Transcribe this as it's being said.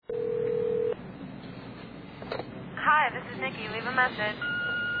Hi, this is Nikki. Leave a message.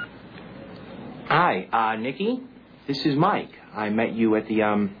 Hi, Nikki. This is Mike. I met you at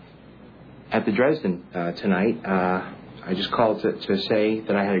the Dresden tonight. I just called to say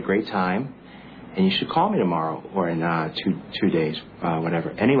that I had a great time, and you should call me tomorrow or in two days,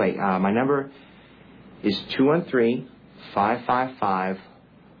 whatever. Anyway, my number is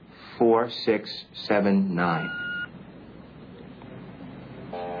 213-555-4679.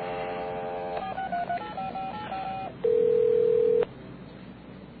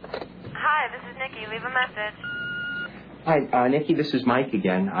 Hi, this is Nikki. Leave a message. Hi, Nikki. This is Mike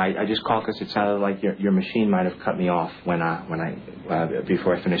again. I just called because it sounded like your machine might have cut me off when I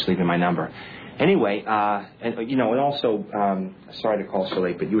before I finished leaving my number. Anyway, and also sorry to call so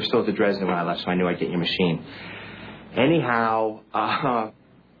late, but you were still at the Dresden when I left, so I knew I'd get your machine. Anyhow,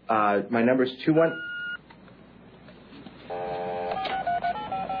 my number is 21.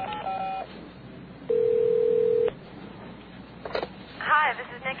 Hi, this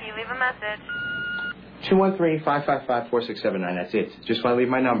is Nikki. Leave a message. 213-555-4679. That's it. Just want to leave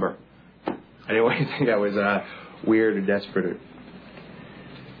my number. I didn't want you to think I was weird or desperate.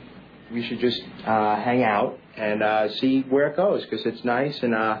 We should just hang out and see where it goes, because it's nice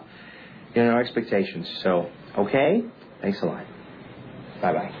and no expectations. So, okay? Thanks a lot.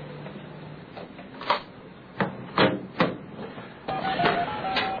 Bye-bye.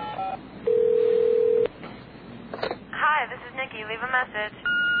 Hi, this is Nikki. Leave a message.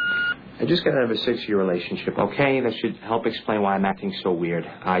 I just got out of a 6-year relationship, okay? That should help explain why I'm acting so weird.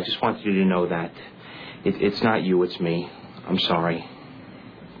 I just wanted you to know that. It's not you, it's me. I'm sorry.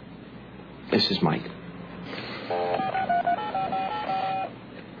 This is Mike.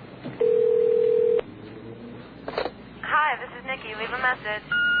 Hi, this is Nikki. Leave a message.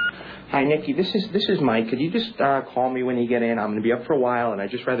 Hi, Nikki. This is Mike. Could you just call me when you get in? I'm going to be up for a while, and I'd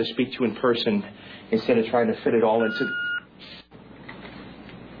just rather speak to you in person instead of trying to fit it all into...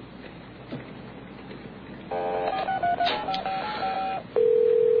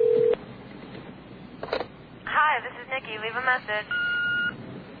 Hi, this is Nikki. Leave a message.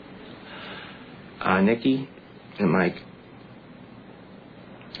 Nikki and Mike,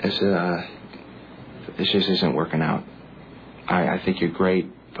 this just isn't working out. I think you're great,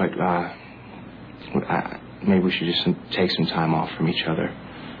 but maybe we should just take some time off from each other.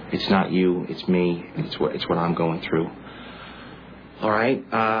 It's not you, it's me. It's what I'm going through. All right.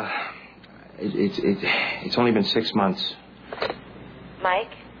 It's only been 6 months.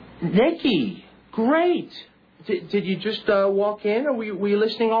 Mike? Nikki, great. Did you just walk in, or were you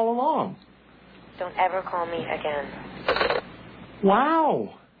listening all along? Don't ever call me again.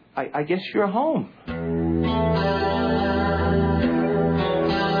 Wow. I guess you're home.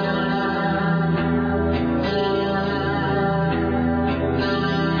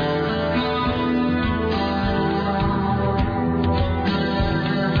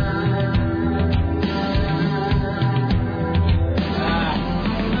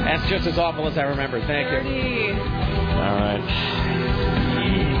 That's just as awful as I remember. Thank you. All right.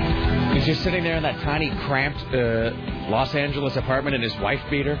 He's just sitting there in that tiny, cramped Los Angeles apartment in his wife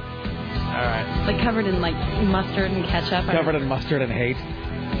beater. All right. Like covered in like mustard and ketchup. Covered in mustard and hate.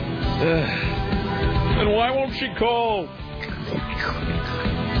 And why won't she call?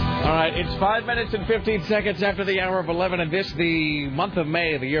 All right, it's 5 minutes and 15 seconds after the hour of 11, and this, the month of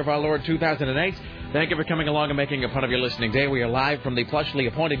May, the year of our Lord 2008. Thank you for coming along and making a part of your listening day. We are live from the plushly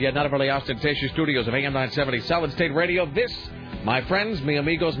appointed yet not overly ostentatious studios of AM 970 Solid State Radio. This, my friends, mi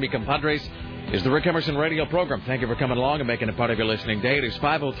amigos, mi compadres, is the Rick Emerson radio program. Thank you for coming along and making a part of your listening day. It is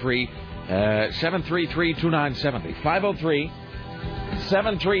 503-733-2970.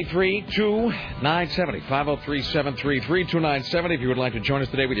 503-733-2970. 503-733-2970. If you would like to join us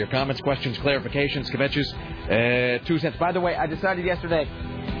today with your comments, questions, clarifications, kvetches, 2 cents. By the way, I decided yesterday,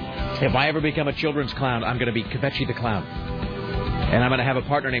 if I ever become a children's clown, I'm going to be Kvetchy the Clown. And I'm going to have a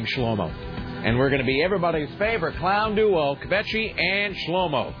partner named Shlomo. And we're going to be everybody's favorite clown duo, Kvetchy and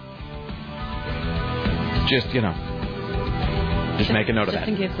Shlomo. Just, just make a note of that. Just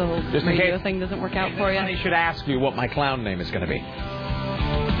in case the whole radio thing doesn't work out for you. Somebody should ask you what my clown name is going to be.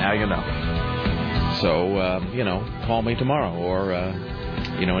 Now you know. So, call me tomorrow or,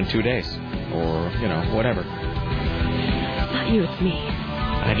 in 2 days or, whatever. It's not you, it's me.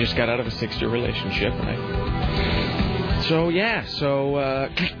 I just got out of a 6-year relationship. All right.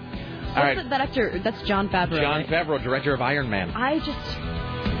 All right. That actor, that's Jon Favreau. Jon Favreau, director of Iron Man.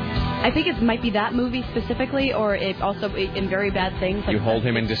 I think it might be that movie specifically, or it also in Very Bad Things. You hold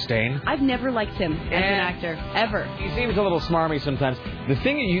him in disdain? I've never liked him as an actor, ever. He seems a little smarmy sometimes. The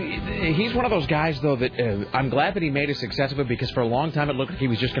thing, he's one of those guys, though, that I'm glad that he made a success of it, because for a long time it looked like he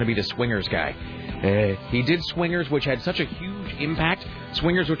was just going to be the swingers guy. He did Swingers, which had such a huge impact.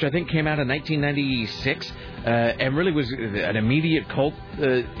 Swingers, which I think came out in 1996, and really was an immediate cult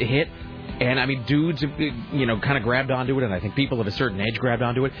hit. And, I mean, dudes, kind of grabbed onto it, and I think people of a certain age grabbed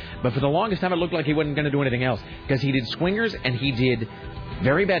onto it. But for the longest time, it looked like he wasn't going to do anything else. Because he did Swingers, and he did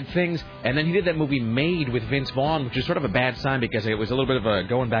Very Bad Things, and then he did that movie Made with Vince Vaughn, which is sort of a bad sign because it was a little bit of a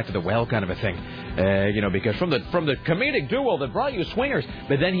going back to the well kind of a thing. Because from the comedic duo that brought you Swingers,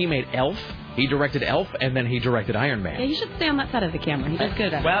 but then he made Elf. He directed Elf, and then he directed Iron Man. Yeah, he should stay on that side of the camera. He does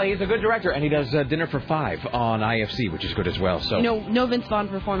good at it. Well, he's a good director, and he does Dinner for Five on IFC, which is good as well. So no Vince Vaughn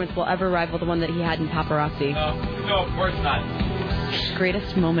performance will ever rival the one that he had in Paparazzi. No, of course not.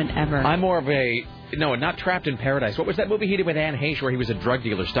 Greatest moment ever. I'm more of a... No, not Trapped in Paradise. What was that movie he did with Anne Heche where he was a drug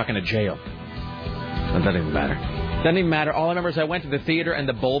dealer stuck in a jail? That doesn't even matter. Doesn't even matter. All I remember is I went to the theater and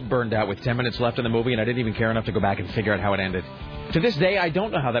the bulb burned out with 10 minutes left in the movie, and I didn't even care enough to go back and figure out how it ended. To this day, I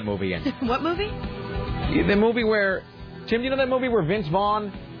don't know how that movie ended. What movie? The movie where... Tim, you know that movie where Vince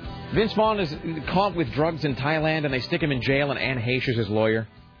Vaughn is caught with drugs in Thailand and they stick him in jail and Anne Heche is his lawyer?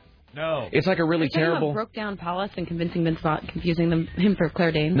 No. It's like a really terrible... Broke Down Palace and convincing Vince Vaughn, confusing him for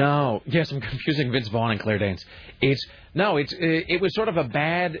Claire Danes? No. Yes, I'm confusing Vince Vaughn and Claire Danes. It was sort of a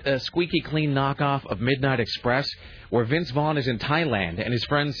bad, squeaky clean knockoff of Midnight Express, where Vince Vaughn is in Thailand and his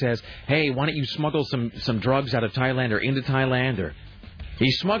friend says, "Hey, why don't you smuggle some drugs out of Thailand or into Thailand?" Or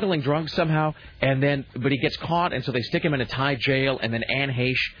he's smuggling drugs somehow, but he gets caught, and so they stick him in a Thai jail, and then Anne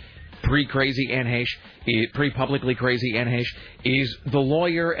Heche, pre-crazy Anne Heche, pre-publicly crazy Anne Heche, is the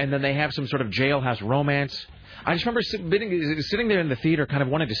lawyer, and then they have some sort of jailhouse romance. I just remember sitting there in the theater kind of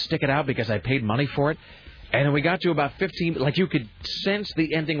wanting to stick it out because I paid money for it. And then we got to about 15, like you could sense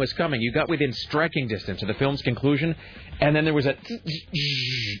the ending was coming. You got within striking distance of the film's conclusion, and then there was a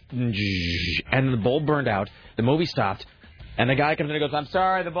and the bulb burned out. The movie stopped, and the guy comes in and goes, "I'm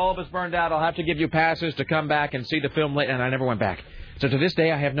sorry, the bulb is burned out. I'll have to give you passes to come back and see the film later." And I never went back. So to this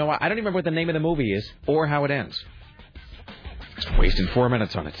day, I don't even remember what the name of the movie is or how it ends. Just wasted 4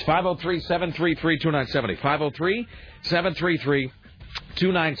 minutes on it. It's 503-733-2970. 503-733-2970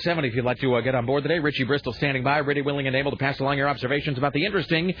 if you'd like to get on board today. Richie Bristol standing by, ready, willing, and able to pass along your observations about the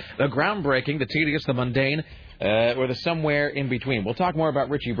interesting, the groundbreaking, the tedious, the mundane, or the somewhere in between. We'll talk more about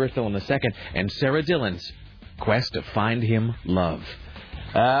Richie Bristol in a second and Sarah Dillon's quest to find him love.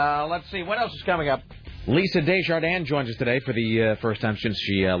 Let's see, what else is coming up? Lisa Desjardins joins us today for the first time since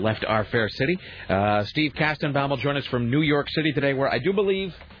she left our fair city. Steve Kastenbaum will join us from New York City today, where I do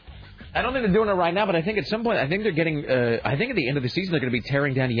believe... I don't think they're doing it right now, but I think at some point, I think they're getting... I think at the end of the season, they're going to be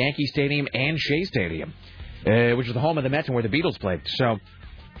tearing down Yankee Stadium and Shea Stadium, which is the home of the Mets and where the Beatles played. So,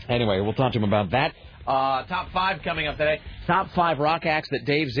 anyway, we'll talk to him about that. Top 5 coming up today. Top 5 rock acts that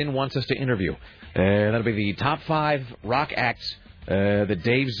Dave Zinn wants us to interview. That'll be the top 5 rock acts that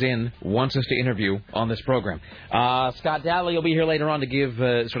Dave Zinn wants us to interview on this program. Scott Daly will be here later on to give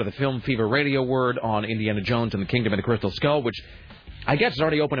sort of the Film Fever radio word on Indiana Jones and the Kingdom of the Crystal Skull, which I guess it's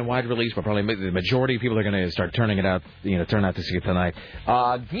already open and wide release, but probably the majority of people are going to start turn out to see it tonight.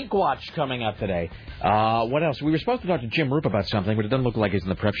 Geek Watch coming up today. What else? We were supposed to talk to Jim Roop about something, but it doesn't look like it's in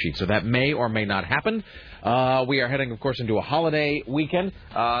the prep sheet, so that may or may not happen. We are heading, of course, into a holiday weekend,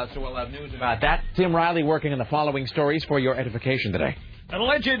 so we'll have news about that. Tim Riley working on the following stories for your edification today. An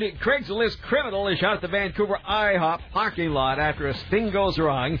alleged Craigslist criminal is shot at the Vancouver IHOP parking lot after a sting goes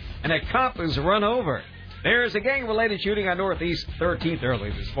wrong and a cop is run over. There's a gang-related shooting on Northeast 13th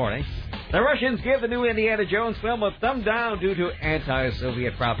early this morning. The Russians give the new Indiana Jones film a thumb down due to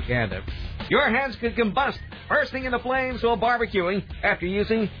anti-Soviet propaganda. Your hands could combust, bursting into flames while barbecuing after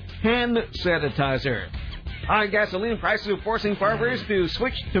using hand sanitizer. High gasoline prices are forcing farmers to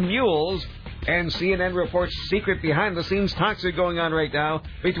switch to mules. And CNN reports secret behind-the-scenes talks are going on right now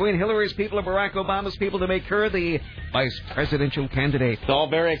between Hillary's people and Barack Obama's people to make her the vice presidential candidate. It's all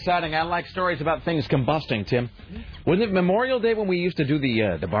very exciting. I like stories about things combusting, Tim. Wasn't it Memorial Day when we used to do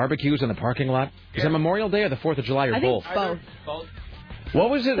the barbecues in the parking lot? Is it Memorial Day or the 4th of July or both? I think both.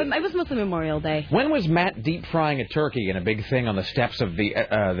 What was it? It was mostly Memorial Day. When was Matt deep frying a turkey in a big thing on the steps of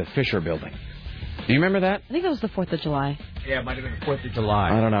the Fisher building? Do you remember that? I think that was the 4th of July. Yeah, it might have been the 4th of July.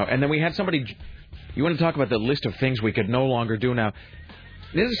 I don't know. And then we had somebody... You want to talk about the list of things we could no longer do now?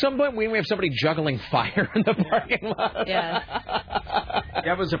 At some point, we have somebody juggling fire in the parking lot. Yeah.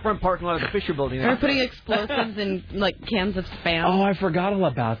 Yeah, it was the front parking lot of the Fisher building. They're putting explosives in, cans of Spam. Oh, I forgot all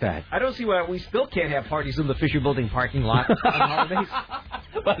about that. I don't see why we still can't have parties in the Fisher building parking lot on holidays.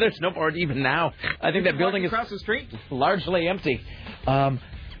 Well, there's no more even now. I think that building is across the street. Largely empty.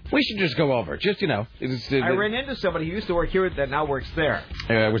 We should just go over. Just, I ran into somebody who used to work here that now works there.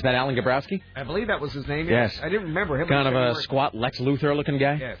 Was that Alan Gabrowski? I believe that was his name. Yes. I didn't remember him. Kind of a squat Lex Luthor-looking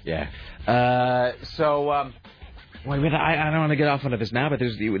guy? Yes. Yeah. Wait a minute, I don't want to get off onto this now, but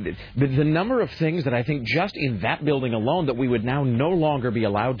there's the number of things that I think just in that building alone that we would now no longer be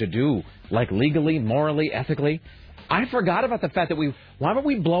allowed to do, like legally, morally, ethically. I forgot about the fact that why were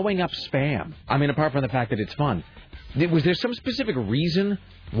we blowing up Spam? I mean, apart from the fact that it's fun. Was there some specific reason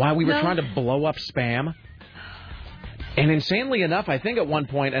why we were trying to blow up Spam? And insanely enough, I think at one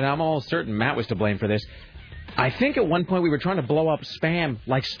point, and I'm almost certain Matt was to blame for this, I think at one point we were trying to blow up Spam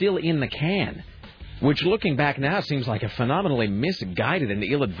like still in the can. Which, looking back now, seems like a phenomenally misguided and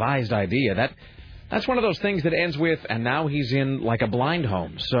ill-advised idea. That's one of those things that ends with, and now he's in like a blind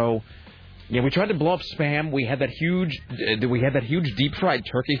home. So, yeah, we tried to blow up Spam. We had that huge deep-fried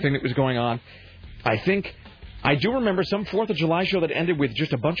turkey thing that was going on. I do remember some 4th of July show that ended with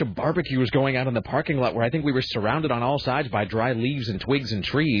just a bunch of barbecues going out in the parking lot, where I think we were surrounded on all sides by dry leaves and twigs and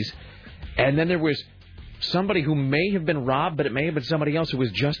trees. And then there was somebody who may have been robbed, but it may have been somebody else who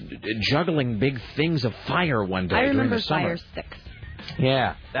was just juggling big things of fire one day. I remember during the summer. Fire Sticks.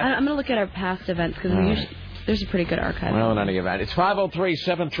 Yeah. I'm going to look at our past events because there's a pretty good archive. Well, in any event, it's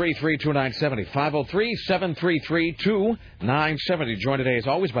 503-733-2970. 503-733-2970. Joined today, as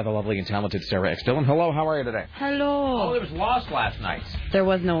always, by the lovely and talented Sarah X. Dillon. Hello, how are you today? Hello. Oh, there was Lost last night. There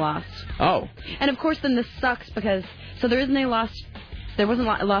was no Lost. Oh. And, of course, then this sucks because... So there isn't a Lost... There wasn't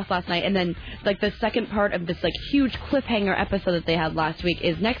Lost last night, and then like the second part of this like huge cliffhanger episode that they had last week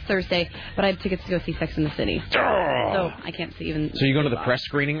is next Thursday. But I have tickets to go see Sex in the City, so I can't see even. So you go to the press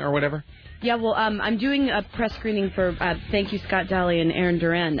screening or whatever? Yeah, well, I'm doing a press screening for thank you Scott Daly and Aaron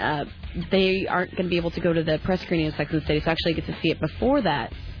Duran. They aren't going to be able to go to the press screening of Sex in the City, so actually I get to see it before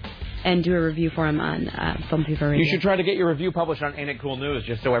that. And do a review for him on Film Fever Radio. You should try to get your review published on Ain't It Cool News,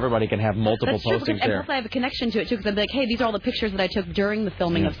 just so everybody can have multiple postings there. And plus I have a connection to it, too, because I'd be like, hey, these are all the pictures that I took during the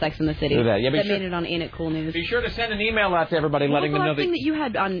filming of Sex in the City. Do that. Yeah, that made it on Ain't It Cool News. Be sure to send an email out to everybody letting them know that... What was the thing that you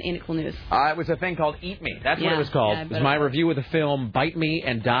had on Ain't It Cool News? It was a thing called Eat Me. That's what it was called. It was my review of the film Bite Me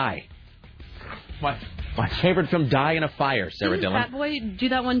and Die. My favorite film, Die in a Fire, Sarah Dillon. Did Fat Boy do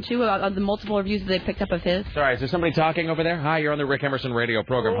that one, too, on the multiple reviews that they picked up of his? Sorry, is there somebody talking over there? Hi, you're on the Rick Emerson radio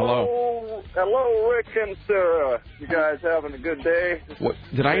program. Hello. Hello, Rick and Sarah. You guys having a good day? What,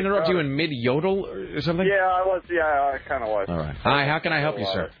 did I interrupt you in mid-yodel or something? Yeah, I was. Yeah, I kind of was. All right. Hi, how can I help you,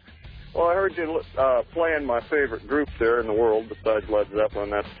 sir? Well, I heard you playing my favorite group there in the world besides Led Zeppelin.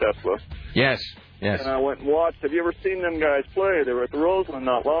 That's Tesla. Yes. Yes. And I went and watched. Have you ever seen them guys play? They were at the Roseland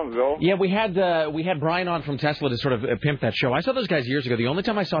not long ago. Yeah, we had Brian on from Tesla to sort of pimp that show. I saw those guys years ago. The only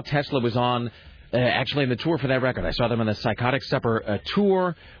time I saw Tesla was on, actually, in the tour for that record. I saw them on the Psychotic Supper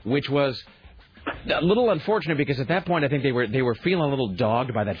tour, which was a little unfortunate because at that point I think they were feeling a little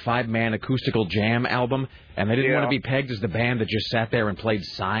dogged by that 5-man acoustical jam album, and they didn't want to be pegged as the band that just sat there and played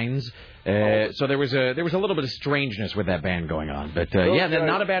Signs. So there was a little bit of strangeness with that band going on, but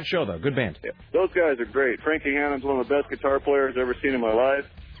not a bad show though. Good band. Yeah, those guys are great. Frankie Hannon's one of the best guitar players I've ever seen in my life,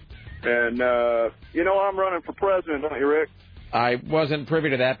 and I'm running for president, don't you, Rick? I wasn't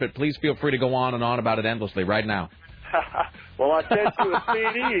privy to that, but please feel free to go on and on about it endlessly right now. Well, I sent you a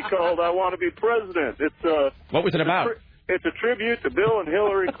CD called "I Want to Be President." What was it about? It's a tribute to Bill and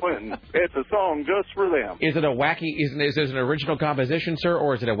Hillary Clinton. It's a song just for them. Is it a wacky? Is this an original composition, sir,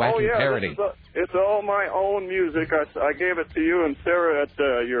 or is it a wacky parody? It's all my own music. I gave it to you and Sarah at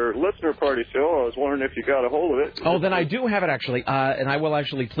your listener party show. I was wondering if you got a hold of it. Oh, then I do have it actually, and I will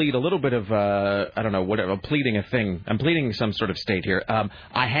actually plead a little bit of I don't know, whatever. Pleading a thing. I'm pleading some sort of state here.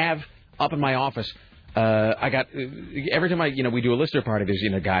 I have up in my office. I got every time we do a listener party, there's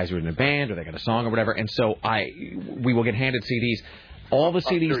guys who are in a band or they got a song or whatever, and so we will get handed CDs. All the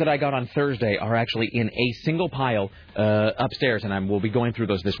CDs that I got on Thursday are actually in a single pile upstairs, and we'll be going through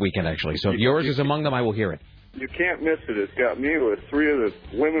those this weekend actually. So if yours is among them, I will hear it. You can't miss it. It's got me with 3 of the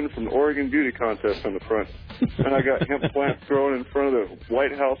women from the Oregon Beauty Contest on the front, and I got hemp plants growing in front of the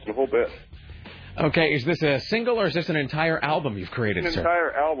White House and a whole bit. Okay, is this a single or is this an entire album you've created, sir? An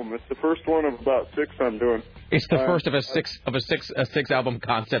entire album. It's the first one of about 6 I'm doing. It's the first of a six album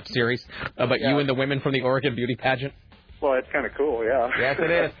concept series about you and the women from the Oregon Beauty Pageant. Well, it's kind of cool, yeah. Yes, it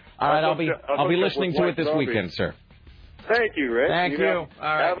is. All right, I'll be listening to it this weekend, sir. Thank you, Rick. Thank you. All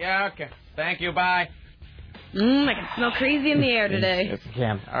right. Yeah. Okay. Thank you. Bye. I can smell crazy in the air today. Yes, you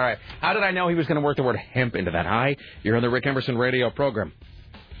can. All right. How did I know he was going to work the word hemp into that? Hi, you're on the Rick Emerson radio program.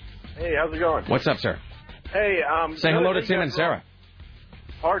 Hey, how's it going? What's up, sir? Hey, say hello to Tim and Sarah.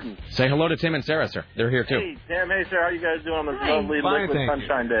 Pardon? Say hello to Tim and Sarah, sir. They're here, too. Hey, Tim. Hey, Sarah. How you guys doing on this lovely liquid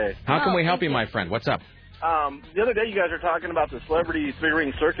sunshine day? How can we help you, my friend? What's up? The other day you guys were talking about the Celebrity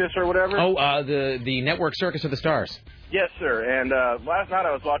Three-Ring Circus or whatever. Oh, the network Circus of the Stars. Yes, sir. And last night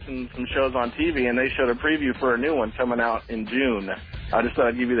I was watching some shows on TV, and they showed a preview for a new one coming out in June. I just thought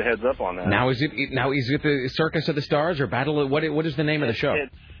I'd give you the heads up on that. Now is it the Circus of the Stars or Battle of what is the name of the show?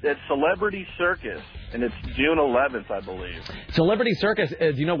 It's Celebrity Circus, and it's June 11th, I believe. Celebrity Circus.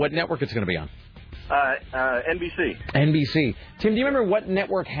 Do you know what network it's going to be on? NBC. NBC. Tim, do you remember what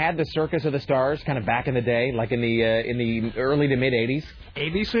network had the Circus of the Stars kind of back in the day, like in the early to mid 80s?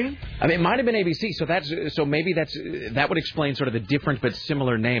 ABC? I mean, it might have been ABC. So maybe that would explain sort of the different but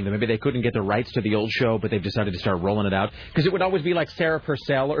similar name. Maybe they couldn't get the rights to the old show, but they've decided to start rolling it out because it would always be like Sarah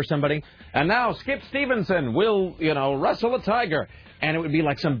Purcell or somebody. And now Skip Stevenson will wrestle a tiger, and it would be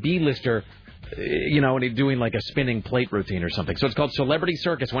like some B-lister, and doing like a spinning plate routine or something. So it's called Celebrity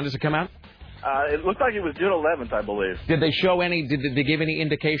Circus. When does it come out? It looked like it was June 11th, I believe. Did they show did they give any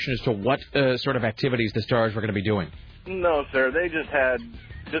indication as to what sort of activities the stars were going to be doing? No, sir. They just had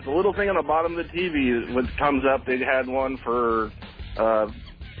just a little thing on the bottom of the TV. When it comes up, they had one for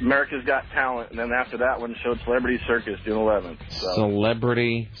America's Got Talent, and then after that one showed Celebrity Circus, June 11th. So.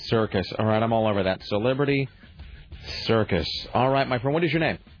 Celebrity Circus. All right, I'm all over that. Celebrity Circus. All right, my friend, what is your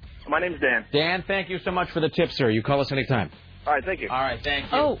name? My name's Dan. Dan, thank you so much for the tip, sir. You call us anytime. All right, thank you. All right,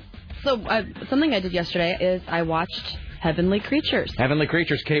 thank you. Oh. So something I did yesterday is I watched Heavenly Creatures. Heavenly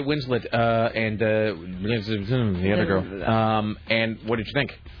Creatures, Kate Winslet and the other girl. And what did you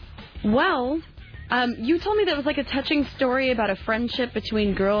think? Well, you told me that it was like a touching story about a friendship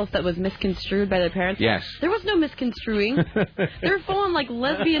between girls that was misconstrued by their parents. Yes. There was no misconstruing. They were full on like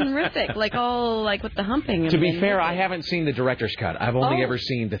lesbian-rific, like all like with the humping. To be fair, I haven't seen the director's cut. I've only ever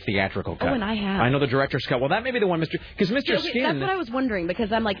seen the theatrical cut. Oh, and I have. I know the director's cut. Well, that may be the one, because Mr. Skin. That's what I was wondering,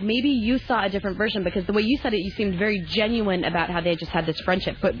 because I'm like, maybe you saw a different version, because the way you said it, you seemed very genuine about how they just had this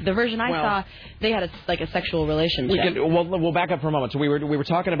friendship. But the version I saw, they had a sexual relationship. We'll back up for a moment. So we were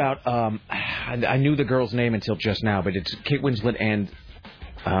talking about. I knew the girl's name until just now, but it's Kate Winslet and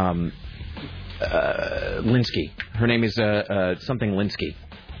Linsky. Her name is something Linsky.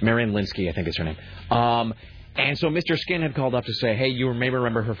 Marion Linsky, I think is her name. And so Mr. Skin had called up to say, hey, you may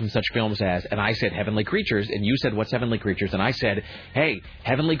remember her from such films as, and I said Heavenly Creatures, and you said, what's Heavenly Creatures? And I said, hey,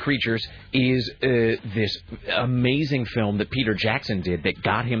 Heavenly Creatures is this amazing film that Peter Jackson did that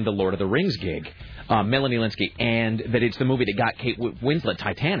got him the Lord of the Rings gig, Melanie Linsky, and that it's the movie that got Kate Winslet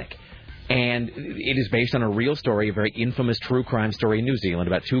Titanic. And it is based on a real story, a very infamous true crime story in New Zealand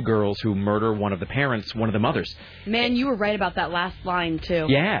about two girls who murder one of the parents, one of the mothers. Man, you were right about that last line, too.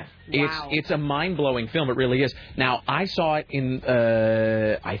 Yeah. Wow. It's a mind-blowing film. It really is. Now, I saw it in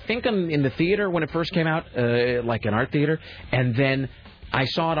the theater when it first came out, like an art theater. And then I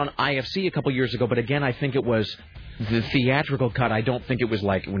saw it on IFC a couple years ago. But again, I think it was the theatrical cut. I don't think it was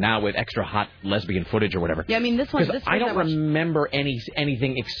like now with extra hot lesbian footage or whatever. Yeah, I mean, this one. I don't remember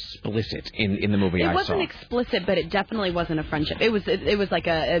anything explicit in the movie I saw. It wasn't explicit, but it definitely wasn't a friendship. It was like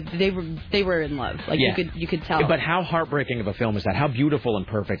they were in love. Like you could tell. But how heartbreaking of a film is that? How beautiful and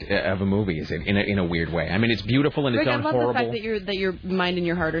perfect of a movie is it in a weird way? I mean, it's beautiful in its own horrible. I love the fact that your mind and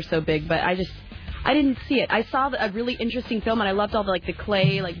your heart are so big, but I didn't see it. I saw a really interesting film, and I loved all the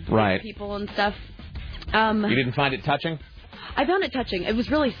clay people and stuff. You didn't find it touching? I found it touching. It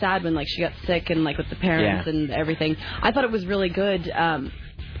was really sad when she got sick and with the parents and everything. I thought it was really good.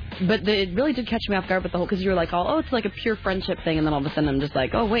 But it really did catch me off guard with the whole, because you were like, it's like a pure friendship thing, and then all of a sudden I'm just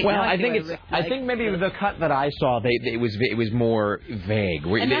like, oh wait. Well, I think maybe the cut that I saw, it was more vague.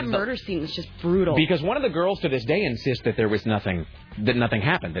 And that murder scene was just brutal. Because one of the girls to this day insists that there was nothing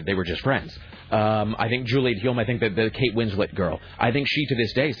happened, that they were just friends. I think Juliet Hulme, I think that the Kate Winslet girl, I think she to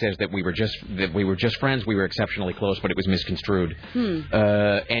this day says that we were just friends, we were exceptionally close, but it was misconstrued. And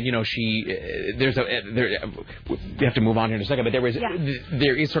we have to move on here in a second, but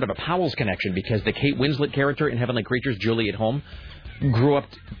there is sort of a Powell's connection, because the Kate Winslet character in Heavenly Creatures, Juliet Hulme, grew up.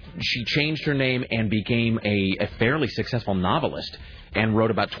 She changed her name and became a fairly successful novelist and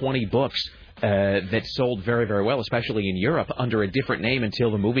wrote about 20 books that sold very, very well, especially in Europe, under a different name until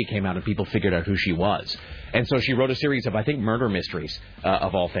the movie came out and people figured out who she was. And so she wrote a series of, I think, murder mysteries,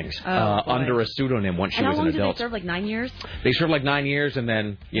 of all things, under a pseudonym once she was an adult. How long did they serve, 9 years? They served 9 years, and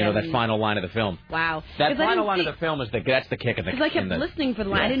then, that final line of the film. Wow. That final line of the film is that's the kick of the... Because I kept listening for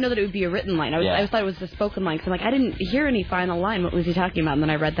the line. Yeah. I didn't know that it would be a written line. I thought it was a spoken line, because I didn't hear any final line. What was he talking about? And then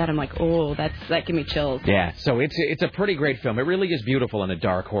I read that, I'm like, that gave me chills. Yeah, so it's a pretty great film. It really is beautiful in a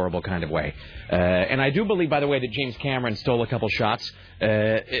dark, horrible kind of way. And I do believe, by the way, that James Cameron stole a couple shots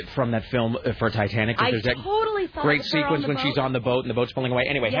from that film for Titanic. I There's that totally saw great her sequence on the when boat. she's on the boat and the boat's pulling away.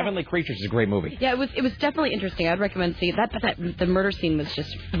 Anyway, Yeah. Heavenly Creatures is a great movie. Yeah, it was definitely interesting. I'd recommend seeing it. But the murder scene was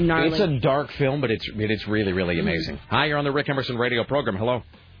just gnarly. It's a dark film, but it's really, really amazing. Hi, you're on the Rick Emerson radio program. Hello.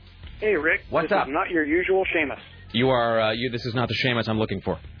 Hey, Rick. What's this up? Is not your usual Seamus. You are. This is not the Seamus I'm looking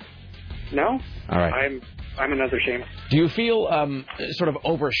for. No? All right. I'm another Seamus. Do you feel sort of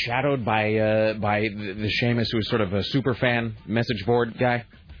overshadowed by the Seamus, who's sort of a super fan message board guy?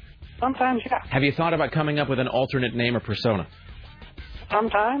 Sometimes, yeah. Have you thought about coming up with an alternate name or persona?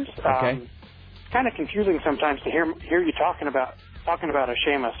 Sometimes. Okay. Kind of confusing sometimes to hear you talking about a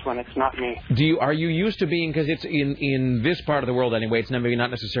Seamus when it's not me. Are you used to being, because it's in this part of the world anyway, it's maybe not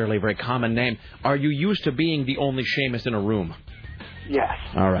necessarily a very common name. Are you used to being the only Seamus in a room? Yes.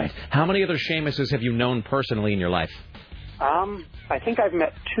 All right. How many other Seamuses have you known personally in your life? I think I've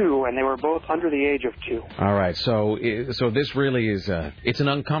met 2, and they were both under the age of 2. All right. So this really is it's an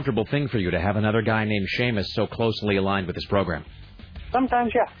uncomfortable thing for you to have another guy named Seamus so closely aligned with this program.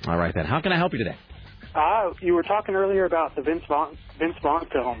 Sometimes, yeah. All right then. How can I help you today? You were talking earlier about the Vince Vaughn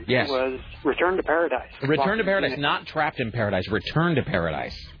film. Yes. It was Return to Paradise. Return to Paradise, not Trapped in Paradise. Return to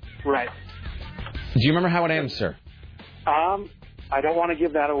Paradise. Right. Do you remember how it ends, sir? I don't want to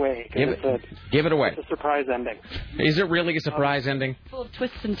give that away. Give it away. It's a surprise ending. Is it really a surprise ending? Full of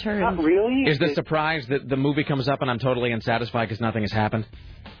twists and turns. Not really. Is the surprise that the movie comes up and I'm totally unsatisfied because nothing has happened?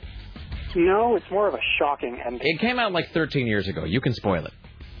 No, it's more of a shocking ending. It came out like 13 years ago. You can spoil it.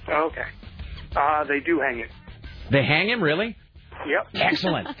 Okay. They do hang it. They hang him, really? Yep.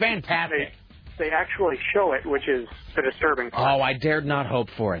 Excellent. Fantastic. They actually show it, which is the disturbing part. Oh, I dared not hope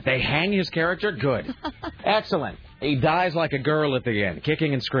for it. They hang his character? Good. Excellent. He dies like a girl at the end,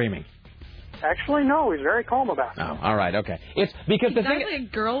 kicking and screaming. Actually, no. He's very calm about it. Oh, all right, okay. It's because the thing. Exactly a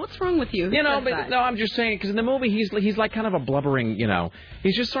girl. What's wrong with you? You know, but no, I'm just saying because in the movie he's like kind of a blubbering,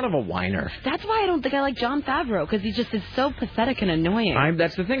 he's just sort of a whiner. That's why I don't think I like Jon Favreau, because he just is so pathetic and annoying.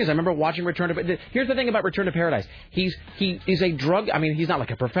 That's the thing is I remember watching Return to. Here's the thing about Return to Paradise. He is a drug. I mean, he's not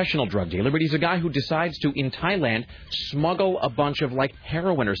like a professional drug dealer, but he's a guy who decides to in Thailand smuggle a bunch of like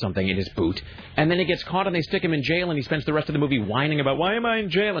heroin or something in his boot, and then he gets caught and they stick him in jail, and he spends the rest of the movie whining about why am I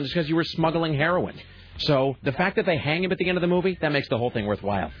in jail, and it's because you were smuggling heroin. So the fact that they hang him at the end of the movie, that makes the whole thing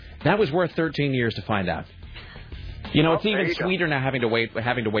worthwhile. That was worth 13 years to find out. It's even sweeter now having to wait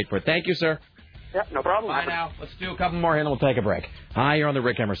for it. Thank you, sir. Yeah, no problem. Bye now. Let's do a couple more here and then we'll take a break. Hi, you're on the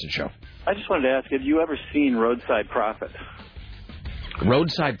Rick Emerson Show. I just wanted to ask, have you ever seen Roadside Prophet?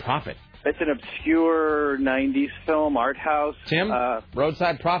 Roadside Prophet? It's an obscure 90s film, art house. Tim,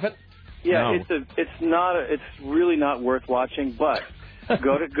 Roadside Prophet? Yeah, No. it's really not worth watching, but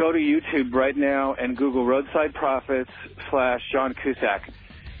go to YouTube right now and Google Roadside Prophets / John Cusack.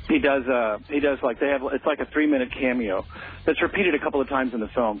 He does it's like a 3-minute cameo that's repeated a couple of times in the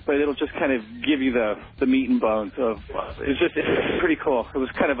film, but it'll just kind of give you the meat and bones of it's pretty cool. It was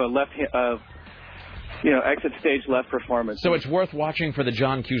kind of a exit stage left performance. So it's worth watching for the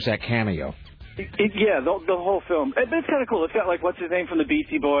John Cusack cameo. Yeah, the whole film. It's kind of cool. It's got like what's his name from the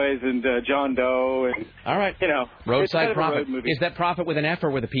Beastie Boys and John Doe and all right, Roadside it's kind of Prophet. a road movie. Is that Prophet with an F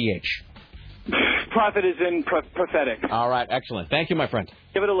or with a PH? Prophet is in prophetic. All right, excellent. Thank you, my friend.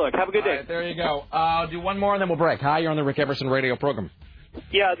 Give it a look. Have a good day. All right, there you go. I'll do one more and then we'll break. Hi, you're on the Rick Emerson radio program.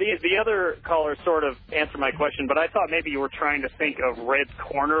 Yeah, the other caller sort of answered my question, but I thought maybe you were trying to think of Red's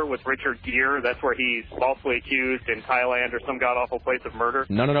Corner with Richard Gere. That's where he's falsely accused in Thailand or some god-awful place of murder.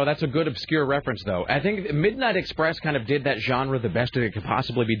 No. That's a good obscure reference, though. I think Midnight Express kind of did that genre the best that it could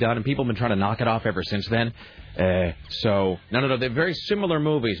possibly be done, and people have been trying to knock it off ever since then. No, they're very similar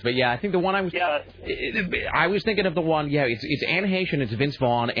movies. But, yeah, I think the one I was... Yeah. I was thinking of the one, it's Anne Heche and it's Vince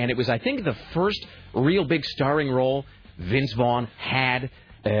Vaughn, and it was, I think, the first real big starring role Vince Vaughn had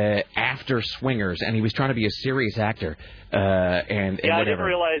after Swingers, and he was trying to be a serious actor. And I didn't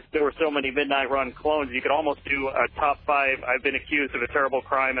realize there were so many Midnight Run clones. You could almost do a top 5, I've been accused of a terrible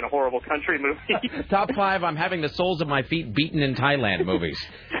crime in a horrible country movie. Top 5, I'm having the soles of my feet beaten in Thailand movies.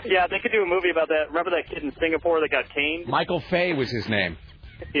 Yeah, they could do a movie about that. Remember that kid in Singapore that got caned? Michael Fay was his name.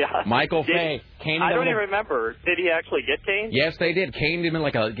 Yeah. Michael Fay. I don't even remember. Did he actually get caned? Yes, they did. Caned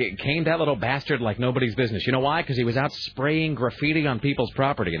that little bastard like nobody's business. You know why? Because he was out spraying graffiti on people's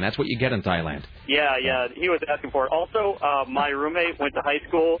property, and that's what you get in Thailand. Yeah. He was asking for it. Also, my roommate went to high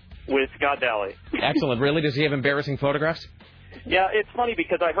school with Scott Daly. Excellent. Really? Does he have embarrassing photographs? Yeah, it's funny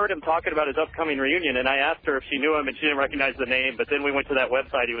because I heard him talking about his upcoming reunion, and I asked her if she knew him, and she didn't recognize the name. But then we went to that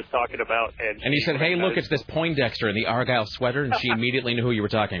website he was talking about, and he said, "Hey, look, it's this Poindexter in the Argyle sweater," and she immediately knew who you were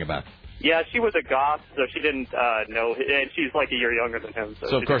talking about. Yeah, she was a goth, so she didn't know, and she's like a year younger than him.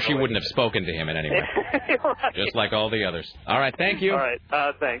 So of course she wouldn't have spoken to him in any way. Right. Just like all the others. All right, thank you. All right,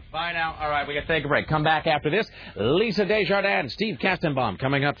 thanks. Bye now. All right, we got to take a break. Come back after this. Lisa Desjardins, Steve Kastenbaum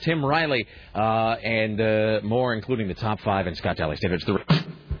coming up, Tim Riley, and more, including the top 5 in Scott Daly. Steve, it's the...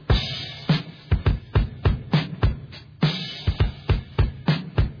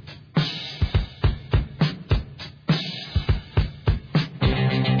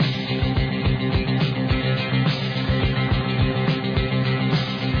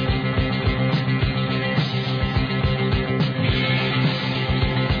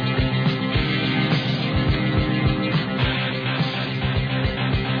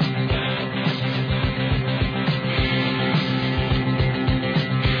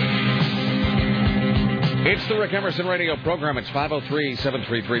 It's the Rick Emerson radio program. It's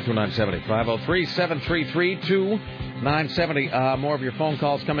 503-733-2970. 503-733-2970. More of your phone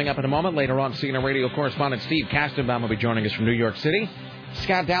calls coming up in a moment. Later on, CNN radio correspondent Steve Kastenbaum will be joining us from New York City.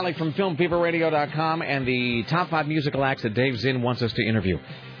 Scott Daly from FilmFeverRadio.com and the top 5 musical acts that Dave Zinn wants us to interview.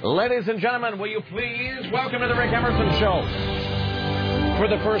 Ladies and gentlemen, will you please welcome to the Rick Emerson Show, for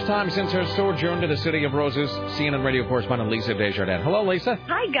the first time since her sojourn to the City of Roses, CNN radio correspondent Lisa Desjardins. Hello, Lisa.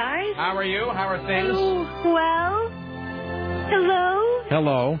 Hi, guys. How are you? How are things? Oh, well, hello.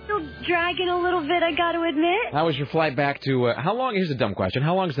 Hello. Still dragging a little bit, I got to admit. How was your flight back to... how long... Here's a dumb question.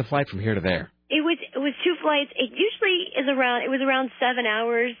 How long is the flight from here to there? It was 2 flights. It usually is around 7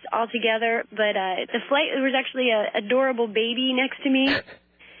 hours altogether, but the flight, there was actually an adorable baby next to me.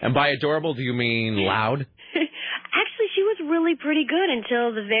 And by adorable, do you mean loud? Actually, she was really pretty good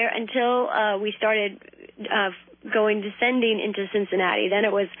until we started descending into Cincinnati. Then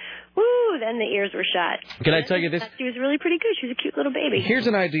it was, woo, then the ears were shut. Can I tell you this? She was really pretty good. She was a cute little baby. Here's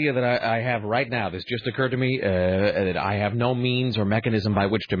an idea that I have right now. This just occurred to me, that I have no means or mechanism by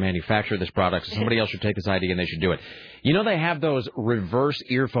which to manufacture this product. So somebody else should take this idea and they should do it. You know, they have those reverse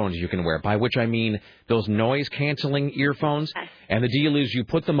earphones you can wear, by which I mean those noise-canceling earphones. Yes. And the deal is you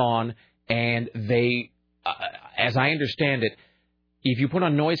put them on and they... as I understand it, if you put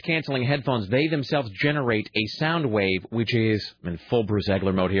on noise-canceling headphones, they themselves generate a sound wave, which is, I'm in full Bruce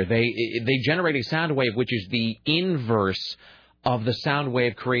Egler mode here, they generate a sound wave which is the inverse of the sound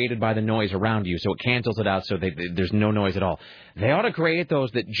wave created by the noise around you. So it cancels it out so there's no noise at all. They ought to create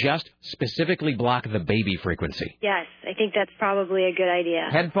those that just specifically block the baby frequency. Yes, I think that's probably a good idea.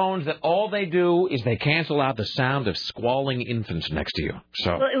 Headphones that all they do is they cancel out the sound of squalling infants next to you.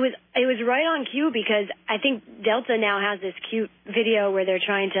 So well, it was right on cue because I think Delta now has this cute video where they're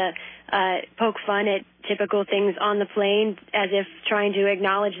trying to poke fun at typical things on the plane as if trying to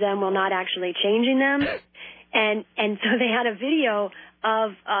acknowledge them while not actually changing them. And so they had a video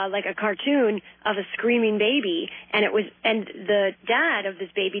of like a cartoon of a screaming baby, and the dad of this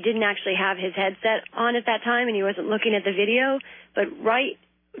baby didn't actually have his headset on at that time, and he wasn't looking at the video. But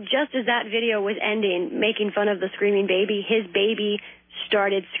just as that video was ending, making fun of the screaming baby, his baby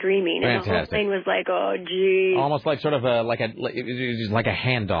started screaming, and fantastic. the whole plane was like, "Oh, gee!" Almost like sort of like a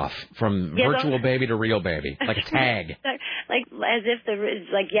handoff from virtual baby to real baby, like a tag. Like as if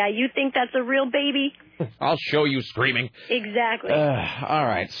yeah, you think that's a real baby? I'll show you screaming. Exactly. All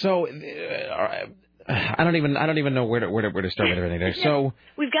right, so I don't even know where to start with everything there. So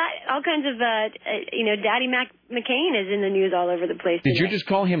we've got all kinds of Daddy Mac McCain is in the news all over the place. Did you just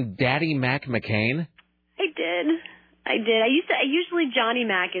call him Daddy Mac McCain? I did. Usually Johnny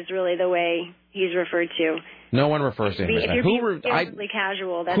Mac is really the way he's referred to. No one refers to him as that. If you're being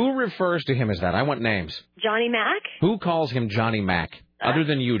casual, who refers to him as that? I want names. Johnny Mac? Who calls him Johnny Mac, other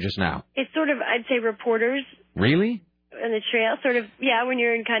than you just now? It's sort of, I'd say, reporters. Really? On the trail, sort of, yeah, when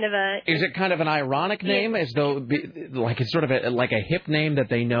you're in kind of a... Is it kind of an ironic name, as though, like it's sort of like a hip name that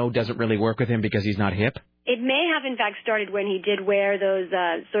they know doesn't really work with him because he's not hip? It may have, in fact, started when he did wear those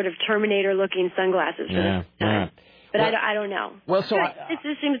sort of Terminator-looking sunglasses. Yeah. But I don't know. Well, so it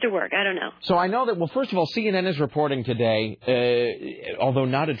just seems to work. I don't know. So I know that. Well, first of all, CNN is reporting today, although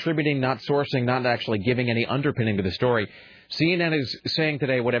not attributing, not sourcing, not actually giving any underpinning to the story. CNN is saying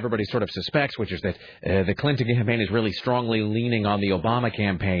today what everybody sort of suspects, which is that the Clinton campaign is really strongly leaning on the Obama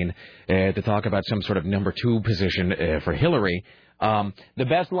campaign to talk about some sort of number 2 position for Hillary. The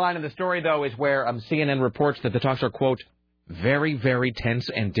best line of the story, though, is where CNN reports that the talks are, quote, very, very tense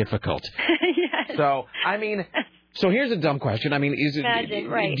and difficult. Yes. So, I mean... So here's a dumb question. I mean,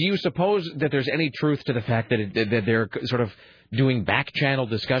 do you suppose that there's any truth to the fact that they're sort of doing back-channel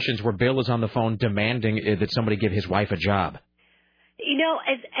discussions where Bill is on the phone demanding that somebody give his wife a job? You know,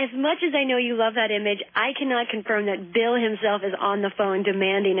 as much as I know you love that image, I cannot confirm that Bill himself is on the phone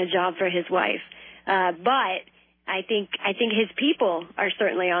demanding a job for his wife. But I think his people are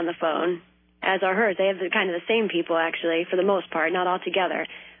certainly on the phone, as are hers. They have kind of the same people, actually, for the most part, not all together.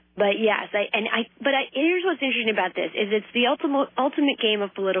 But yes, here's what's interesting about this is it's the ultimate game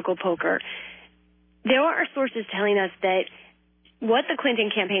of political poker. There are sources telling us that what the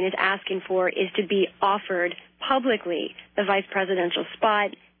Clinton campaign is asking for is to be offered publicly the vice presidential spot,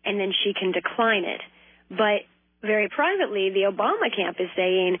 and then she can decline it. But very privately, the Obama camp is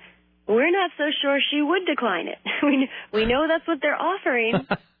saying, we're not so sure she would decline it. We know that's what they're offering.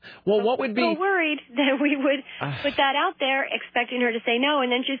 Well, what would be... We're so worried that we would put that out there, expecting her to say no,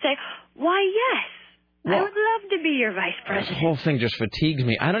 and then she'd say, why, yes. Well, I would love to be your vice president. This whole thing just fatigues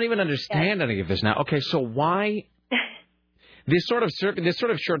me. I don't even understand any of this now. Okay, so why... This sort of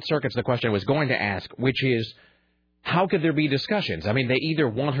short circuits the question I was going to ask, which is, how could there be discussions? I mean, they either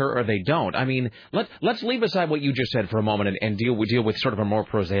want her or they don't. I mean, let's leave aside what you just said for a moment and deal with sort of a more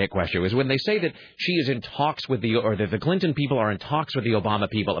prosaic question. Is when they say that she is in talks with that the Clinton people are in talks with the Obama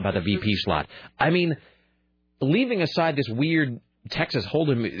people about the VP slot. I mean, leaving aside this weird Texas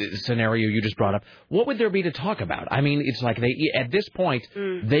Hold'em scenario you just brought up, what would there be to talk about? I mean, it's like at this point,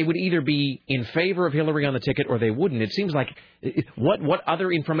 they would either be in favor of Hillary on the ticket or they wouldn't. It seems like, what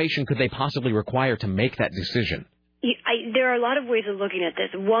other information could they possibly require to make that decision? There are a lot of ways of looking at this.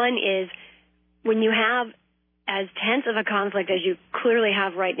 One is when you have as tense of a conflict as you clearly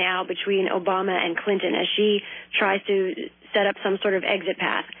have right now between Obama and Clinton as she tries to set up some sort of exit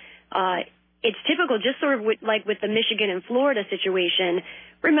path, it's typical, just sort of like with the Michigan and Florida situation.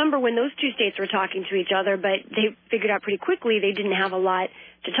 Remember when those two states were talking to each other, but they figured out pretty quickly they didn't have a lot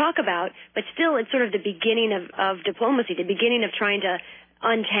to talk about. But still, it's sort of the beginning of diplomacy, the beginning of trying to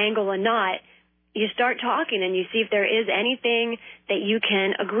untangle a knot. You start talking and you see if there is anything that you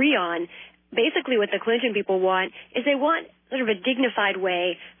can agree on. Basically, what the Clinton people want is they want sort of a dignified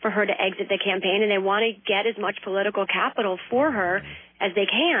way for her to exit the campaign, and they want to get as much political capital for her as they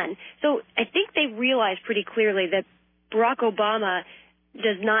can. So I think they realize pretty clearly that Barack Obama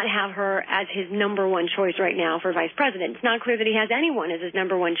does not have her as his number one choice right now for vice president. It's not clear that he has anyone as his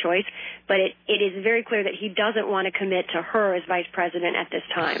number one choice, but it is very clear that he doesn't want to commit to her as vice president at this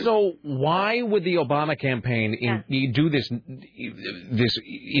time. So why would the Obama campaign do this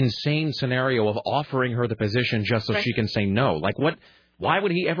insane scenario of offering her the position just so she can say no? Like what? Why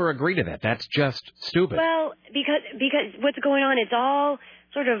would he ever agree to that? That's just stupid. Well, because what's going on, it's all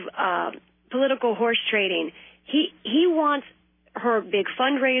sort of political horse trading. He wants her big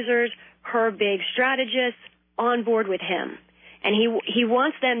fundraisers, her big strategists on board with him. And he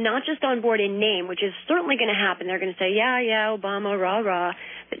wants them not just on board in name, which is certainly going to happen. They're going to say, yeah, Obama, rah.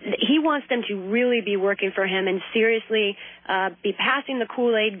 But he wants them to really be working for him and seriously be passing the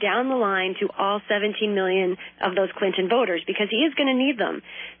Kool-Aid down the line to all 17 million of those Clinton voters, because he is going to need them.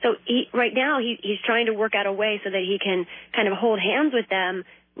 So right now he's trying to work out a way so that he can kind of hold hands with them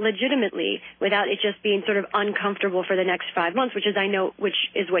legitimately without it just being sort of uncomfortable for the next 5 months, which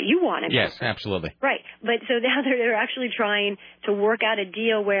is what you want. Yes, absolutely. Right. But so now they're actually trying to work out a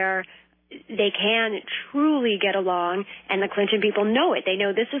deal where they can truly get along, and the Clinton people know it. They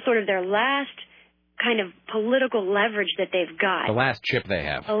know this is sort of their last kind of political leverage that they've got. The last chip they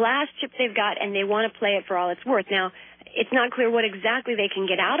have. The last chip they've got, and they want to play it for all it's worth. Now, it's not clear what exactly they can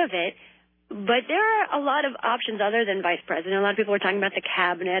get out of it, but there are a lot of options other than vice president. A lot of people are talking about the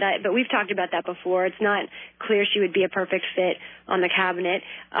cabinet, but we've talked about that before. It's not clear she would be a perfect fit on the cabinet.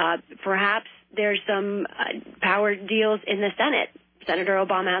 Perhaps there's some power deals in the Senate. Senator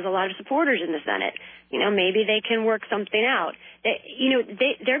Obama has a lot of supporters in the Senate. Maybe they can work something out.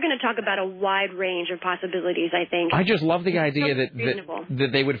 They're going to talk about a wide range of possibilities, I think. I just love the idea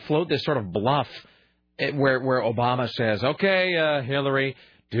that they would float this sort of bluff where Obama says, okay, Hillary,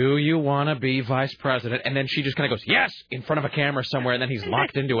 do you want to be vice president? And then she just kind of goes, yes, in front of a camera somewhere, and then he's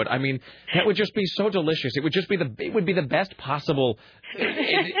locked into it. I mean, that would just be so delicious. It would be the best possible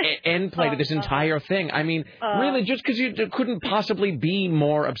end play to this entire thing. I mean, really, just because you couldn't possibly be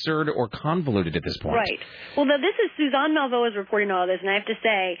more absurd or convoluted at this point. Right. Well, now, this is Suzanne Malveaux is reporting all this, and I have to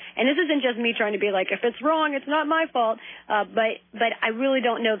say, and this isn't just me trying to be like, if it's wrong, it's not my fault, but I really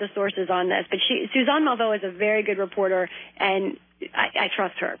don't know the sources on this. But Suzanne Malveaux is a very good reporter, and I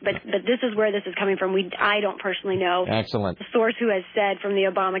trust her, but this is where this is coming from. I don't personally know. Excellent. The source who has said from the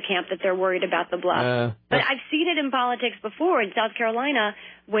Obama camp that they're worried about the bluff. But I've seen it in politics before in South Carolina,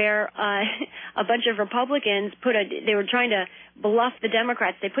 where a bunch of Republicans they were trying to bluff the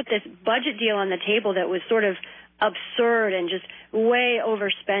Democrats. They put this budget deal on the table that was sort of absurd and just way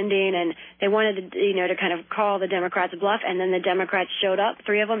overspending, and they wanted to kind of call the Democrats bluff, and then the Democrats showed up,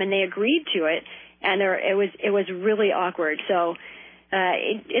 3 of them, and they agreed to it. And it was really awkward. So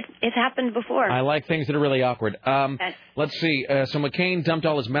it's happened before. I like things that are really awkward. Let's see. So McCain dumped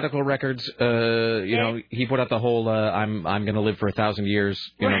all his medical records. You know, he put out the whole I'm going to live for 1,000 years,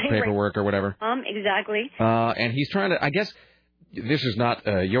 paperwork or whatever. Exactly. And he's trying to, I guess, this is not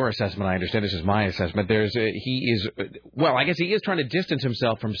your assessment, I understand. This is my assessment. I guess he is trying to distance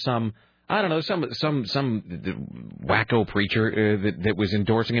himself from some, I don't know, some wacko preacher that was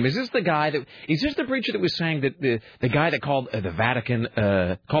endorsing him. Is this the preacher that was saying that the guy that called the Vatican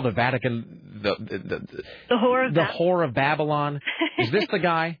the whore of Babylon? Is this the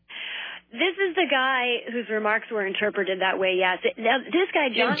guy? This is the guy whose remarks were interpreted that way. Yes, now this guy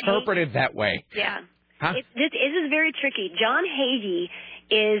John interpreted that way. Yeah. Huh? This is very tricky. John Hagee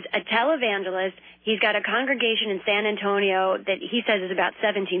is a televangelist. He's got a congregation in San Antonio that he says is about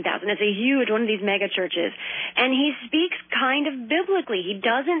 17,000. It's a huge one of these mega churches. And he speaks kind of biblically. He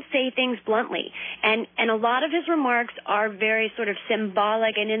doesn't say things bluntly. And a lot of his remarks are very sort of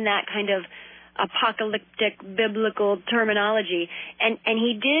symbolic and in that kind of apocalyptic biblical terminology. And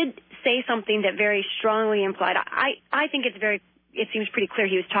he did say something that very strongly implied. I think it seems pretty clear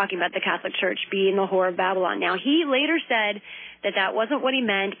he was talking about the Catholic Church being the whore of Babylon. Now, he later said that wasn't what he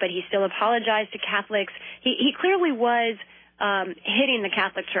meant, but he still apologized to Catholics. He clearly was hitting the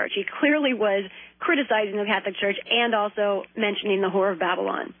Catholic Church. He clearly was criticizing the Catholic Church and also mentioning the whore of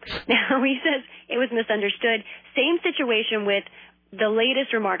Babylon. Now, he says it was misunderstood. Same situation with the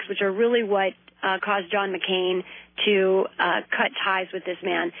latest remarks, which are really what caused John McCain to cut ties with this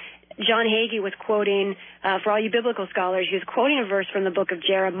man. John Hagee was quoting, for all you biblical scholars, he was quoting a verse from the book of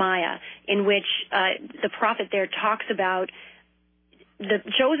Jeremiah in which the prophet there talks about the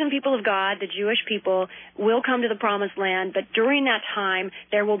chosen people of God, the Jewish people, will come to the promised land, but during that time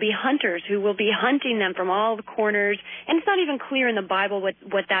there will be hunters who will be hunting them from all the corners, and it's not even clear in the Bible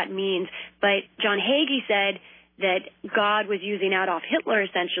what that means, but John Hagee said that God was using Adolf Hitler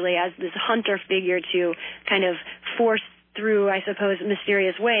essentially as this hunter figure to kind of force through, I suppose,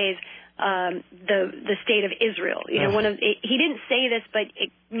 mysterious ways, the state of Israel. You know, he didn't say this, but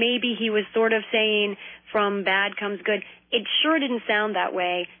maybe he was sort of saying from bad comes good. It sure didn't sound that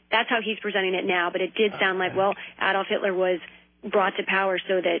way. That's how he's presenting it now, but it did sound like, well, Adolf Hitler was brought to power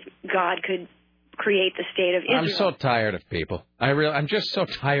so that God could create the state of Israel. I'm so tired of people. I'm just so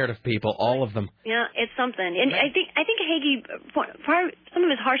tired of people, all of them. Yeah, it's something. And I think Hagee, some of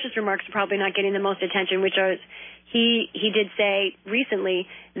his harshest remarks are probably not getting the most attention, which are he did say recently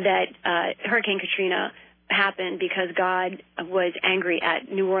that Hurricane Katrina happened because God was angry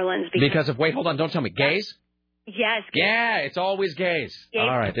at New Orleans. Because of, wait, hold on, don't tell me, gays? Yes. Yeah, it's always gays. All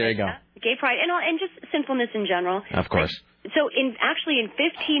right, there you go. Gay pride and just sinfulness in general. Of course. So in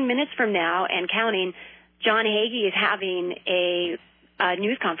 15 minutes from now and counting, John Hagee is having a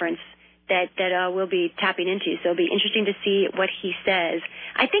news conference that we'll be tapping into. So it'll be interesting to see what he says.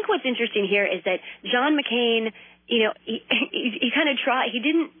 I think what's interesting here is that John McCain, you know, he kind of tried. He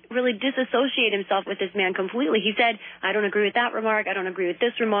didn't really disassociate himself with this man completely. He said, I don't agree with that remark. I don't agree with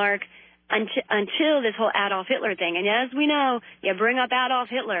this remark. Until this whole Adolf Hitler thing. And as we know, you bring up Adolf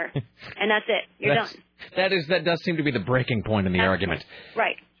Hitler, and that's it. You're done. That does seem to be the breaking point in the argument.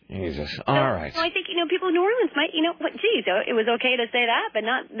 Right. Jesus. All right. So I think, people in New Orleans might, geez, it was okay to say that, but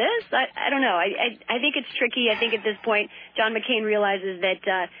not this. I don't know. I think it's tricky. I think at this point, John McCain realizes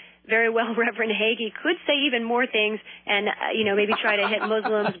that very well Reverend Hagee could say even more things and maybe try to hit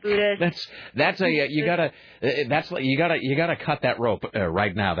Muslims, Buddhists. You gotta cut that rope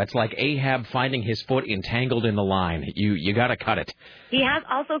right now. That's like Ahab finding his foot entangled in the line. You gotta cut it. He has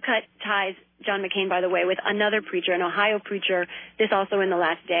also cut ties, John McCain, by the way, with another preacher, an Ohio preacher, this also in the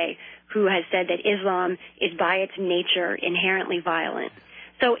last day, who has said that Islam is by its nature inherently violent.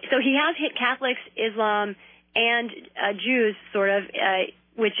 So he has hit Catholics, Islam, and Jews sort of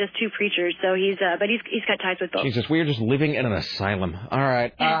with just two preachers. So he's got ties with both. Jesus, we're just living in an asylum. All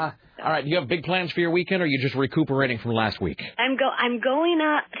right. All right. You have big plans for your weekend, or are you just recuperating from last week? I'm going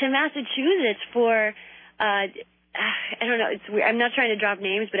to Massachusetts for. I don't know. It's weird. I'm not trying to drop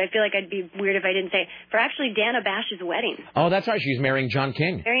names, but I feel like I'd be weird if I didn't say. For actually Dana Bash's wedding. Oh, that's right. She's marrying John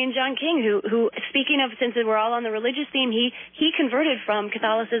King. Marrying John King, who speaking of, since we're all on the religious theme, he converted from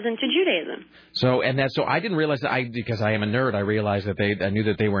Catholicism to Judaism. So I didn't realize that because I am a nerd, I realized that I knew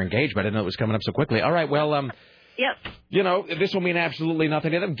that they were engaged, but I didn't know it was coming up so quickly. All right. Well, Yep. This will mean absolutely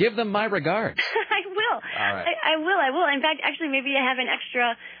nothing to them. Give them my regards. I will. All right. I will. In fact, actually, maybe I have an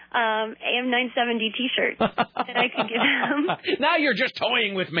extra AM 970 T-shirt that I could give them. Now you're just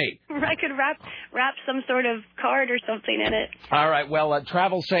toying with me. I could wrap some sort of card or something in it. All right. Well,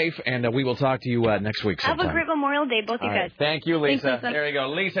 travel safe, and we will talk to you next week sometime. Have a great Memorial Day, both you guys. Right. Thank you, Lisa. Thanks, Lisa. There you go.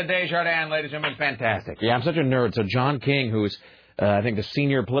 Lisa Desjardins, ladies and gentlemen. Fantastic. Yeah, I'm such a nerd. So John King, who's I think the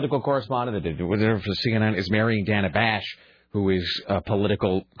senior political correspondent that was there for CNN is marrying Dana Bash, who is a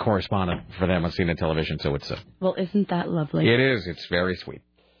political correspondent for them on CNN television. So it's well, isn't that lovely? It is. It's very sweet.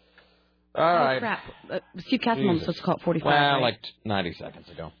 All right. Crap. Steve Castleman was supposed to call it 45. Well, right? like 90 seconds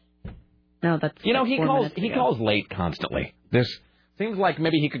ago. No, that's he calls ago. late constantly. This seems like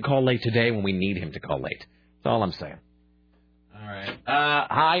maybe he could call late today when we need him to call late. That's all I'm saying. All right.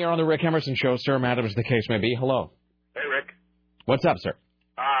 Hi, you're on the Rick Emerson Show, sir. Madam, as the case may be. Hello. Hey, Rick. What's up, sir?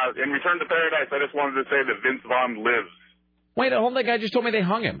 In Return to Paradise, I just wanted to say that Vince Vaughn lives. Wait, hold on. That guy just told me they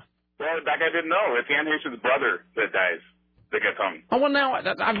hung him. Well, that guy didn't know. It's Anne Heche's brother that dies. That gets hung. Oh, well, now,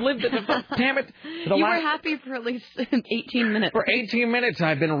 I've lived it. Damn it. You were happy for at least 18 minutes. For 18 minutes,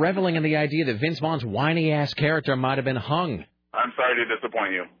 I've been reveling in the idea that Vince Vaughn's whiny-ass character might have been hung. I'm sorry to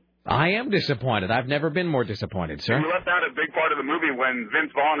disappoint you. I am disappointed. I've never been more disappointed, sir. You left out a big part of the movie when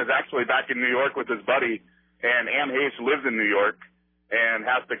Vince Vaughn is actually back in New York with his buddy, and Anne Heche lives in New York and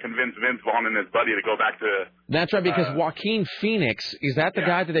has to convince Vince Vaughn and his buddy to go back to... That's right, because Joaquin Phoenix, is that the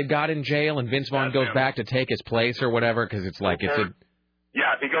guy that they got in jail and Vince Vaughn goes back to take his place or whatever? Because it's like, it's a...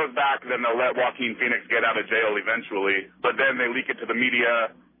 Yeah, if he goes back, then they'll let Joaquin Phoenix get out of jail eventually. But then they leak it to the media,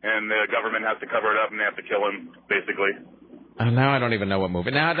 and the government has to cover it up, and they have to kill him, basically. Now I don't even know what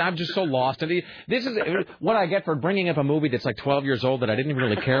movie. Now I'm just so lost. And this is what I get for bringing up a movie that's like 12 years old that I didn't even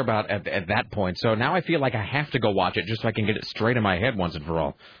really care about at that point. So now I feel like I have to go watch it just so I can get it straight in my head once and for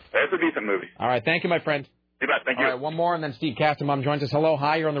all. It's a decent movie. All right. Thank you, my friend. You bet. Thank you. All right. One more, and then Steve Castenbaum joins us. Hello.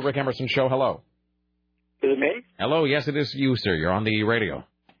 Hi. You're on the Rick Emerson Show. Hello. Is it me? Hello. Yes, it is you, sir. You're on the radio.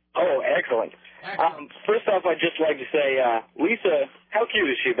 Oh, excellent. First off, I'd just like to say, Lisa, how cute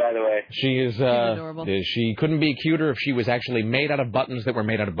is she, by the way? She is adorable. She couldn't be cuter if she was actually made out of buttons that were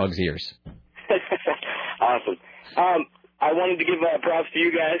made out of bugs' ears. Awesome. I wanted to give props to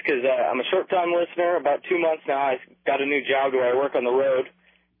you guys because I'm a short-time listener. About 2 months now, I got a new job where I work on the road,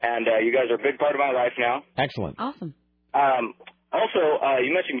 and you guys are a big part of my life now. Excellent. Awesome. Also,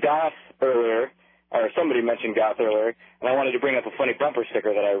 you mentioned goth earlier. Or somebody mentioned goth earlier, and I wanted to bring up a funny bumper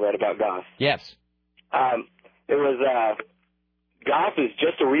sticker that I read about goth. Yes. It was, goth is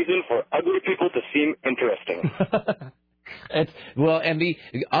just a reason for ugly people to seem interesting. And the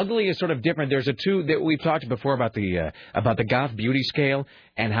ugly is sort of different. There's that we've talked before about the goth beauty scale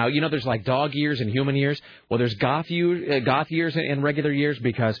and how, there's like dog years and human years. Well, there's goth years and regular years,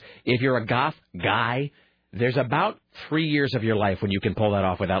 because if you're a goth guy, there's about 3 years of your life when you can pull that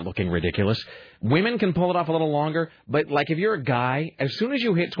off without looking ridiculous. Women can pull it off a little longer, but like if you're a guy, as soon as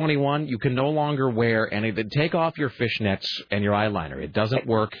you hit 21, you can no longer wear anything. Take off your fishnets and your eyeliner. It doesn't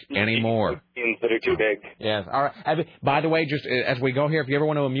work anymore. That are too big. Yes. All right. By the way, just as we go here, if you ever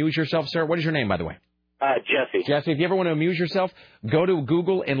want to amuse yourself, sir, what is your name, by the way? Jesse. Jesse, if you ever want to amuse yourself, go to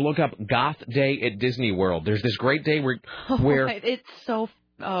Google and look up Goth Day at Disney World. There's this great day where it's so.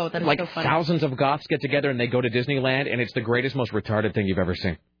 Oh, that is like so funny. Thousands of goths get together and they go to Disneyland, and it's the greatest, most retarded thing you've ever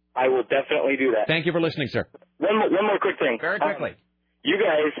seen. I will definitely do that. Thank you for listening, sir. One more quick thing. Very quickly. You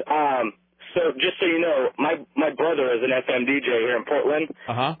guys, so just so you know, my brother is an FM DJ here in Portland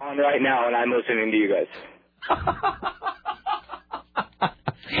on right now, and I'm listening to you guys.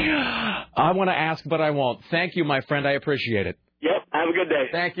 I want to ask, but I won't. Thank you, my friend. I appreciate it. Yep. Have a good day.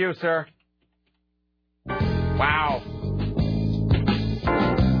 Thank you, sir. Wow.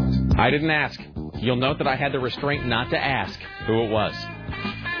 I didn't ask. You'll note that I had the restraint not to ask who it was.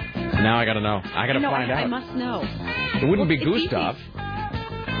 Now I got to know. I got to find out. I must know. It wouldn't be Gustav.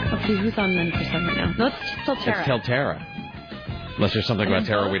 Let's see who's on then for some right now. No, let's tell Tara. Let's tell Tara. Unless there's something about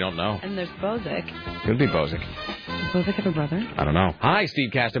Tara we don't know. And there's Bozic. Could be Bozic. Does Bozic have a brother? I don't know. Hi,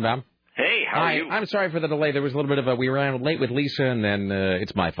 Steve Castenbaum. Hey, how are you? I'm sorry for the delay. There was a little bit of we ran late with Lisa, and then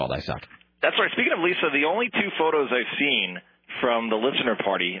it's my fault. I suck. That's right. Speaking of Lisa, the only two photos I've seen from the listener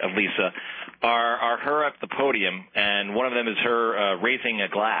party of Lisa are her at the podium, and one of them is her raising a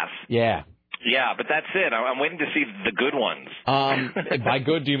glass. Yeah. Yeah, but that's it. I'm waiting to see the good ones. By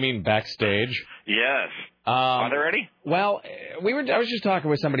good, do you mean backstage? Yes. Are there any? Well, I was just talking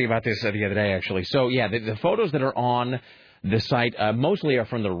with somebody about this the other day, actually. So, yeah, the photos that are on the site mostly are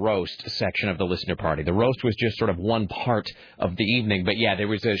from the roast section of the listener party. The roast was just sort of one part of the evening. But, yeah, there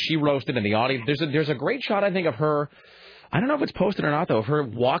was she roasted in the audience. There's a great shot, I think, of her. I don't know if it's posted or not, though, of her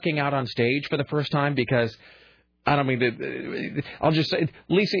walking out on stage for the first time, because I don't mean to. I'll just say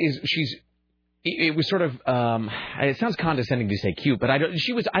Lisa it was sort of it sounds condescending to say cute, but I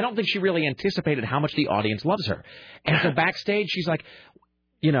don't think she really anticipated how much the audience loves her. And so backstage she's like,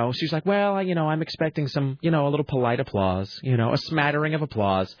 well, I'm expecting some, a little polite applause, a smattering of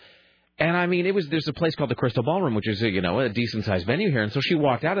applause. And I mean, there's a place called the Crystal Ballroom, which is a decent sized venue here. And so she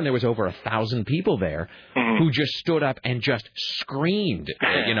walked out, and there was over 1,000 people there who just stood up and just screamed,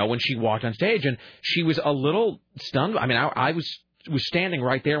 when she walked on stage. And she was a little stunned. I mean, I was standing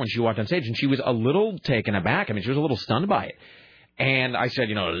right there when she walked on stage, and she was a little taken aback. I mean, she was a little stunned by it. And I said,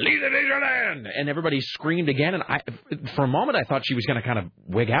 Lisa Desjardins! And everybody screamed again. And for a moment, I thought she was going to kind of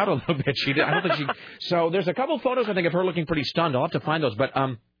wig out a little bit. I don't think she. So there's a couple of photos, I think, of her looking pretty stunned. I'll have to find those. But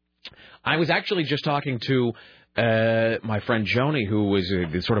I was actually just talking to my friend Joni, who was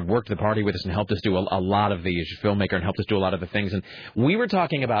sort of worked the party with us and helped us do a lot of she's a filmmaker and helped us do a lot of the things. And we were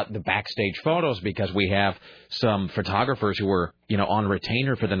talking about the backstage photos because we have some photographers who were, on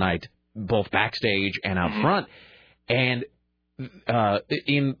retainer for the night, both backstage and out front. And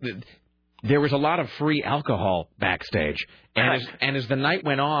there was a lot of free alcohol backstage. And as the night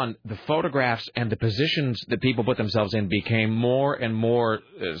went on, the photographs and the positions that people put themselves in became more and more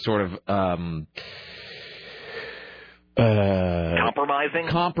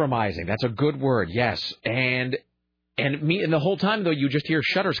compromising. That's a good word. Yes. And the whole time though, you just hear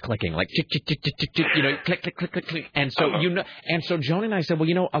shutters clicking, like tick, tick, tick, tick, tick, tick, click, click, click, click, click. And so so Joni and I said,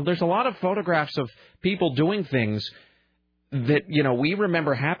 well, there's a lot of photographs of people doing things that we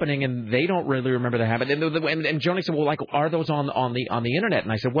remember happening, and they don't really remember that happening. And Joni said, "Well, are those on the internet?"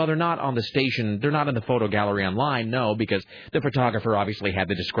 And I said, "Well, they're not on the station. They're not in the photo gallery online, no, because the photographer obviously had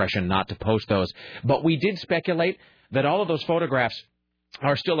the discretion not to post those. But we did speculate that all of those photographs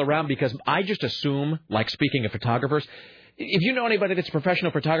are still around because I just assume, like speaking of photographers." If you know anybody that's a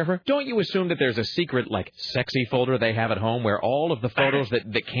professional photographer, don't you assume that there's a secret, sexy folder they have at home where all of the photos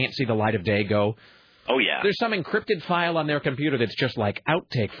that can't see the light of day go? Oh, yeah. There's some encrypted file on their computer that's just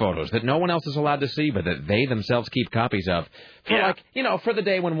outtake photos that no one else is allowed to see, but that they themselves keep copies of. For the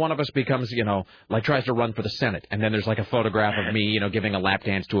day when one of us becomes, tries to run for the Senate, and then there's a photograph of me, giving a lap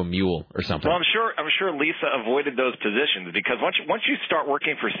dance to a mule or something. Well, I'm sure Lisa avoided those positions because once you start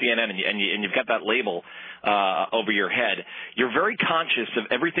working for CNN and you've got that label over your head, you're very conscious of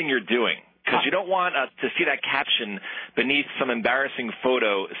everything you're doing. Because you don't want to see that caption beneath some embarrassing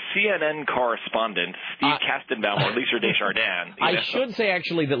photo, CNN correspondent Steve Kastenbaum or Lisa Desjardins. I should say,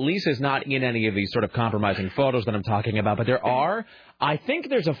 actually, that Lisa's not in any of these sort of compromising photos that I'm talking about, but I think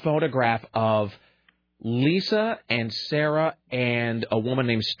there's a photograph of Lisa and Sarah and a woman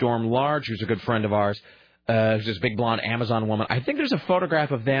named Storm Large, who's a good friend of ours, who's this big blonde Amazon woman. I think there's a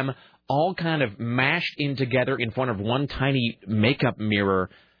photograph of them all kind of mashed in together in front of one tiny makeup mirror.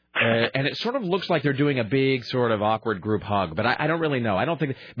 And it sort of looks like they're doing a big sort of awkward group hug, but I don't really know. I don't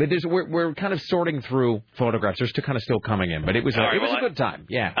think, but we're kind of sorting through photographs. There's two kind of still coming in, but it was a good time.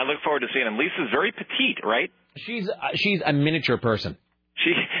 Yeah. I look forward to seeing them. Lisa's very petite, right? She's a miniature person.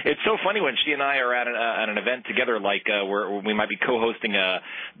 It's so funny when she and I are at an event together, where we might be co-hosting a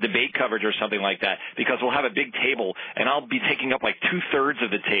debate coverage or something like that, because we'll have a big table, and I'll be taking up 2/3 of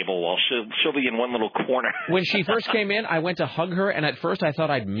the table while she'll be in one little corner. When she first came in, I went to hug her, and at first I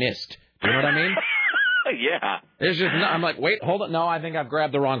thought I'd missed. Do you know what I mean? Yeah. I'm like, wait, hold on. No, I think I've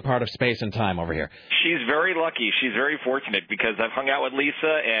grabbed the wrong part of space and time over here. She's very lucky. She's very fortunate because I've hung out with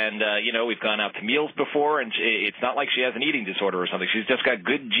Lisa and, we've gone out to meals before, and it's not like she has an eating disorder or something. She's just got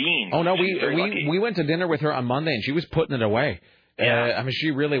good genes. Oh, no, we went to dinner with her on Monday, and she was putting it away. Yeah.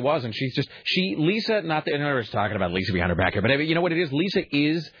 She really was, and Lisa, not that I was talking about Lisa behind her back here, but you know what it is? Lisa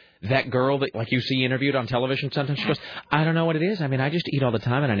is that girl that, you see interviewed on television sometimes. She goes, I don't know what it is. I mean, I just eat all the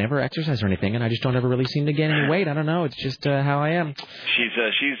time, and I never exercise or anything, and I just don't ever really seem to gain any weight. I don't know. It's just how I am.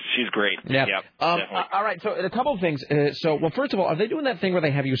 She's great. Yeah. Definitely. All right, so a couple of things. First of all, are they doing that thing where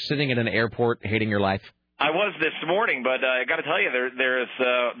they have you sitting at an airport hating your life? I was this morning, but I got to tell you,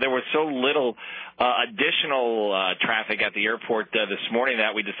 there was so little additional traffic at the airport this morning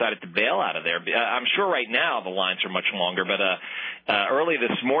that we decided to bail out of there. I'm sure right now the lines are much longer, but early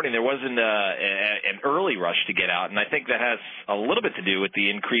this morning there wasn't an early rush to get out, and I think that has a little bit to do with the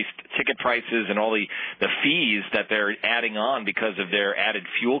increased ticket prices and all the fees that they're adding on because of their added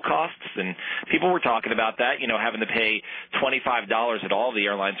fuel costs. And people were talking about that, having to pay $25 at all the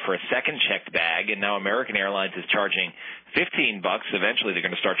airlines for a second checked bag, and now American Airlines is charging $15. Eventually they're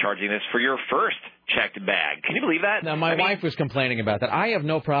going to start charging this for your first checked bag. Can you believe that? Now, my wife was complaining about that. I have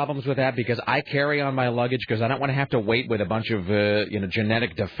no problems with that because I carry on my luggage because I don't want to have to wait with a bunch of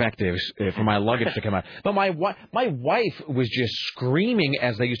genetic defectives for my luggage to come out. But my wife was just screaming,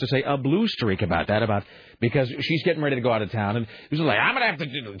 as they used to say, a blue streak about that, because she's getting ready to go out of town, and she was like, I'm going to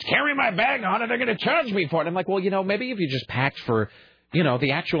have to carry my bag on, and they're going to charge me for it. And I'm like, well, maybe if you just packed for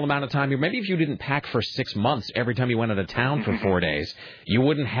the actual amount of time, maybe if you didn't pack for 6 months every time you went out of town for 4 days, you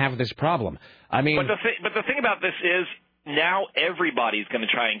wouldn't have this problem. I mean, but the thing about this is, now everybody's going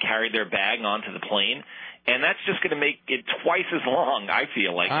to try and carry their bag onto the plane. And that's just going to make it twice as long, I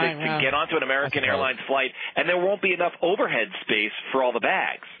feel like, to get onto an American Airlines flight, and there won't be enough overhead space for all the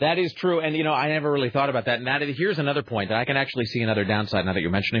bags. That is true, and, I never really thought about that. And here's another point that I can actually see another downside now that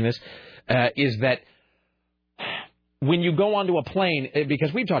you're mentioning this, is that when you go onto a plane,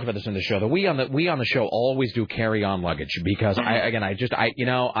 because we've talked about this in the show, that we on the show always do carry-on luggage, because,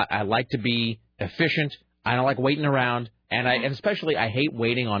 I like to be efficient. I don't like waiting around, and especially I hate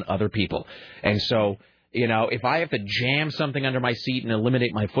waiting on other people. And so... if I have to jam something under my seat and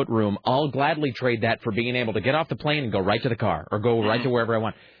eliminate my footroom, I'll gladly trade that for being able to get off the plane and go right to the car or go right to wherever I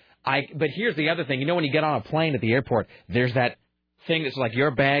want. But here's the other thing. When you get on a plane at the airport, there's that thing that's like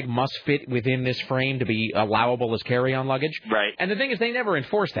your bag must fit within this frame to be allowable as carry-on luggage. Right. And the thing is, they never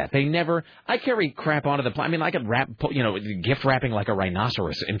enforce that. I carry crap onto the plane. I mean, I could gift wrapping like a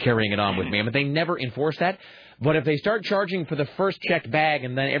rhinoceros and carrying it on with me, but they never enforce that. But if they start charging for the first checked bag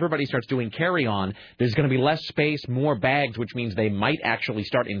and then everybody starts doing carry-on, there's going to be less space, more bags, which means they might actually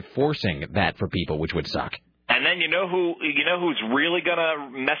start enforcing that for people, which would suck. And then who's really going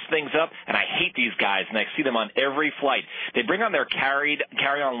to mess things up? And I hate these guys, and I see them on every flight. They bring on their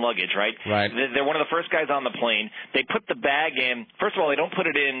carry-on luggage, right? Right. They're one of the first guys on the plane. They put the bag in. First of all, they don't put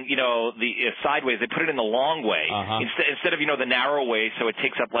it in, the sideways. They put it in the long way instead of the narrow way, so it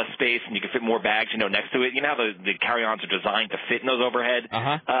takes up less space and you can fit more bags, next to it. You know how the carry-ons are designed to fit in those overhead,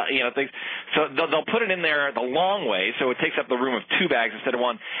 things. So they'll put it in there the long way, so it takes up the room of 2 bags instead of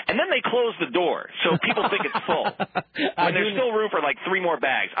 1. And then they close the door, so people think it's full. When there's still room for like 3 more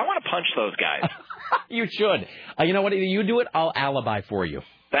bags. I want to punch those guys. You should. You know what? Either you do it, I'll alibi for you.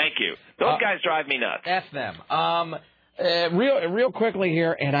 Thank you. Those guys drive me nuts. F them. Real quickly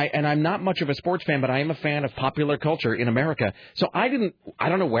here, and I'm not much of a sports fan, but I am a fan of popular culture in America. So I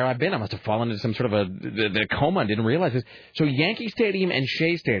don't know where I've been. I must have fallen into some sort of a coma and didn't realize this. So Yankee Stadium and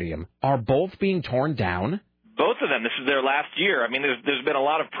Shea Stadium are both being torn down. Both of them. This is their last year. I mean, there's been a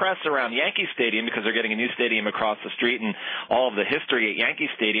lot of press around Yankee Stadium because they're getting a new stadium across the street and all of the history at Yankee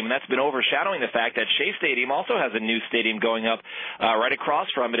Stadium, and that's been overshadowing the fact that Shea Stadium also has a new stadium going up right across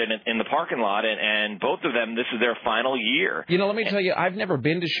from it in the parking lot, and both of them, this is their final year. Let me tell you, I've never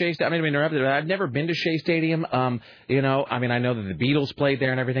been to Shea Stadium. I've never been to Shea Stadium. I know that the Beatles played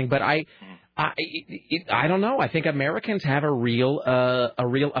there and everything, but I don't know. I think Americans have a real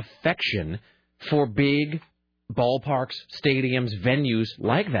affection for big ballparks, stadiums, venues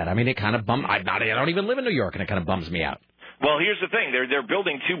like that. I mean, it kind of bums. I don't even live in New York, and it kind of bums me out. Well, here's the thing. They're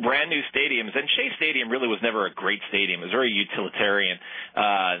building 2 brand new stadiums, and Shea Stadium really was never a great stadium. It was very utilitarian.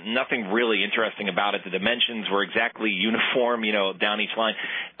 Nothing really interesting about it. The dimensions were exactly uniform, down each line.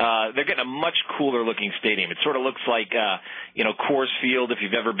 They're getting a much cooler-looking stadium. It sort of looks like, Coors Field, if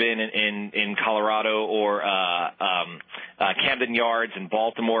you've ever been in Colorado, or Camden Yards in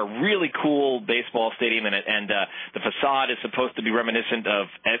Baltimore. Really cool baseball stadium, and the facade is supposed to be reminiscent of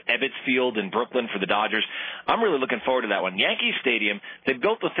Ebbets Field in Brooklyn for the Dodgers. I'm really looking forward to that one. Yankee Stadium, they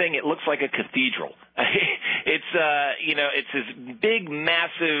built the thing, it looks like a cathedral. It's this big,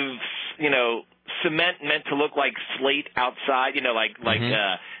 massive, cement meant to look like slate outside, like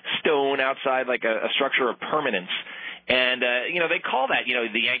stone outside, like a structure of permanence. And, they call that,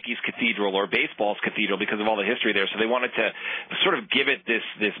 the Yankees Cathedral or baseball's cathedral because of all the history there. So they wanted to sort of give it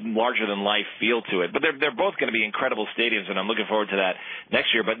this larger-than-life feel to it. But they're both going to be incredible stadiums, and I'm looking forward to that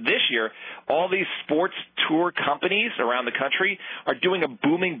next year. But this year, all these sports tour companies around the country are doing a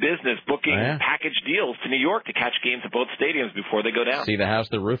booming business booking package deals to New York to catch games at both stadiums before they go down. See the house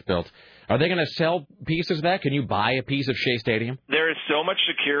the roof built. Are they going to sell pieces of that? Can you buy a piece of Shea Stadium? There is so much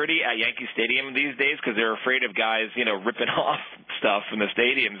security at Yankee Stadium these days because they're afraid of guys, ripping off stuff in the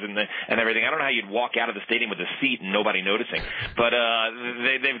stadiums and everything. I don't know how you'd walk out of the stadium with a seat and nobody noticing, but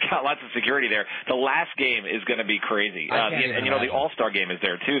they've got lots of security there. The last game is going to be crazy, and the All-Star game is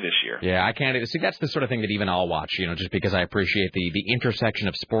there too this year. Yeah, I can't. See, that's the sort of thing that even I'll watch, just because I appreciate the intersection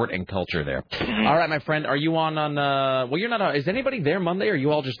of sport and culture there. Mm-hmm. All right, my friend, are you on? Well, you're not. Is anybody there Monday? Or are you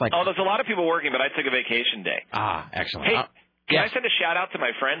all just like? Oh, there's a lot of people working, but I took a vacation day. Ah, excellent. Hey, can I send a shout-out to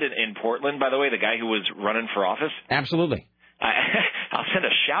my friend in Portland, by the way, the guy who was running for office? Absolutely. I'll send a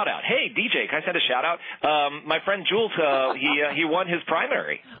shout-out. Hey, DJ, can I send a shout-out? My friend Jules, he won his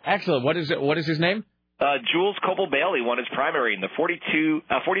primary. Excellent. What is his name? Jules Coble-Bailey won his primary in the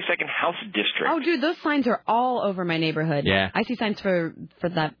 42nd House District. Oh, dude, those signs are all over my neighborhood. Yeah. I see signs for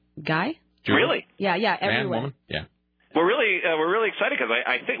that guy. Really? Yeah, everywhere. Man, woman? Yeah. We're really excited because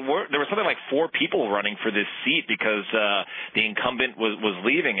I think there was something like 4 people running for this seat because the incumbent was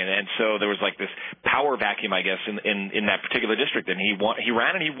leaving, and so there was like this power vacuum, I guess, in that particular district, and he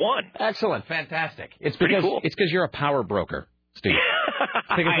ran and he won. Excellent, fantastic. It's pretty because cool. It's because you're a power broker, Steve.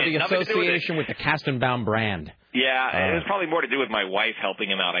 Because of the association with the Kastenbaum brand. Yeah, it was probably more to do with my wife helping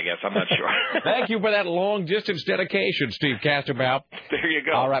him out, I guess. I'm not sure. Thank you for that long-distance dedication, Steve Kastenbaum. There you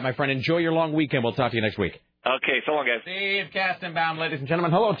go. All right, my friend. Enjoy your long weekend. We'll talk to you next week. Okay, so long, guys. Steve Kastenbaum, ladies and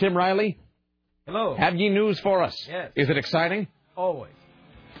gentlemen. Hello, Tim Riley. Hello. Have ye news for us? Yes. Is it exciting? Always.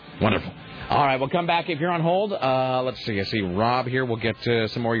 Wonderful. All right, we'll come back if you're on hold. Let's see. I see Rob here. We'll get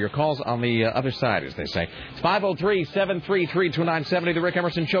some more of your calls on the other side, as they say. It's 503-733-2970. The Rick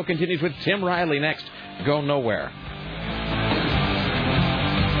Emerson Show continues with Tim Riley next. Go nowhere.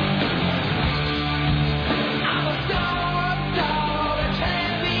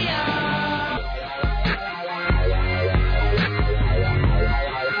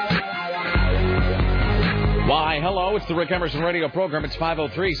 Why, hello, it's the Rick Emerson radio program. It's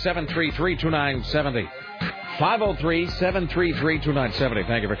 503-733-2970. 503-733-2970.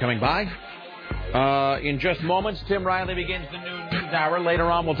 Thank you for coming by. In just moments, Tim Riley begins the new news hour.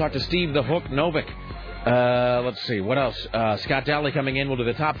 Later on, we'll talk to Steve the Hook Novick. Let's see, what else? Scott Dowley coming in. We'll do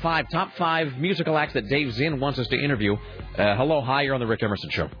the top five musical acts that Dave Zinn wants us to interview. Hello, hi, you're on the Rick Emerson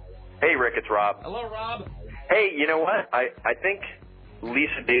Show. Hey, Rick, it's Rob. Hello, Rob. Hey, you know what? I think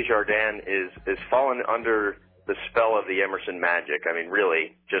Lisa Desjardins is fallen under the spell of the Emerson magic. I mean,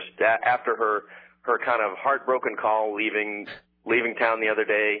 really, just after her kind of heartbroken call leaving town the other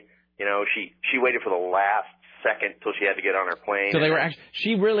day, you know, she waited for the last second till she had to get on her plane. So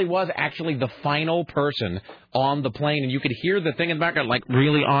she really was actually the final person on the plane, and you could hear the thing in the background, like,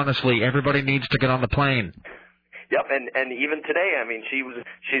 really honestly, everybody needs to get on the plane. Yep, and even today, I mean,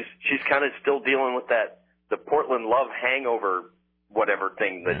 she's kind of still dealing with the Portland love hangover, whatever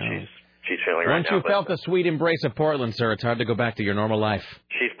thing that she's feeling right now. Once you felt the sweet embrace of Portland, sir, it's hard to go back to your normal life.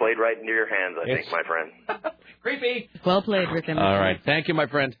 She's played right into your hands, I think, my friend. Creepy. Well played, Rick Emerson. All right, thank you, my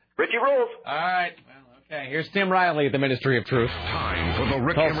friend. Richie rules. All right. Okay, here's Tim Riley at the Ministry of Truth. Time for the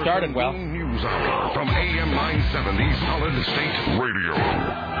Rick Emerson started well. News Hour from AM 970 Solid State Radio.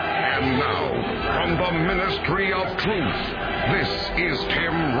 And now, from the Ministry of Truth, this is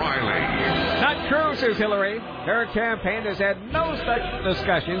Tim Riley. Not true, says Hillary. Her campaign has had no such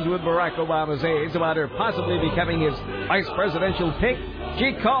discussions with Barack Obama's aides about her possibly becoming his vice presidential pick.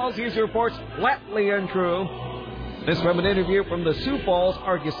 She calls these reports flatly untrue. This from an interview from the Sioux Falls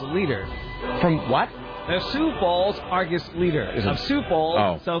Argus Leader. From what? The Sioux Falls Argus Leader of Sioux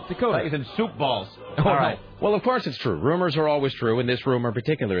Falls, South Dakota. He's in Soup Balls. Oh, all right. No. Well, of course it's true. Rumors are always true, and this rumor in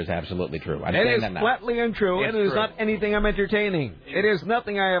particular is absolutely true. It is flatly untrue, and it is not anything I'm entertaining. It is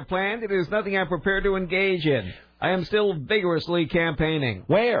nothing I have planned. It is nothing I'm prepared to engage in. I am still vigorously campaigning.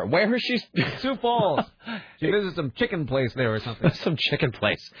 Where? Where is she? Sioux Falls. She visits some chicken place there or something. Some chicken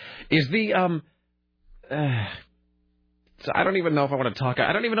place. Is the, so I don't even know if I want to talk.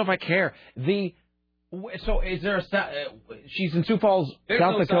 I don't even know if I care. So is there she's in Sioux Falls,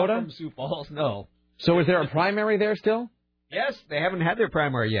 South Dakota? From Sioux Falls, no. So is there a primary there still? Yes, they haven't had their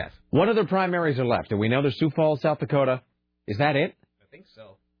primary yet. What other primaries are left? Do we know there's Sioux Falls, South Dakota? Is that it? I think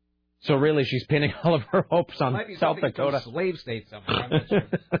so. So really, she's pinning all of her hopes on South Dakota. Slave state somewhere. I'm not sure.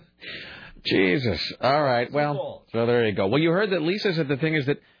 Jesus. All right. Well, so there you go. Well, you heard that Lisa said the thing is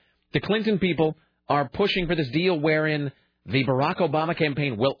that the Clinton people are pushing for this deal wherein the Barack Obama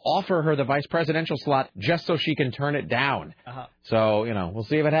campaign will offer her the vice presidential slot just so she can turn it down. Uh-huh. So, you know, we'll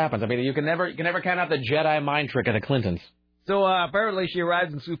see if it happens. I mean, you can never count out the Jedi mind trick of the Clintons. So apparently she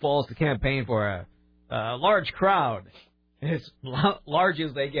arrives in Sioux Falls to campaign for a large crowd. As large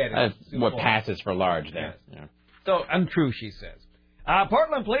as they get. What passes for large there. Yes. Yeah. So untrue, she says.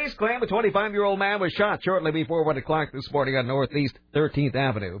 Portland police claim a 25-year-old man was shot shortly before 1 o'clock this morning on Northeast 13th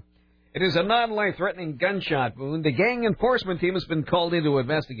Avenue. It is a non-life-threatening gunshot wound. The gang enforcement team has been called in to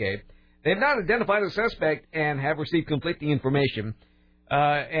investigate. They have not identified a suspect and have received conflicting information,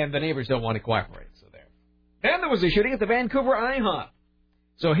 and the neighbors don't want to cooperate. So there. Then there was a shooting at the Vancouver IHOP.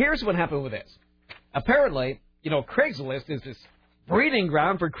 So here's what happened with this. Apparently, you know, Craigslist is this breeding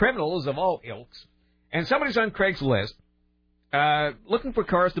ground for criminals of all ilks, and somebody's on Craigslist looking for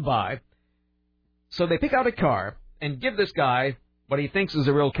cars to buy. So they pick out a car and give this guy what he thinks is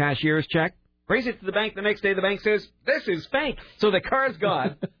a real cashier's check, brings it to the bank. The next day, the bank says, this is fake. So the car's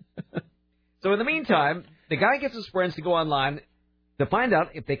gone. So in the meantime, the guy gets his friends to go online to find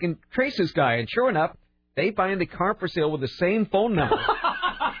out if they can trace this guy. And sure enough, they find the car for sale with the same phone number,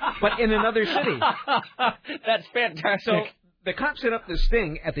 but in another city. That's fantastic. So the cops set up this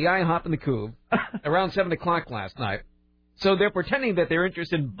sting at the IHOP in the Couve around 7 o'clock last night. So they're pretending that they're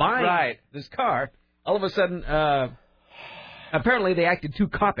interested in buying this car. All of a sudden, apparently they acted too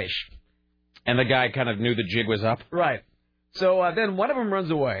coppish. And the guy kind of knew the jig was up? Right. So then one of them runs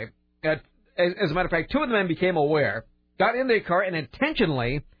away. As a matter of fact, two of the men became aware, got in their car, and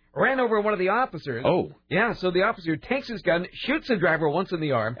intentionally ran over one of the officers. Oh. Yeah, so the officer takes his gun, shoots the driver once in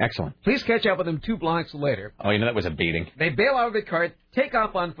the arm. Excellent. Police catch up with him 2 blocks later. Oh, that was a beating. They bail out of the car, take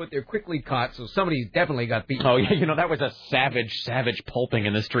off on foot. They're quickly caught, so somebody definitely got beaten. Oh, yeah, that was a savage pulping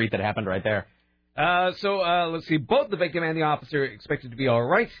in the street that happened right there. Let's see. Both the victim and the officer expected to be all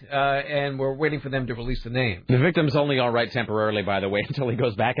right, and we're waiting for them to release the name. The victim's only all right temporarily, by the way, until he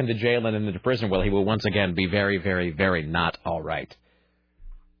goes back into jail and into prison, where he will once again be very, very, very not all right.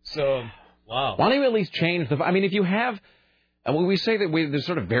 So, wow. Why don't you at least change the... I mean, if you have... we say that there's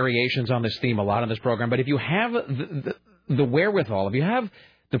sort of variations on this theme a lot on this program, but if you have the wherewithal, if you have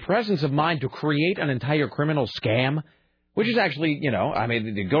the presence of mind to create an entire criminal scam... Which is actually,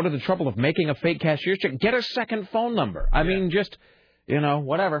 go to the trouble of making a fake cashier's check. Get a second phone number. I mean, just,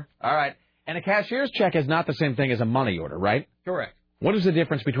 whatever. All right. And a cashier's check is not the same thing as a money order, right? Correct. What is the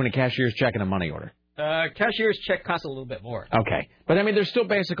difference between a cashier's check and a money order? Cashier's check costs a little bit more. Okay. But, there's still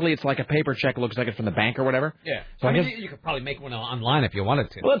basically, it's like a paper check. It looks like it's from the bank or whatever. Yeah. So I guess you could probably make one online if you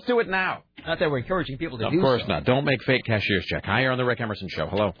wanted to. Well, let's do it now. Not that we're encouraging people to do so. Of course not. Don't make fake cashier's check. Hi, you're on the Rick Emerson Show.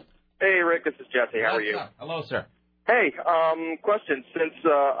 Hello. Hey, Rick, this is Jesse. How are you? Hello, sir. Hey, question. Since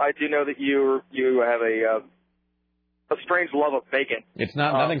I do know that you have a strange love of bacon. It's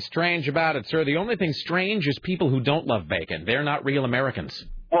nothing strange about it, sir. The only thing strange is people who don't love bacon. They're not real Americans.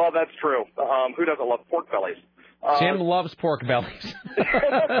 Well, that's true. Who doesn't love pork bellies? Tim loves pork bellies.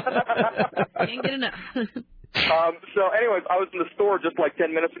 Can't get enough. So, anyways, I was in the store just like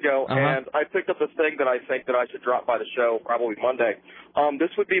 10 minutes ago, and I picked up this thing that I think that I should drop by the show probably Monday. This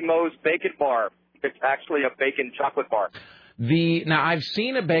would be Moe's Bacon Bar. It's actually a bacon chocolate bar. Now, I've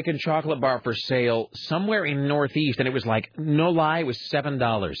seen a bacon chocolate bar for sale somewhere in Northeast, and it was like, no lie, it was $7.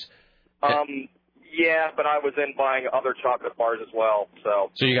 Yeah, but I was in buying other chocolate bars as well.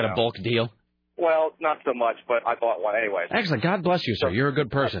 So you got a bulk deal? Well, not so much, but I bought one anyway. Excellent. God bless you, sir. You're a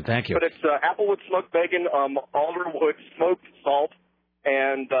good person. Thank you. But it's applewood smoked bacon, alderwood smoked salt,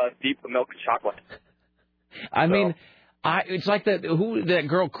 and deep milk chocolate. I mean... it's like that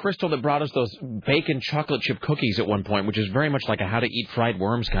girl Crystal that brought us those bacon chocolate chip cookies at one point, which is very much like a how to eat fried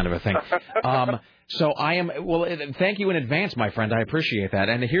worms kind of a thing. So I am, thank you in advance, my friend. I appreciate that.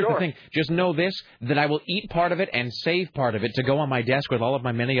 And here's the thing. Just know this, that I will eat part of it and save part of it to go on my desk with all of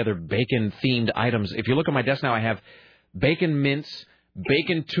my many other bacon-themed items. If you look at my desk now, I have bacon mints,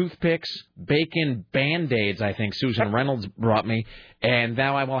 bacon toothpicks, bacon Band-Aids, I think Susan Reynolds brought me, and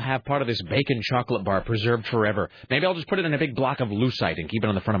now I will have part of this bacon chocolate bar preserved forever. Maybe I'll just put it in a big block of lucite and keep it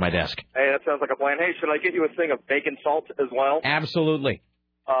on the front of my desk. Hey, that sounds like a plan. Hey, should I get you a thing of bacon salt as well? Absolutely.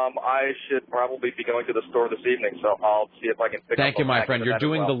 I should probably be going to the store this evening, so I'll see if I can pick up. Thank you, my friend. You're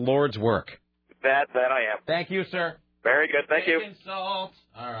doing the Lord's work. That I am. Thank you, sir. Very good. Thank you. Bacon salt.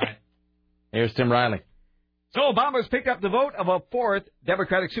 All right. Here's Tim Riley. So Obama's picked up the vote of a 4th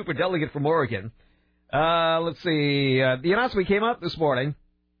Democratic superdelegate from Oregon. Let's see. The announcement came out this morning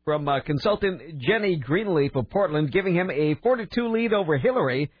from consultant Jenny Greenleaf of Portland, giving him a 4-2 lead over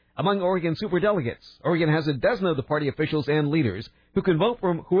Hillary among Oregon superdelegates. Oregon has a dozen of the party officials and leaders who can vote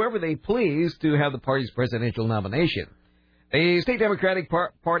for whoever they please to have the party's presidential nomination. The state Democratic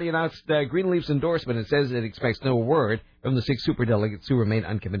Party announced Greenleaf's endorsement and says it expects no word from the 6 superdelegates who remain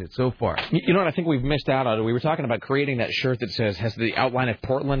uncommitted so far. You know what I think we've missed out on? We were talking about creating that shirt that has the outline of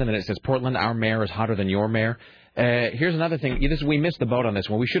Portland, and then it says, Portland, our mayor is hotter than your mayor. Here's another thing. We missed the boat on this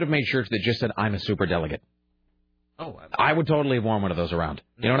one. We should have made shirts that just said, I'm a superdelegate. Oh, I would totally have worn one of those around.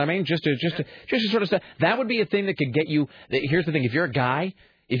 You know what I mean? Just to sort of say, that would be a thing that could get you. Here's the thing. If you're a guy,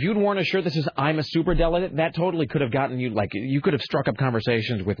 if you'd worn a shirt that says I'm a superdelegate, that totally could have gotten you, you could have struck up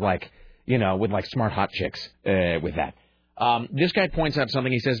conversations with smart hot chicks with that. This guy points out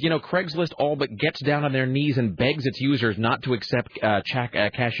something. He says, Craigslist all but gets down on their knees and begs its users not to accept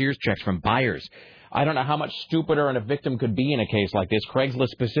cashier's checks from buyers. I don't know how much stupider a victim could be in a case like this. Craigslist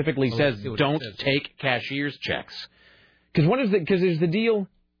specifically says don't take cashier's checks. Because there's the deal.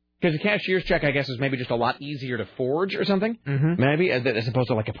 Because a cashier's check, I guess, is maybe just a lot easier to forge or something. Mm-hmm. Maybe as opposed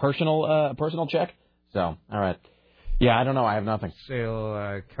to like a personal check. So, all right. Yeah, I don't know. I have nothing.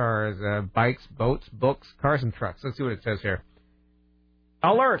 Sale cars, bikes, boats, books, cars, and trucks. Let's see what it says here.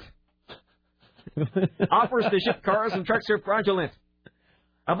 Alert! Offers to ship cars and trucks are fraudulent.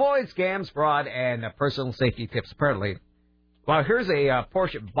 Avoid scams, fraud, and personal safety tips, apparently. Well, here's a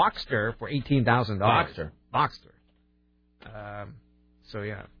Porsche Boxster for $18,000. Boxster. So,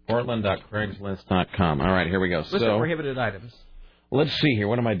 yeah. Portland.craigslist.com. All right, here we go. List of prohibited items. Let's see here.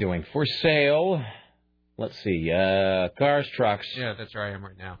 What am I doing? For sale. Let's see. Cars, trucks. Yeah, that's where I am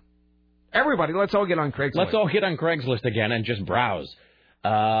right now. Everybody, let's all get on Craigslist. Let's all get on Craigslist again and just browse.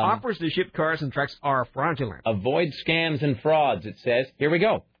 Offers to ship cars and trucks are fraudulent. Avoid scams and frauds, it says. Here we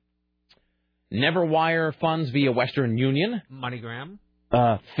go. Never wire funds via Western Union. MoneyGram.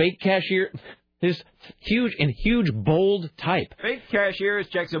 Fake cashier. This huge, bold type. Fake cashiers'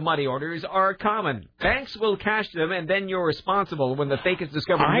 checks and money orders are common. Banks will cash them, and then you're responsible when the fake is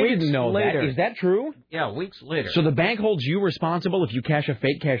discovered I weeks didn't know later. that. Is that true? Yeah, weeks later. So the bank holds you responsible if you cash a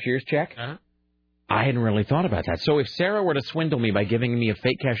fake cashier's check? Uh-huh. I hadn't really thought about that. So if Sarah were to swindle me by giving me a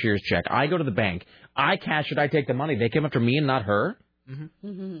fake cashier's check, I go to the bank, I cash it, I take the money. They come after me and not her?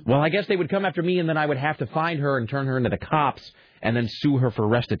 Mm-hmm. Well, I guess they would come after me, and then I would have to find her and turn her into the cops and then sue her for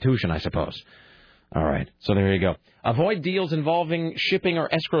restitution, I suppose. All right, so there you go. Avoid deals involving shipping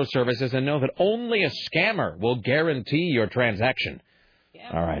or escrow services and know that only a scammer will guarantee your transaction. Yeah.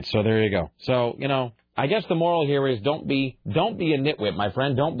 All right, so there you go. So, I guess the moral here is don't be a nitwit, my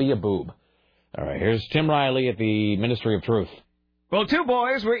friend. Don't be a boob. All right, here's Tim Riley at the Ministry of Truth. Well, two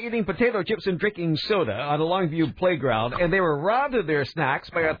boys were eating potato chips and drinking soda on a Longview playground, and they were robbed of their snacks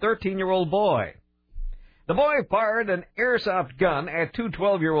by a 13-year-old boy. The boy fired an airsoft gun at two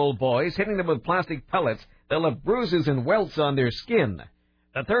 12-year-old boys, hitting them with plastic pellets that left bruises and welts on their skin.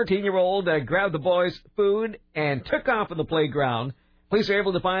 The 13-year-old grabbed the boy's food and took off from the playground. Police were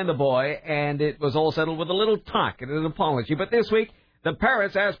able to find the boy, and it was all settled with a little talk and an apology. But this week, the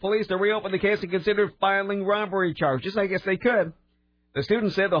parents asked police to reopen the case and consider filing robbery charges. I guess they could. The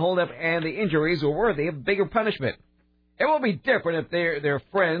students said the holdup and the injuries were worthy of bigger punishment. It will be different if they're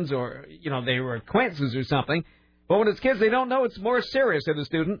friends or, they were acquaintances or something. But when it's kids they don't know, it's more serious, said the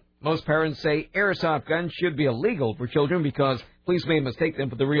student. Most parents say airsoft guns should be illegal for children because police may mistake them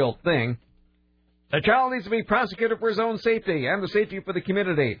for the real thing. The child needs to be prosecuted for his own safety and the safety for the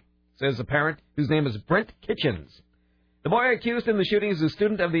community, says a parent whose name is Brent Kitchens. The boy accused in the shooting is a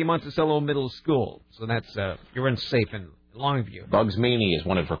student of the Monticello Middle School. So that's, you're unsafe in Longview. Bugs Meany is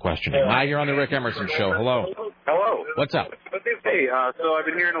wanted for questioning. Hi, you're on the Rick Emerson Show. Hello. Hello. What's up? Hey, so I've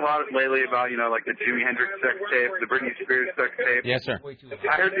been hearing a lot lately about, like the Jimi Hendrix sex tape, the Britney Spears sex tape. Yes, sir.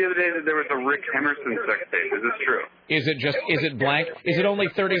 I heard the other day that there was a Rick Emerson sex tape. Is this true? Is it blank? Is it only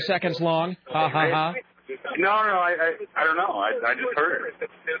 30 seconds long? Ha, ha, ha. No, I don't know. I just heard it.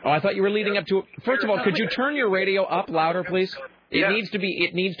 Oh, I thought you were leading up to. First of all, could you turn your radio up louder, please? It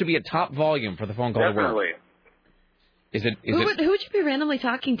needs to be at top volume for the phone call to work. Definitely. Who would you be randomly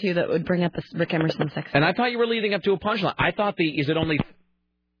talking to that would bring up a Rick Emerson sex? And I thought you were leading up to a punchline. I thought is it only.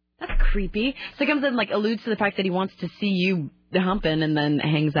 That's creepy. So it comes in alludes to the fact that he wants to see you humping and then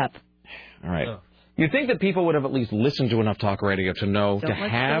hangs up. All right. You'd think that people would have at least listened to enough talk radio to know to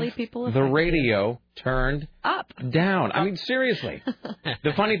have the radio turned up, down. I mean, seriously.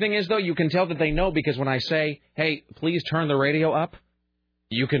 The funny thing is, though, you can tell that they know because when I say, hey, please turn the radio up,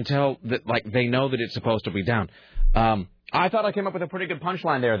 you can tell that, they know that it's supposed to be down. I thought I came up with a pretty good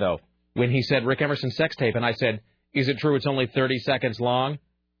punchline there, though, when he said Rick Emerson sex tape, and I said, is it true it's only 30 seconds long?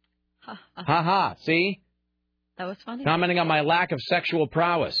 Ha, see? That was funny. Commenting on my lack of sexual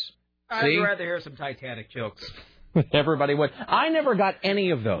prowess. I'd rather hear some Titanic jokes. Everybody would. I never got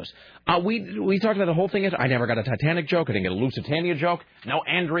any of those. We talked about the whole thing. I never got a Titanic joke. I didn't get a Lusitania joke. No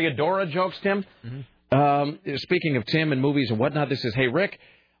Andrea Dora jokes, Tim. Mm-hmm. Speaking of Tim and movies and whatnot, this is, hey, Rick,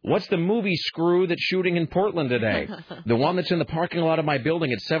 what's the movie Screw that's shooting in Portland today? The one that's in the parking lot of my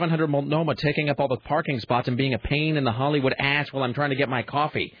building at 700 Multnomah, taking up all the parking spots and being a pain in the Hollywood ass while I'm trying to get my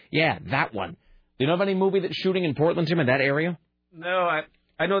coffee. Yeah, that one. Do you know of any movie that's shooting in Portland, Tim, in that area? No,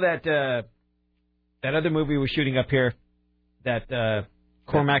 I know that that other movie was shooting up here. That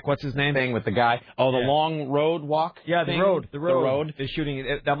Cormac, what's his name? Thing with the guy. Oh, the long road walk? Yeah, thing? The road. They're shooting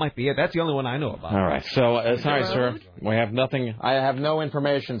it. That might be it. That's the only one I know about. All right. So, sorry, sir. We have nothing. I have no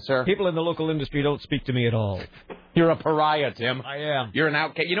information, sir. People in the local industry don't speak to me at all. You're a pariah, Tim. I am. You're an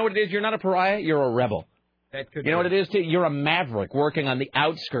outcast. You know what it is? You're not a pariah. You're a rebel. That could you know what it is, Tim? You're a maverick working on the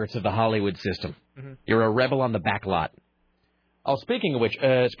outskirts of the Hollywood system. Mm-hmm. You're a rebel on the back lot. Oh, speaking of which,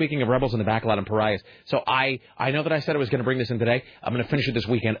 speaking of rebels in the backlot and pariahs, so I know that I said I was going to bring this in today. I'm going to finish it this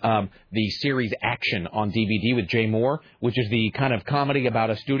weekend. The series Action on DVD with Jay Moore, which is the kind of comedy about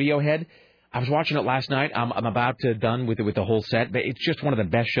a studio head. I was watching it last night. I'm about to done with the whole set. But it's just one of the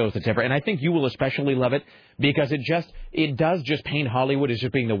best shows that's ever. And I think you will especially love it because it does just paint Hollywood as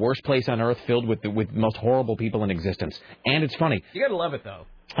just being the worst place on earth, filled with the most horrible people in existence. And it's funny. You got to love it, though.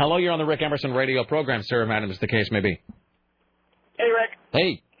 Hello, you're on the Rick Emerson radio program, sir, madam, as the case may be. Hey, Rick.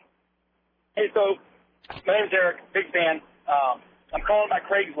 Hey. Hey, so my name's Eric, big fan. I'm calling about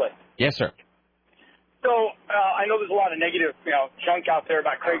Craigslist. Yes, sir. So I know there's a lot of negative, junk out there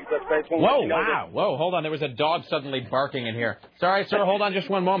about Craigslist. But I just want to let Whoa, you know wow, whoa, hold on. There was a dog suddenly barking in here. Sorry, sir, hold on just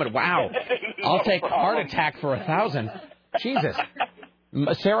one moment. Wow. I'll take heart attack for 1,000. Jesus.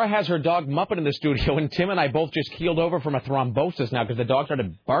 Sarah has her dog Muppet in the studio, and Tim and I both just keeled over from a thrombosis now because the dog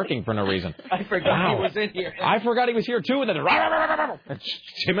started barking for no reason. I forgot he was in here. I forgot he was here, too, and then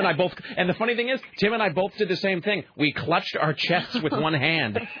Tim and I both... And the funny thing is, Tim and I both did the same thing. We clutched our chests with one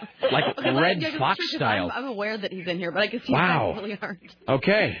hand, like Red Fox style. I'm aware that he's in here, but I guess he's Wow. really hard.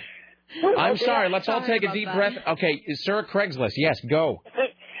 Okay. I'm sorry. Let's all take a deep breath. Okay, sir, Craigslist. Yes, go.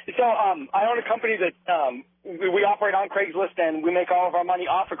 So I own a company that we operate on Craigslist, and we make all of our money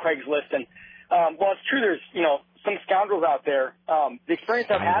off of Craigslist. And while it's true, there's some scoundrels out there. The experience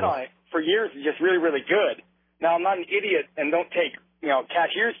I've had on it for years is just really, really good. Now I'm not an idiot and don't take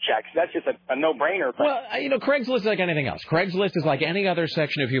cashier's checks. That's just a no-brainer. But... Well, Craigslist is like anything else. Craigslist is like any other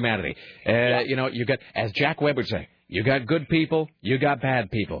section of humanity. You got, as Jack Webb would say, you got good people, you got bad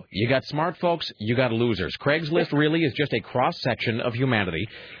people. You got smart folks, you got losers. Craigslist really is just a cross-section of humanity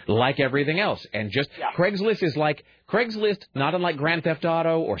like everything else. And Craigslist is like, not unlike Grand Theft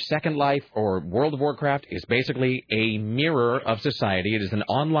Auto or Second Life or World of Warcraft, is basically a mirror of society. It is an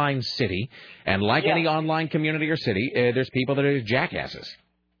online city. And like any online community or city, there's people that are jackasses.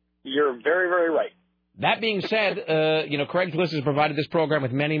 You're very, very right. That being said, Craigslist has provided this program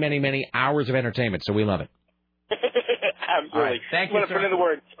with many, many, many hours of entertainment, so we love it. Absolutely. All right. Thank you, sir. Spreading the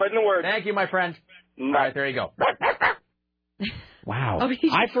word. Spreading the word. Thank you, my friend. All right, there you go. Wow.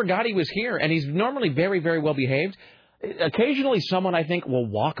 I forgot he was here, and he's normally very, very well behaved. Occasionally someone, I think, will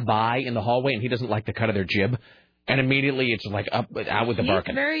walk by in the hallway, and he doesn't like the cut of their jib, and immediately it's like out with the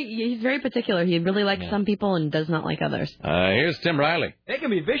barking. He's very particular. He really likes some people and does not like others. Here's Tim Riley. They can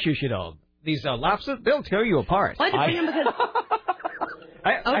be vicious, These lobsters, they'll tear you apart. Well, I had to bring him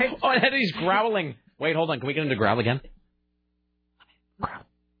because... and he's growling. Wait, hold on. Can we get him to growl again? Growl.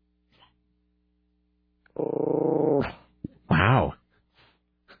 Oh. Wow.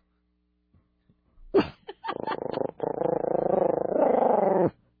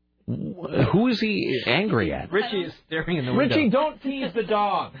 Who is he angry at? Richie is staring in the window. Richie, don't tease the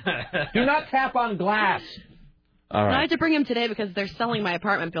dog. Do not tap on glass. All right. I had to bring him today because they're selling my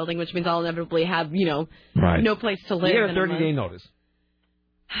apartment building, which means I'll inevitably have, no place to live. You get a 30-day notice.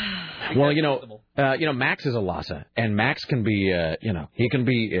 Well, Max is a Lhasa, and Max can be, he can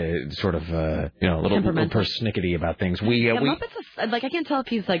be sort of, a little persnickety about things. Muppets I can't tell if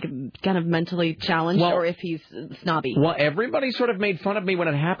he's kind of mentally challenged or if he's snobby. Well, everybody sort of made fun of me when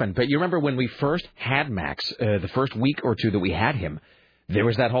it happened, but you remember when we first had Max, the first week or two that we had him, there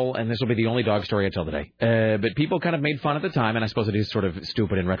was that whole, and this will be the only dog story I tell today, but people kind of made fun at the time, and I suppose it is sort of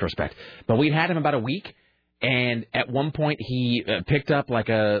stupid in retrospect, but we'd had him about a week. And at one point, he picked up like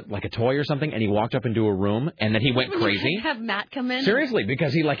a toy or something, and he walked up into a room, and then he went crazy. Have Matt come in? Seriously,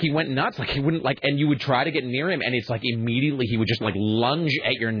 because he went nuts. Like he wouldn't and you would try to get near him, and it's like immediately he would just lunge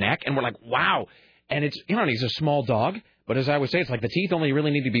at your neck, and we're like, wow. And it's he's a small dog, but as I would say, it's like the teeth only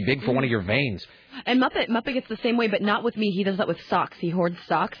really need to be big for one of your veins. And Muppet gets the same way, but not with me. He does that with socks. He hoards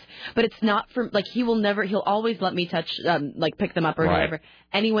socks, but it's not for he'll always let me touch, pick them up or whatever.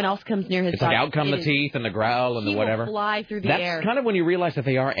 Anyone else comes near his it's dog, like out come the teeth and the growl and the whatever. Will fly through the air. That's kind of when you realize that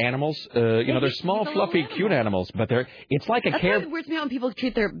they are animals. They're small, fluffy, cute animals, but it's like a care. That's what weirds me out when people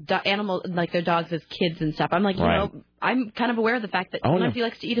treat their animals their dogs as kids and stuff. I'm like, I'm kind of aware of the fact that sometimes he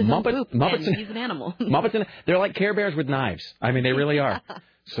likes to eat his own poop, and he's an animal. They're like Care Bears with knives. I mean, they really are.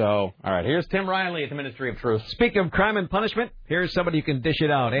 So, all right, here's Tim Riley at the Ministry of Truth. Speaking of crime and punishment, here's somebody who can dish it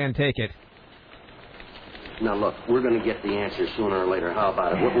out and take it. Now, look, we're going to get the answer sooner or later. How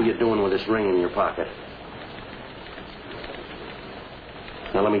about it? What were you doing with this ring in your pocket?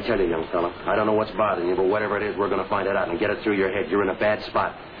 Now, let me tell you, young fella, I don't know what's bothering you, but whatever it is, we're going to find it out and get it through your head. You're in a bad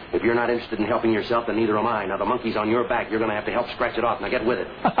spot. If you're not interested in helping yourself, then neither am I. Now, the monkey's on your back. You're going to have to help scratch it off. Now, get with it.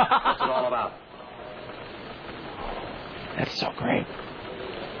 What's it all about? That's so great.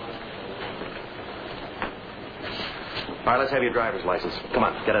 All right, let's have your driver's license. Come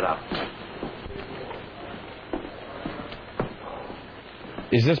on, get it out.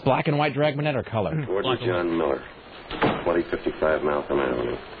 Is this black and white dragnet or color? Gordon John Miller, 2055 Malcolm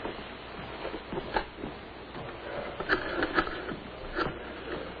Avenue.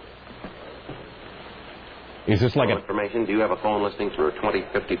 Is this like information? Do you have a phone listing for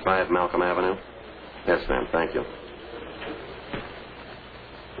 2055 Malcolm Avenue? Yes, ma'am. Thank you.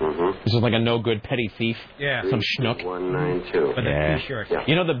 This is like a no-good petty thief. Yeah. Some schnook. 192. With a T-shirt. Yeah.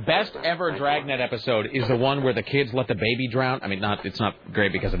 You know, the best ever Dragnet episode is the one where the kids let the baby drown. I mean, it's not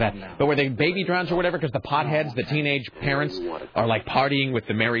great because of that, but where the baby drowns or whatever because the potheads, the teenage parents, are like partying with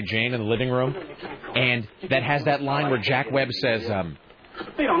the Mary Jane in the living room. And that has that line where Jack Webb says,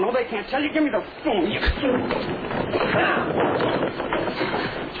 They don't know. They can't tell you. Give me the phone.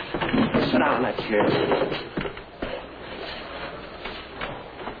 Sit down in that chair.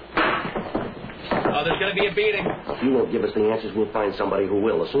 oh, there's going to be a beating. If you won't give us the answers, we'll find somebody who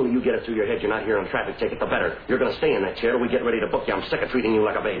will. The sooner you get it through your head you're not here on traffic ticket, the better. You're going to stay in that chair till we get ready to book you. I'm sick of treating you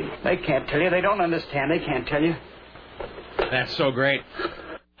like a baby. They can't tell you. They don't understand. They can't tell you. That's so great.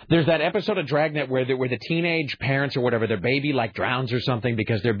 There's that episode of Dragnet where the teenage parents or whatever, their baby like drowns or something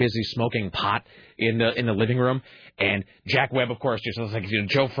because they're busy smoking pot in the living room, and Jack Webb, of course, just looks like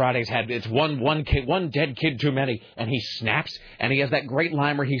Joe Friday's had it's one dead kid too many, and he snaps, and he has that great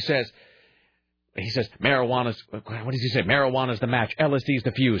line where he says marijuana's what does he say? Marijuana's the match, LSD's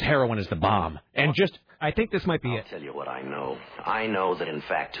the fuse, heroin is the bomb, and just. I think this might be I'll tell you what I know. I know that, in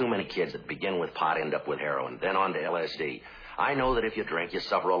fact, too many kids that begin with pot end up with heroin, then on to LSD. I know that if you drink, you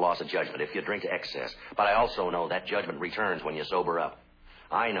suffer a loss of judgment if you drink to excess. But I also know that judgment returns when you sober up.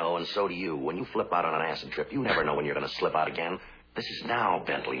 I know, and so do you. When you flip out on an acid trip, you never know when you're going to slip out again. This is now,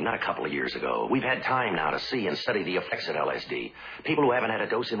 Bentley, not a couple of years ago. We've had time now to see and study the effects of LSD. People who haven't had a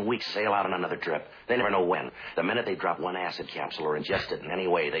dose in weeks sail out on another trip. They never know when. The minute they drop one acid capsule or ingest it in any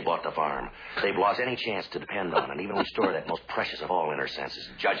way, they bought the farm. They've lost any chance to depend on and even restore that most precious of all inner senses,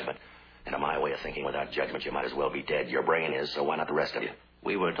 judgment. And in my way of thinking, without judgment, you might as well be dead. Your brain is, so why not the rest of you?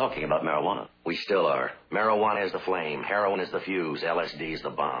 We were talking about marijuana. We still are. Marijuana is the flame. Heroin is the fuse. LSD is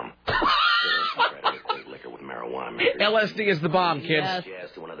the bomb. Liquor with marijuana. LSD is the bomb, kids. Jazz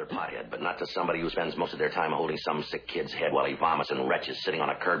to another pothead, but not to somebody who spends most of their time holding some sick kid's head while he vomits and retches sitting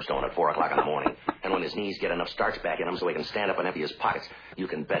on a curbstone at 4 o'clock in the morning. And when his knees get enough starch back in him so he can stand up and empty his pockets, you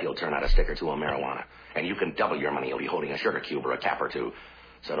can bet he'll turn out a stick or two of marijuana. And you can double your money. He'll be holding a sugar cube or a cap or two.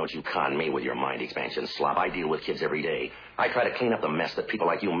 So don't you con me with your mind expansion slop. I deal with kids every day. I try to clean up the mess that people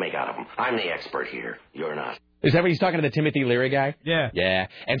like you make out of them. I'm the expert here. You're not. Is that what he's talking to the Timothy Leary guy? Yeah. Yeah.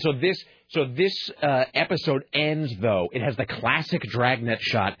 And so this episode ends, though. It has the classic Dragnet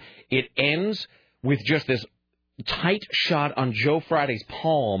shot. It ends with just this tight shot on Joe Friday's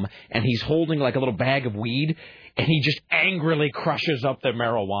palm, and he's holding like a little bag of weed, and he just angrily crushes up the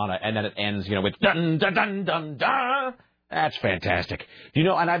marijuana, and then it ends, with dun, dun, dun, dun, dun. That's fantastic.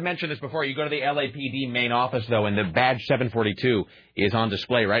 And I've mentioned this before, you go to the LAPD main office, though, and the badge 742 is on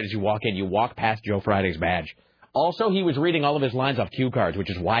display right as you walk in. You walk past Joe Friday's badge. Also, he was reading all of his lines off cue cards, which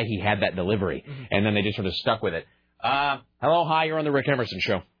is why he had that delivery. And then they just sort of stuck with it. Hello, hi, you're on the Rick Emerson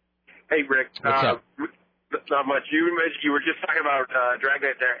Show. Hey, Rick. What's up? Not much. You were just talking about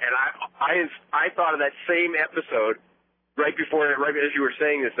Dragnet there, and I thought of that same episode right as you were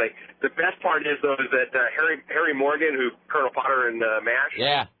saying this thing. The best part is, though, is that Harry Morgan, who Colonel Potter in MASH,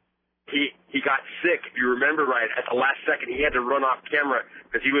 yeah, he got sick. If you remember right, at the last second, he had to run off camera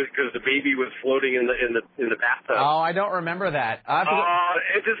because the baby was floating in the bathtub. Oh, I don't remember that.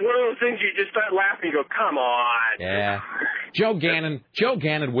 It's just one of those things you just start laughing. You go, come on. Yeah. Joe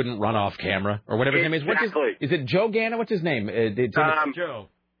Gannon wouldn't run off camera or whatever his name is. Is it Joe Gannon? What's his name? It's Joe.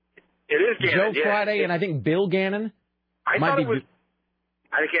 It is Gannon. Joe Friday and I think Bill Gannon. I thought it was.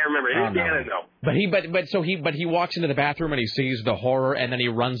 I can't remember. It is Gannon though. But he walks into the bathroom and he sees the horror and then he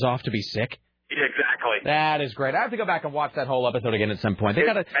runs off to be sick. Yeah, exactly. That is great. I have to go back and watch that whole episode again at some point.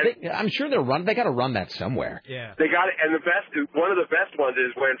 I'm sure they got to run that somewhere. Yeah. They got it, and one of the best ones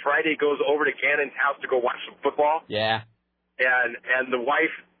is when Friday goes over to Gannon's house to go watch some football. Yeah. And the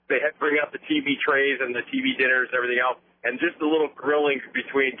wife, they bring out the TV trays and the TV dinners and everything else. And just the little grilling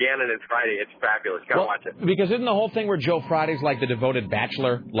between Gannon and Friday, it's fabulous. Gotta watch it. Because isn't the whole thing where Joe Friday's like the devoted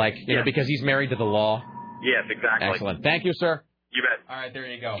bachelor, because he's married to the law? Yes, exactly. Excellent. Thank you, sir. You bet. All right, there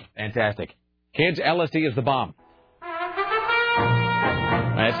you go. Fantastic. Kids, LSD is the bomb.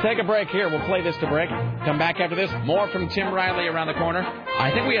 Let's take a break here. We'll play this to break. Come back after this. More from Tim Riley around the corner.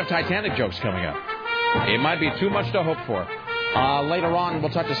 I think we have Titanic jokes coming up. It might be too much to hope for. Later on,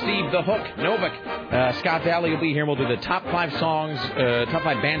 we'll talk to Steve the Hook Novak. Scott Daly will be here. We'll do the top 5 songs, top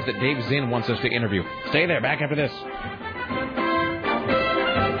 5 bands that Dave Zinn wants us to interview. Stay there. Back after this.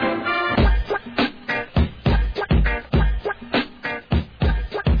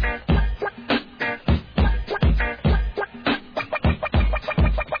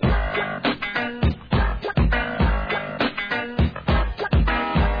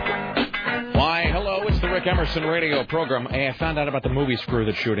 Emerson radio program. I found out about the movie screw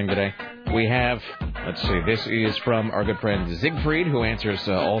that's shooting today. We have, let's see, this is from our good friend Siegfried, who answers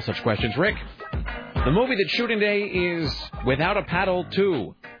all such questions. Rick, the movie that's shooting today is Without a Paddle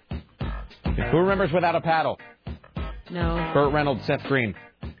 2. Who remembers Without a Paddle? No. Burt Reynolds, Seth Green,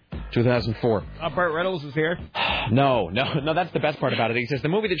 2004. Burt Reynolds is here? No, that's the best part about it. He says the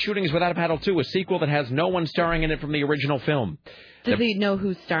movie that's shooting is Without a Paddle 2, a sequel that has no one starring in it from the original film. Does he know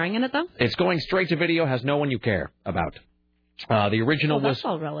who's starring in it, though? It's going straight to video, has no one you care about. The original that's was...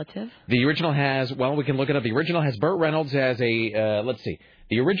 all relative. The original has... Well, we can look it up. The original has Burt Reynolds as a... let's see.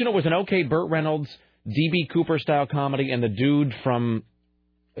 The original was an okay Burt Reynolds, D.B. Cooper-style comedy, and the dude from...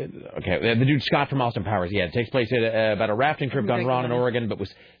 Okay, the dude Scott from Austin Powers. Yeah, it takes place about a rafting trip gone wrong in Oregon, but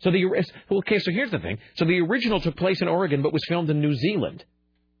was... So here's the thing. So the original took place in Oregon, but was filmed in New Zealand.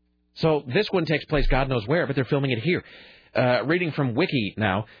 So this one takes place God knows where, but they're filming it here. Reading from Wiki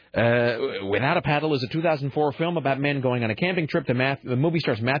now, Without a Paddle is a 2004 film about men going on a camping trip. The movie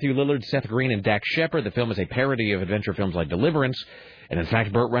stars Matthew Lillard, Seth Green, and Dax Shepard. The film is a parody of adventure films like Deliverance. And in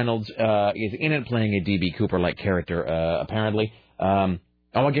fact, Burt Reynolds is in it playing a D.B. Cooper-like character, apparently.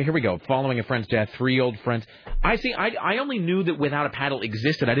 Okay, here we go. Following a friend's death, 3 old friends. I see. I only knew that Without a Paddle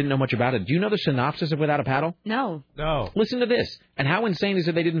existed. I didn't know much about it. Do you know the synopsis of Without a Paddle? No. Listen to this. And how insane is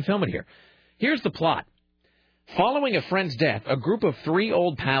it they didn't film it here? Here's the plot. Following a friend's death, a group of 3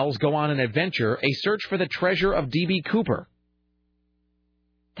 old pals go on an adventure, a search for the treasure of D.B. Cooper.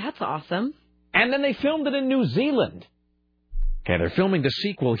 That's awesome. And then they filmed it in New Zealand. Okay, they're filming the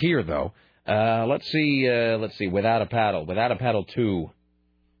sequel here, though. Let's see. Without a Paddle 2.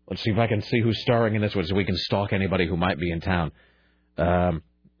 Let's see if I can see who's starring in this one so we can stalk anybody who might be in town.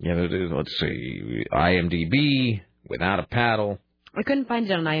 Let's see. IMDb, Without a Paddle. I couldn't find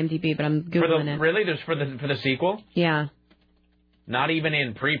it on IMDb, but I'm Googling it. Really? There's for the sequel? Yeah. Not even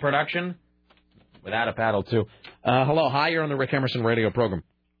in pre-production? Without a Paddle 2. Hello. Hi, you're on the Rick Emerson radio program.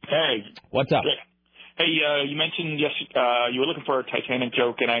 Hey. What's up? Rick. Hey, you mentioned you were looking for a Titanic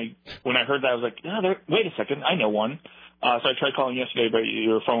joke, and when I heard that, I was like, wait a second, I know one. So I tried calling yesterday, but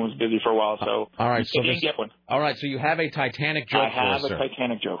your phone was busy for a while, so all right, you didn't get one. All right, so you have a Titanic joke for us, sir. I have a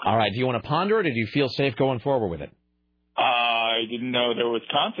Titanic joke. All right, do you want to ponder it, or do you feel safe going forward with it? I didn't know there was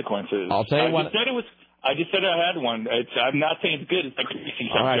consequences. I'll tell you what. I just said I had one. I'm not saying it's good. It's like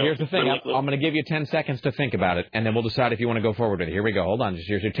a all right, joke. here's the thing. I'm going to give you 10 seconds to think about it, and then we'll decide if you want to go forward with it. Here we go. Hold on.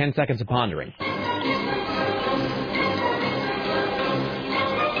 Here's your 10 seconds of pondering.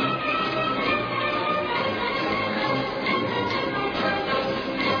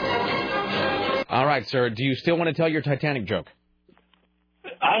 All right, sir. Do you still want to tell your Titanic joke?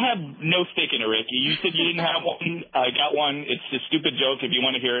 I have no stake in it, Rick. You said you didn't have one. I got one. It's a stupid joke. If you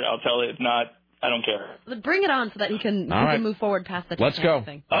want to hear it, I'll tell it. If not, I don't care. Bring it on so that he can move forward past the Titanic Let's go.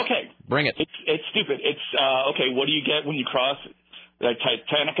 thing. Okay. Bring it. It's stupid. It's, okay, what do you get when you cross the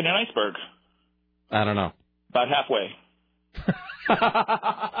Titanic and an iceberg? I don't know. About halfway.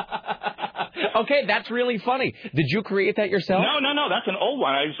 Okay, that's really funny. Did you create that yourself? No. That's an old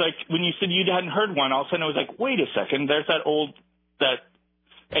one. I was like, when you said you hadn't heard one, all of a sudden I was like, wait a second. There's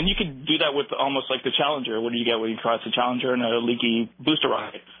and you could do that with almost like the Challenger. What do you get when you cross the Challenger and a leaky booster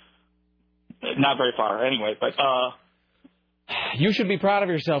rocket? Not very far, anyway. But you should be proud of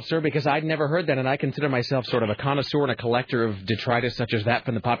yourself, sir, because I'd never heard that, and I consider myself sort of a connoisseur and a collector of detritus such as that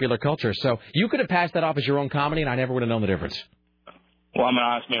from the popular culture. So you could have passed that off as your own comedy, and I never would have known the difference. Well, I'm an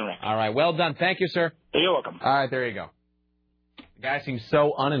honest man, Rick. All right, well done. Thank you, sir. You're welcome. All right, there you go. The guy seems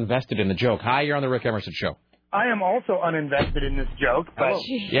so uninvested in the joke. Hi, you're on the Rick Emerson Show. I am also uninvested in this joke, but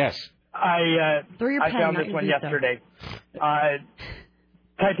yes, I found this one yesterday.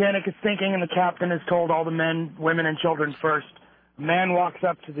 Titanic is sinking, and the captain has told all the men, women, and children first. A man walks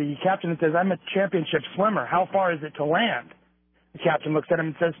up to the captain and says, "I'm a championship swimmer. How far is it to land?" The captain looks at him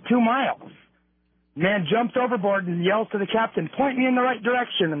and says, 2 miles. The man jumps overboard and yells to the captain, "Point me in the right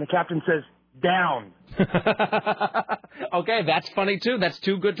direction." And the captain says, "Down." Okay, that's funny, too. That's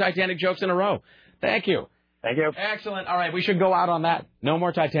 2 good Titanic jokes in a row. Thank you. Thank you. Excellent. All right, we should go out on that. No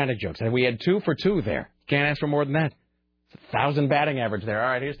more Titanic jokes. And we had 2 for 2 there. Can't ask for more than that. It's 1,000 batting average there. All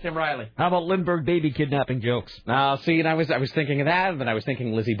right, here's Tim Riley. How about Lindbergh baby kidnapping jokes? Now, see, and I was thinking of that, and then I was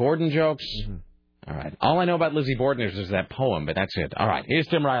thinking Lizzie Borden jokes. Mm-hmm. All right. All I know about Lizzie Borden is that poem, but that's it. All right, here's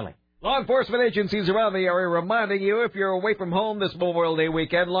Tim Riley. Law enforcement agencies around the area reminding you if you're away from home this Memorial Day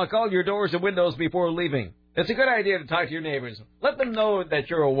weekend, lock all your doors and windows before leaving. It's a good idea to talk to your neighbors. Let them know that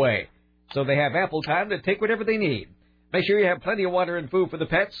you're away, so they have ample time to take whatever they need. Make sure you have plenty of water and food for the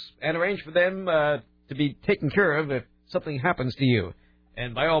pets, and arrange for them to be taken care of if something happens to you.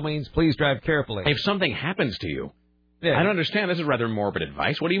 And by all means, please drive carefully. If something happens to you? Yeah. I don't understand. This is rather morbid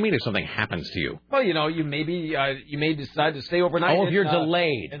advice. What do you mean if something happens to you? Well, you may decide to stay overnight. Oh, if you're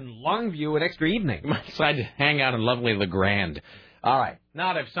delayed. In Longview an extra evening. You might decide to hang out in lovely LeGrand. All right.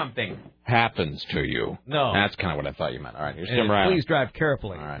 Not if something happens to you. No. That's kind of what I thought you meant. All right. Here's Tim Riley. Please drive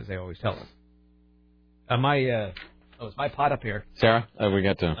carefully, as they always tell us. Is my pot up here? Sarah, we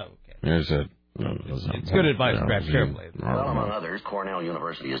got to. Oh, okay. Here's a. It's good advice to drive carefully. Well, among others, Cornell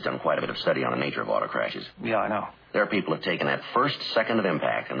University has done quite a bit of study on the nature of auto crashes. Yeah, I know. Their people have taken that first second of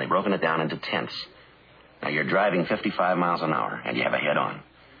impact and they've broken it down into tenths. Now, you're driving 55 miles an hour and you have a head-on.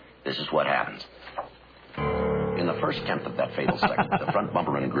 This is what happens. In the first tenth of that fatal second, the front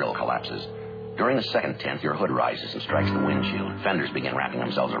bumper and grill collapses. During the second tenth, your hood rises and strikes the windshield. Fenders begin wrapping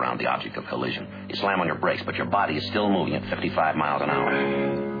themselves around the object of collision. You slam on your brakes, but your body is still moving at 55 miles an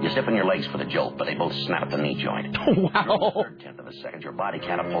hour. You stiffen your legs for the jolt, but they both snap at the knee joint. Wow. During the third tenth of a second, your body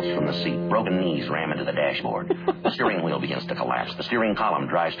catapults from the seat. Broken knees ram into the dashboard. The steering wheel begins to collapse. The steering column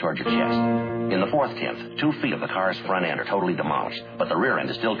drives towards your chest. In the fourth tenth, 2 feet of the car's front end are totally demolished, but the rear end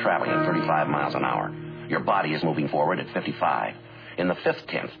is still traveling at 35 miles an hour. Your body is moving forward at 55. In the fifth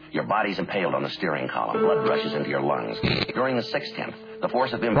tenth, your body's impaled on the steering column. Blood rushes into your lungs. During the sixth tenth, the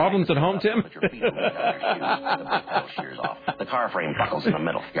force of impact... Problems at home, Tim? Your feet are laid down your shoes. The belt shears off. The car frame buckles in the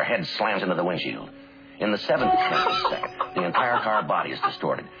middle. Your head slams into the windshield. In the seventh tenth of a second, the entire car body is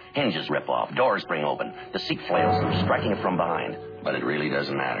distorted. Hinges rip off. Doors spring open. The seat flails loose, striking it from behind. But it really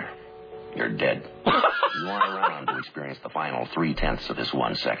doesn't matter. You're dead. You aren't around to experience the final 3/10 of this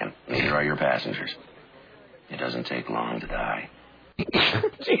 1 second. Neither are your passengers. It doesn't take long to die.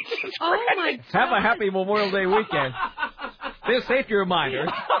 Oh, my God. Have a happy Memorial Day weekend. This safety reminder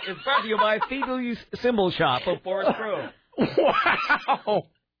is brought to you by Feeble Symbol Shop of Forest Grove. Wow.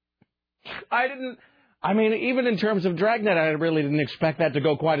 I mean, even in terms of Dragnet, I really didn't expect that to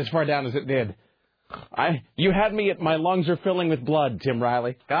go quite as far down as it did. You had me at my lungs are filling with blood, Tim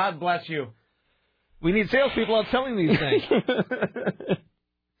Riley. God bless you. We need salespeople out telling these things.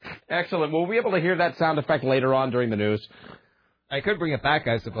 Excellent. We'll be able to hear that sound effect later on during the news. I could bring it back,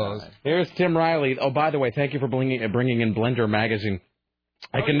 I suppose. Here's Tim Riley. Oh, by the way, thank you for bringing in Blender Magazine.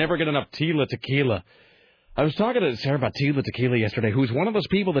 I can never get enough Tila Tequila. I was talking to Sarah about Tila Tequila yesterday, who's one of those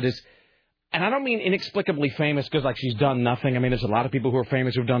people that is, and I don't mean inexplicably famous because, like, she's done nothing. I mean, there's a lot of people who are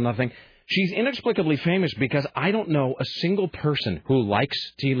famous who've done nothing. She's inexplicably famous because I don't know a single person who likes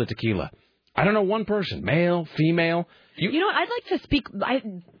Tila Tequila. I don't know one person, male, female. You know what? I'd like to speak.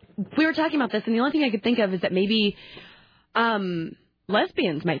 We were talking about this, and the only thing I could think of is that maybe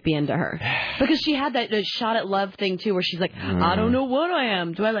lesbians might be into her. Because she had that shot at love thing, too, where she's like, I don't know what I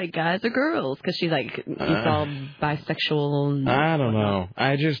am. Do I like guys or girls? Because she's like, he's all bisexual. And I don't know.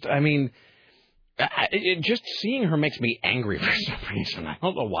 Just seeing her makes me angry for some reason. I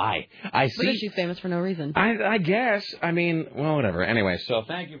don't know why. Because she's famous for no reason. I guess. I mean, well, whatever. Anyway, so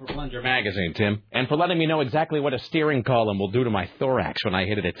thank you for Plunger Magazine, Tim, and for letting me know exactly what a steering column will do to my thorax when I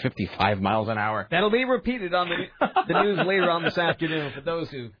hit it at 55 miles an hour. That'll be repeated on the news later on this afternoon for those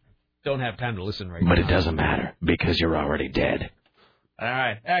who don't have time to listen right now. But it doesn't matter because you're already dead. All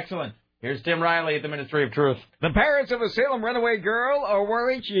right. Excellent. Here's Tim Riley at the Ministry of Truth. The parents of a Salem runaway girl are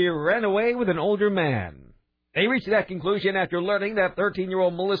worried she ran away with an older man. They reached that conclusion after learning that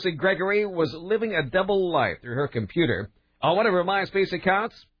 13-year-old Melissa Gregory was living a double life through her computer. On one of her MySpace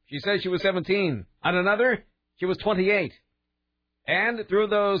accounts, she says she was 17. On another, she was 28. And through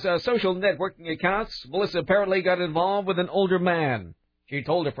those social networking accounts, Melissa apparently got involved with an older man. She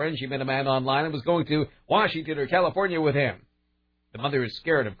told her friend she met a man online and was going to Washington or California with him. The mother is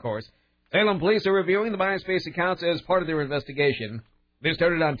scared, of course. Salem police are reviewing the MySpace accounts as part of their investigation. This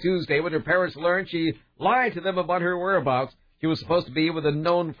started on Tuesday when her parents learned she lied to them about her whereabouts. She was supposed to be with a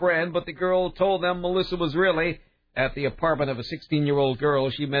known friend, but the girl told them Melissa was really at the apartment of a 16-year-old girl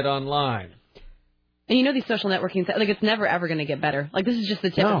she met online. And you know these social networking, like, it's never, ever going to get better. Like, this is just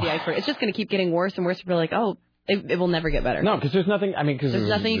the tip of the iceberg. It's just going to keep getting worse and worse. People are like, oh, it will never get better. No, because there's nothing, because there's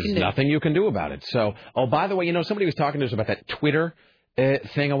nothing you can do about it. So, oh, by the way, somebody was talking to us about that Twitter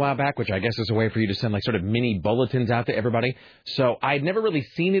thing a while back, which I guess is a way for you to send like sort of mini bulletins out to everybody. So I'd never really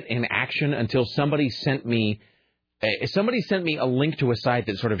seen it in action until somebody sent me a link to a site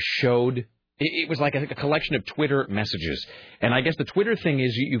that sort of showed it was like a collection of Twitter messages. And I guess the Twitter thing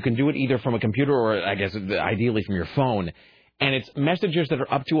is you can do it either from a computer or I guess ideally from your phone. And it's messages that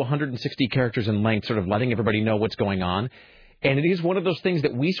are up to 160 characters in length, sort of letting everybody know what's going on. And it is one of those things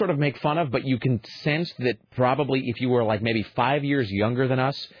that we sort of make fun of, but you can sense that probably if you were like maybe 5 years younger than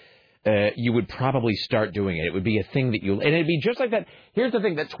us, you would probably start doing it. It would be a thing that and it'd be just like that. Here's the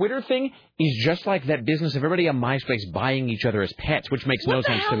thing. That Twitter thing is just like that business of everybody on MySpace buying each other as pets, which makes no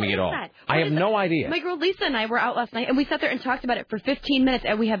sense to me at all. I have no idea. My girl Lisa and I were out last night, and we sat there and talked about it for 15 minutes,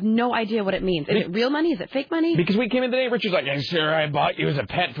 and we have no idea what it means. Is it real money? Is it fake money? Because we came in today, Richard's like, "Yes, sir, I bought you as a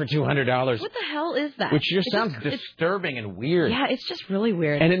pet for $200. What the hell is that? Which just sounds disturbing and weird. Yeah, it's just really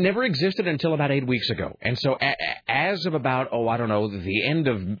weird. And it never existed until about 8 weeks ago. And so as of about, the end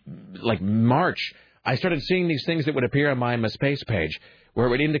of, March, I started seeing these things that would appear on my MySpace page where it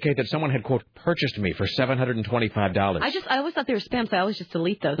would indicate that someone had, quote, purchased me for $725. I always thought they were spam, so I always just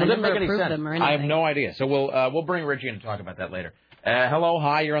delete those. Well, I never approve them or anything. I have no idea. So we'll bring Reggie in to talk about that later. Hello,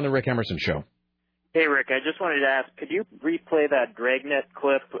 hi, you're on the Rick Emerson Show. Hey, Rick, I just wanted to ask, could you replay that Dragnet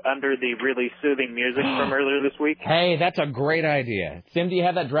clip under the really soothing music from earlier this week? Hey, that's a great idea. Tim, do you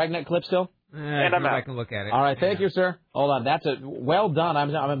have that Dragnet clip still? And I can look at it. All right, thank you, sir. Hold on, that's well done. I'm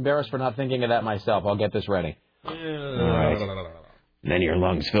embarrassed for not thinking of that myself. I'll get this ready. All right. Then your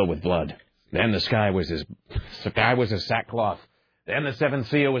lungs fill with blood. Then the sky was as sackcloth. Then the seventh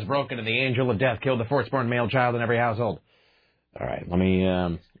seal was broken, and the angel of death killed the firstborn male child in every household. All right, let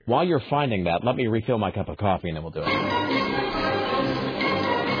me. While you're finding that, let me refill my cup of coffee, and then we'll do it.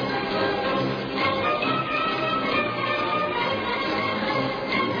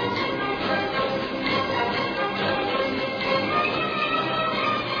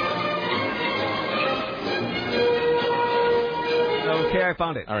 Okay, I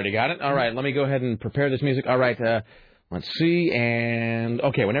found it. Already got it? All right, let me go ahead and prepare this music. All right, let's see, and...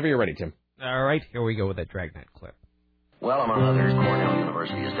 Okay, whenever you're ready, Tim. All right, here we go with that Dragnet clip. Well, among others, Cornell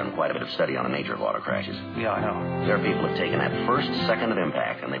University has done quite a bit of study on the nature of auto crashes. Yeah, I know. Their people have taken that first second of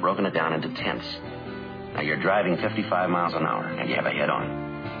impact, and they've broken it down into tenths. Now, you're driving 55 miles an hour, and you have a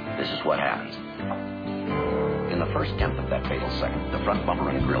head-on. This is what happens. In the first tenth of that fatal second, the front bumper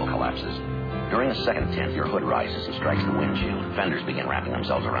and grill collapses. During the second tenth, your hood rises and strikes the windshield. Fenders begin wrapping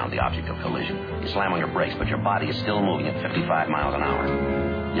themselves around the object of collision. You slam on your brakes, but your body is still moving at 55 miles an hour.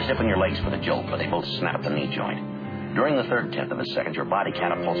 You zip on your legs for the jolt, but they both snap at the knee joint. During the third tenth of a second, your body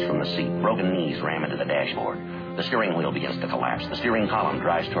catapults from the seat. Broken knees ram into the dashboard. The steering wheel begins to collapse. The steering column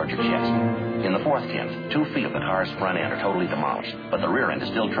drives towards your chest. In the fourth tenth, 2 feet of the car's front end are totally demolished, but the rear end is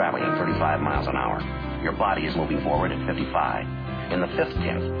still traveling at 35 miles an hour. Your body is moving forward at 55. In the fifth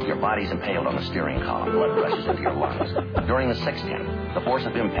tenth, your body is impaled on the steering column. Blood rushes into your lungs. During the sixth tenth, the force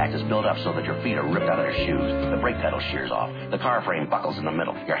of impact is built up so that your feet are ripped out of their shoes. The brake pedal shears off. The car frame buckles in the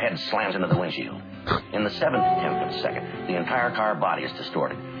middle. Your head slams into the windshield. In the seventh tenth of a second, the entire car body is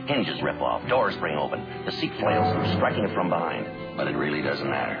distorted. Hinges rip off. Doors spring open. The seat flails through, striking it from behind. But it really doesn't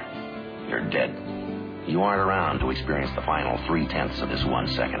matter. You're dead. You aren't around to experience the final 3/10 of this 1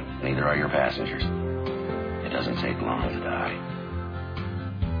 second. Neither are your passengers. It doesn't take long to die.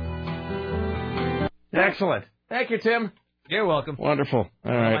 Excellent. Thank you, Tim. You're welcome. Wonderful.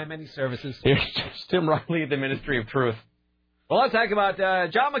 All right. My many services. Here's Tim Riley, the Ministry of Truth. Well, let's talk about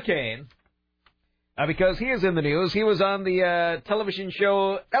John McCain, because he is in the news. He was on the television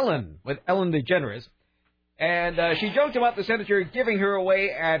show Ellen with Ellen DeGeneres, and she joked about the senator giving her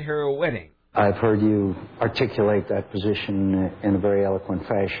away at her wedding. I've heard you articulate that position in a very eloquent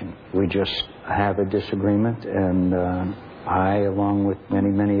fashion. We just have a disagreement, and I, along with many,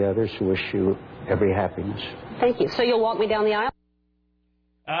 many others, wish you every happiness. Thank you. So you'll walk me down the aisle?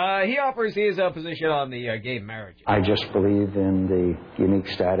 He offers his position on the gay marriage. I just believe in the unique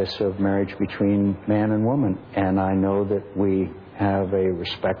status of marriage between man and woman, and I know that we have a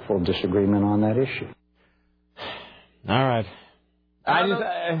respectful disagreement on that issue. All right.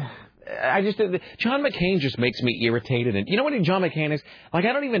 John McCain just makes me irritated. And you know what John McCain is? Like,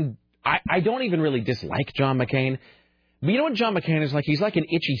 I don't even really dislike John McCain. But you know what John McCain is like? He's like an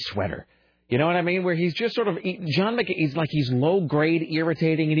itchy sweater. You know what I mean? Where he's just sort of, John McCain, he's low grade,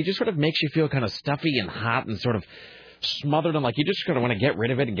 irritating, and he just sort of makes you feel kind of stuffy and hot and sort of smothered, and like you just kind of want to get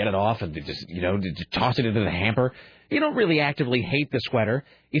rid of it and get it off and just, to toss it into the hamper. You don't really actively hate the sweater.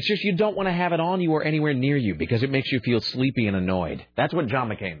 It's just you don't want to have it on you or anywhere near you because it makes you feel sleepy and annoyed. That's what John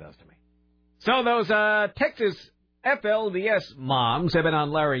McCain does to me. So those Texas FLDS moms have been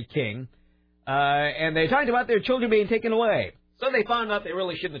on Larry King, and they talked about their children being taken away. So they found out they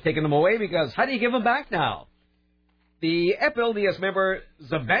really shouldn't have taken them away because how do you give them back now? The FLDS member,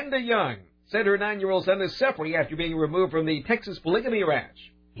 Zabanda Young, said her 9-year-old son is suffering after being removed from the Texas polygamy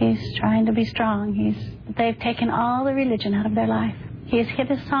ranch. He's trying to be strong. They've taken all the religion out of their life. He's hid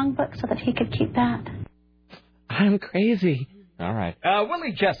his songbook so that he could keep that. I'm crazy. All right.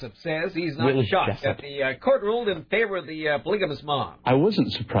 Willie Jessup says he's not Willie shocked Jessup. that the court ruled in favor of the polygamous mom. I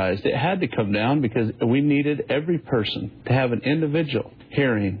wasn't surprised. It had to come down because we needed every person to have an individual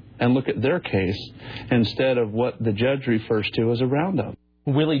hearing and look at their case instead of what the judge refers to as a roundup.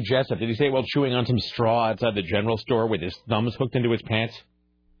 Willie Jessup, did he say while chewing on some straw outside the general store with his thumbs hooked into his pants?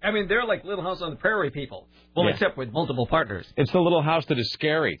 I mean, they're like Little House on the Prairie people. Well, Yeah. except with multiple partners. It's the little house that is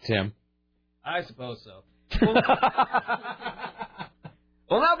scary, Tim. I suppose so.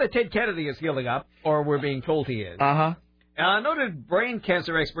 Well, now that Ted Kennedy is healing up, or we're being told he is, a noted brain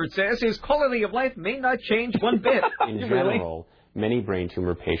cancer expert says his quality of life may not change one bit. In general, many brain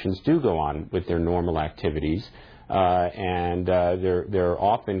tumor patients do go on with their normal activities, and there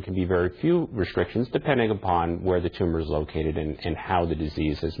often can be very few restrictions depending upon where the tumor is located and how the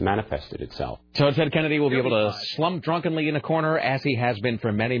disease has manifested itself. So Ted Kennedy will be able to slump drunkenly in a corner as he has been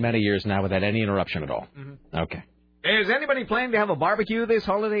for many, many years now without any interruption at all. Okay. Is anybody planning to have a barbecue this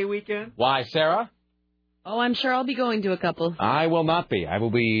holiday weekend? Why, Sarah? Oh, I'm sure I'll be going to a couple. I will not be. I will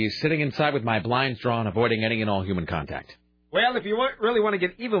be sitting inside with my blinds drawn, avoiding any and all human contact. Well, if you really want to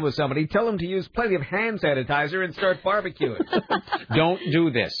get even with somebody, tell them to use plenty of hand sanitizer and start barbecuing. Don't do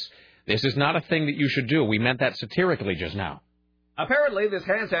this. This is not a thing that you should do. We meant that satirically just now. Apparently, this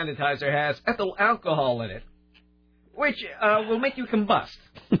hand sanitizer has ethyl alcohol in it, which will make you combust.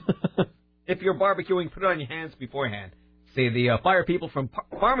 If you're barbecuing, put it on your hands beforehand. Say the fire people from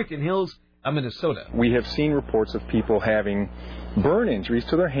Farmington Hills, Minnesota. We have seen reports of people having burn injuries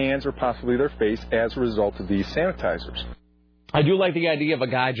to their hands or possibly their face as a result of these sanitizers. I do like the idea of a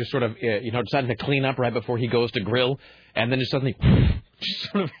guy just sort of, deciding to clean up right before he goes to grill, and then just suddenly,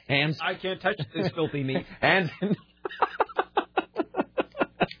 just sort of hands. I can't touch this filthy meat. And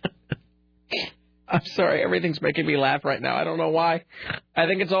I'm sorry, everything's making me laugh right now. I don't know why. I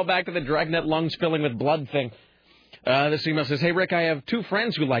think it's all back to the dragnet lungs filling with blood thing. This email says, "Hey, Rick, I have two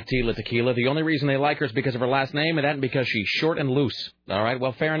friends who like Tila Tequila. The only reason they like her is because of her last name, and that because she's short and loose." All right,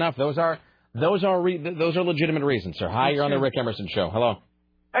 well, fair enough. Those are legitimate reasons, sir. Hi, you're on the Rick Emerson Show. Hello.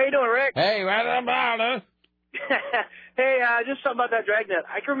 How you doing, Rick? Hey, what about it? Hey, just something about that dragnet.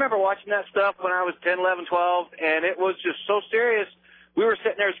 I can remember watching that stuff when I was 10, 11, 12, and it was just so serious. We were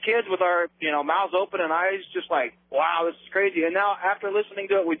sitting there as kids with our, mouths open and eyes just like, wow, this is crazy. And now after listening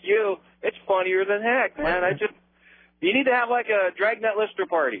to it with you, it's funnier than heck, man. You need to have like a dragnet listener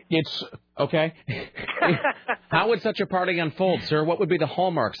party. It's okay. How would such a party unfold, sir? What would be the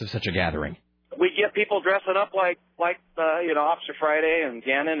hallmarks of such a gathering? We'd get people dressing up like Officer Friday and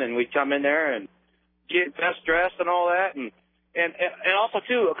Gannon, and we'd come in there and get best dressed and all that. And also,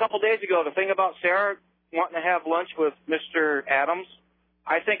 too, a couple days ago, the thing about Sarah wanting to have lunch with Mr. Adams,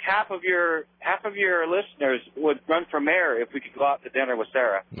 I think half of your listeners would run for mayor if we could go out to dinner with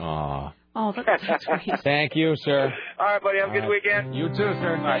Sarah. Aw. Oh, that's sweet. Thank you, sir. All right, buddy. Have a good weekend. You too,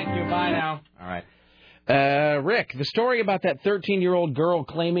 sir. Thank you. Bye now. All right. Rick, the story about that 13-year-old girl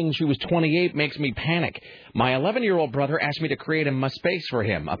claiming she was 28 makes me panic. My 11-year-old brother asked me to create a MySpace for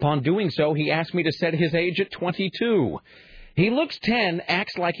him. Upon doing so, he asked me to set his age at 22. He looks 10,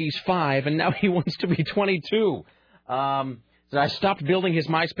 acts like he's 5, and now he wants to be 22. So I stopped building his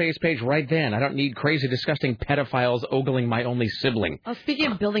MySpace page right then. I don't need crazy, disgusting pedophiles ogling my only sibling. Oh,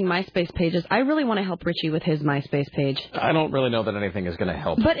 speaking of building MySpace pages, I really want to help Richie with his MySpace page. I don't really know that anything is going to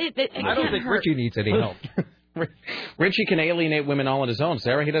help. But it I don't think Richie needs any help. Richie can alienate women all on his own,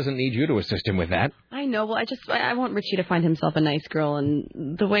 Sarah. He doesn't need you to assist him with that. I know. Well, I want Richie to find himself a nice girl,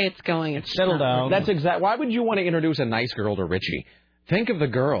 and the way it's going, it's settle down. That's exact. Why would you want to introduce a nice girl to Richie? Think of the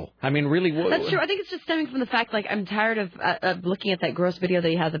girl. I mean, really. That's true. I think it's just stemming from the fact, I'm tired of looking at that gross video that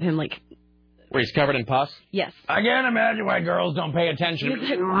he has of him, where he's covered in pus? Yes. I can't imagine why girls don't pay attention. He's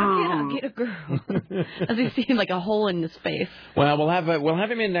like, why can't I get a girl? As he's seeing a hole in his face. Well, we'll have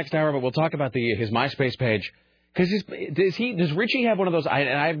him in next hour, but we'll talk about his MySpace page. Because does Richie have one of those?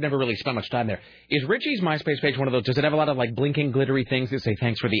 I've never really spent much time there. Is Richie's MySpace page one of those? Does it have a lot of blinking, glittery things that say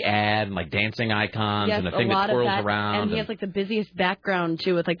thanks for the ad and dancing icons and a thing that twirls around? And he has the busiest background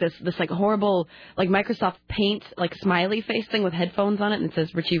too, with this horrible Microsoft Paint smiley face thing with headphones on it, and it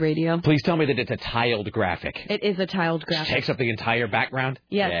says Richie Radio. Please tell me that it's a tiled graphic. It is a tiled graphic. It takes up the entire background.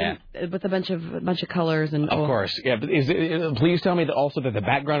 Yes, yeah. With a bunch of colors and. Of course, yeah. But please tell me that the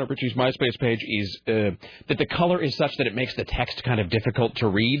background of Richie's MySpace page is that the color is such that it makes the text kind of difficult to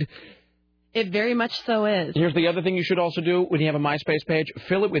read. It very much so is. Here's the other thing you should also do when you have a MySpace page.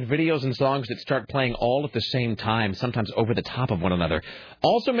 Fill it with videos and songs that start playing all at the same time, sometimes over the top of one another.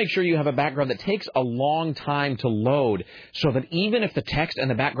 Also make sure you have a background that takes a long time to load so that even if the text and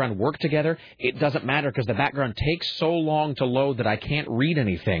the background work together, it doesn't matter because the background takes so long to load that I can't read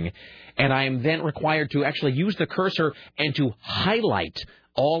anything. And I am then required to actually use the cursor and to highlight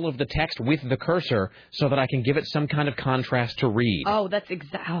all of the text with the cursor so that I can give it some kind of contrast to read. Oh, that's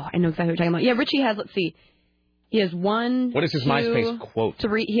I know exactly what you're talking about. Yeah, Richie has, let's see, he has one, What is his 2, MySpace quote?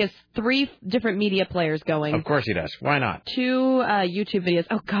 3, he has 3 different media players going. Of course he does. Why not? 2 YouTube videos.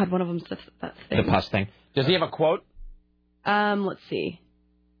 Oh, God, one of them's that thing. The pus thing. Does he have a quote? Let's see.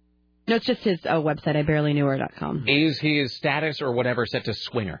 No, it's just his website, ibarelyknewher.com. Is his status or whatever set to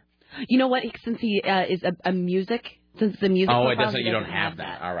swinger? You know what? Since he is a music... Since the music. Oh, profile, you don't have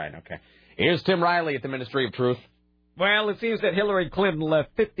that. All right, okay. Here's Tim Riley at the Ministry of Truth. Well, it seems that Hillary Clinton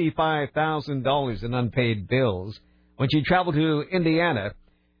left $55,000 in unpaid bills when she traveled to Indiana.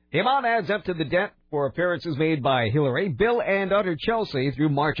 The amount adds up to the debt for appearances made by Hillary, Bill, and Utter Chelsea through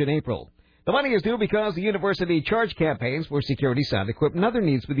March and April. The money is due because the university charged campaigns for security, sound equipment, and other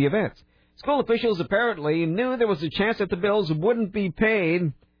needs for the events. School officials apparently knew there was a chance that the bills wouldn't be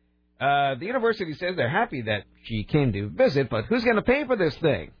paid. The university says they're happy that she came to visit, but who's going to pay for this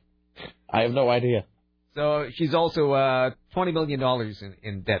thing? I have no idea. So she's also $20 million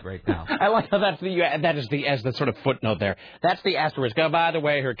in debt right now. I like how that is the sort of footnote there. That's the asterisk. Oh, by the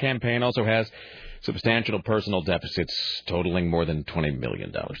way, her campaign also has substantial personal deficits totaling more than $20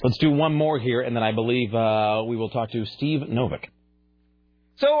 million. Let's do one more here, and then I believe we will talk to Steve Novick.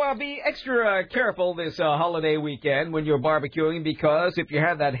 So be extra careful this holiday weekend when you're barbecuing, because if you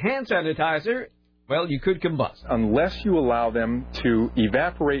have that hand sanitizer, well, you could combust. Unless you allow them to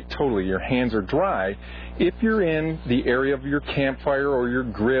evaporate totally, your hands are dry, if you're in the area of your campfire or your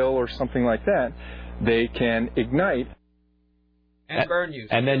grill or something like that, they can ignite. And burn you.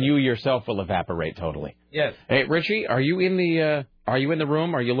 And then you yourself will evaporate totally. Yes. Hey, Richie, are you in the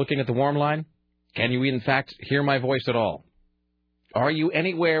room? Are you looking at the warm line? Can you, in fact, hear my voice at all? Are you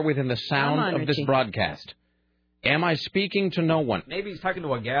anywhere within the sound of this broadcast? Am I speaking to no one? Maybe he's talking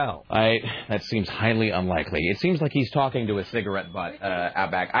to a gal. That seems highly unlikely. It seems like he's talking to a cigarette butt out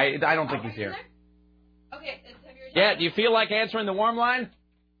back. I don't think he's here. Okay. Yeah, do you feel like answering the warm line?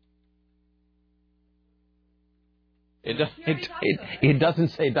 It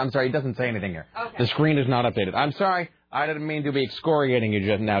doesn't say. I'm sorry. It doesn't say anything here. Okay. The screen is not updated. I'm sorry. I didn't mean to be excoriating you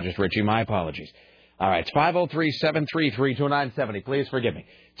just Richie. My apologies. All right, it's 503-733-2970. Please forgive me.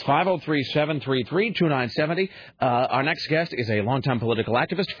 It's 503-733-2970. Our next guest is a longtime political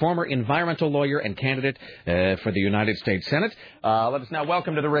activist, former environmental lawyer, and candidate for the United States Senate. Let us now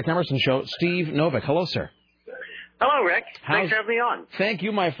welcome to the Rick Emerson Show, Steve Novick. Hello, sir. Hello, Rick. Thanks for having me on. Thank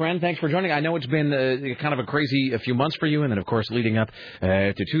you, my friend. Thanks for joining. I know it's been kind of a crazy few months for you, and then, of course, leading up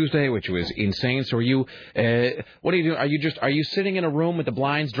to Tuesday, which was insane. So are you, what are you doing? Are you sitting in a room with the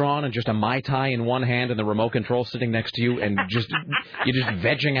blinds drawn and just a Mai Tai in one hand and the remote control sitting next to you and you're just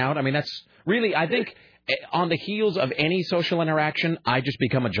vegging out? I mean, that's really, I think, on the heels of any social interaction, I just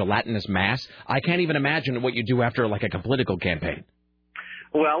become a gelatinous mass. I can't even imagine what you do after, like, a political campaign.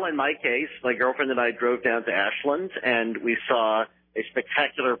 Well, in my case, my girlfriend and I drove down to Ashland, and we saw a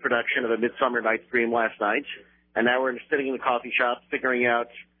spectacular production of A Midsummer Night's Dream last night. And now we're sitting in the coffee shop figuring out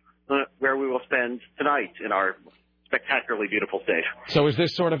where we will spend tonight in our spectacularly beautiful state. So is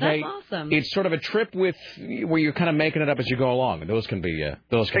this sort of awesome. It's sort of a trip where you're kind of making it up as you go along. Those can be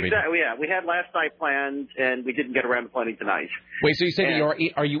exactly. Yeah, we had last night planned, and we didn't get around to planning tonight. Wait, so you say that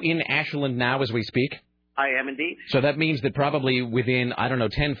are you in Ashland now as we speak? I am indeed. So that means that probably within,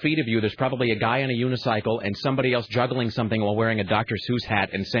 10 feet of you, there's probably a guy on a unicycle and somebody else juggling something while wearing a Dr. Seuss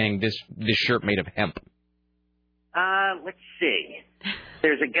hat and saying this shirt made of hemp. Let's see.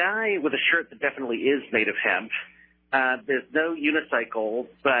 There's a guy with a shirt that definitely is made of hemp. There's no unicycle,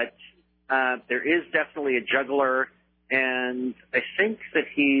 but there is definitely a juggler, and I think that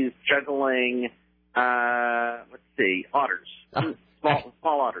he's juggling, otters.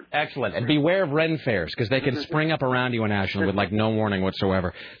 Small otters. Excellent. And beware of Ren fairs, because they can spring up around you in Ashland with, no warning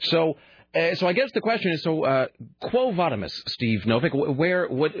whatsoever. So I guess the question is, quo vadis, Steve Novick,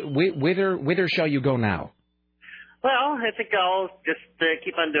 whither shall you go now? Well, I think I'll just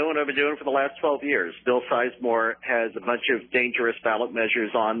keep on doing what I've been doing for the last 12 years. Bill Sizemore has a bunch of dangerous ballot measures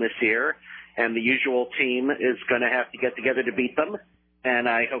on this year, and the usual team is going to have to get together to beat them, and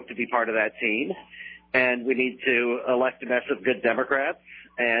I hope to be part of that team. And we need to elect a mess of good Democrats,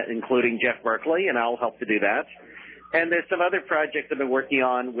 including Jeff Berkeley, and I'll help to do that. And there's some other projects I've been working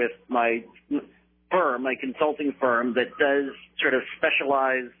on with my firm, my consulting firm, that does sort of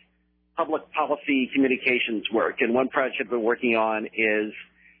specialized public policy communications work. And one project we're working on is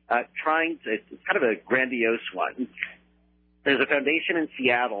it's kind of a grandiose one. There's a foundation in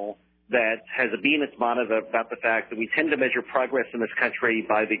Seattle that has a bee in its bonnet about the fact that we tend to measure progress in this country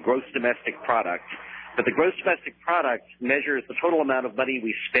by the gross domestic product. But the gross domestic product measures the total amount of money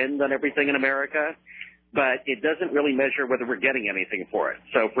we spend on everything in America, but it doesn't really measure whether we're getting anything for it.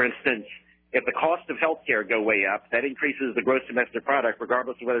 So, for instance, if the cost of health care go way up, that increases the gross domestic product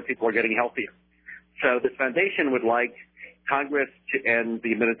regardless of whether people are getting healthier. So this foundation would like Congress and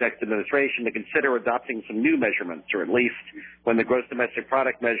the next administration to consider adopting some new measurements, or at least when the gross domestic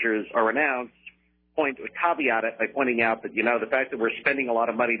product measures are announced, caveat it by pointing out that, the fact that we're spending a lot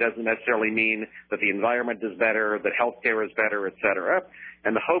of money doesn't necessarily mean that the environment is better, that health care is better, et cetera.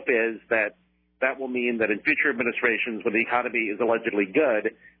 And the hope is that will mean that in future administrations, when the economy is allegedly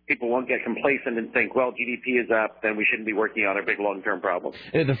good, people won't get complacent and think, well, GDP is up, then we shouldn't be working on our big long-term problems.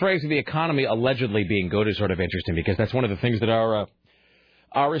 The phrase of the economy allegedly being good is sort of interesting, because that's one of the things that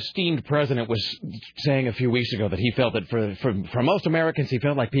our esteemed president was saying a few weeks ago, that he felt that for most Americans, he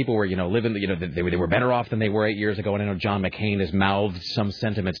felt like people were, living, they were better off than they were 8 years ago. And I know John McCain has mouthed some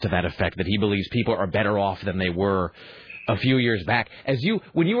sentiments to that effect, that he believes people are better off than they were a few years back.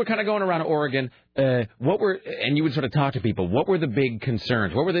 When you were kind of going around Oregon, and you would sort of talk to people, what were the big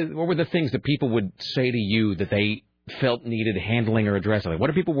concerns? What were the things that people would say to you that they felt needed handling or addressing? What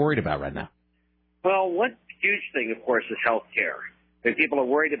are people worried about right now? Well, one huge thing, of course, is health care. And people are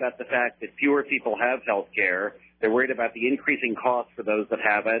worried about the fact that fewer people have health care. They're worried about the increasing costs for those that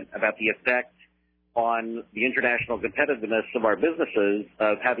have it, about the effect on the international competitiveness of our businesses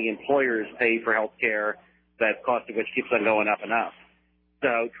of having employers pay for health care, that cost of which keeps on going up and up.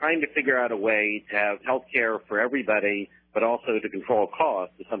 So trying to figure out a way to have health care for everybody, but also to control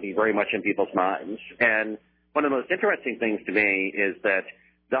costs, is something very much in people's minds. And one of the most interesting things to me is that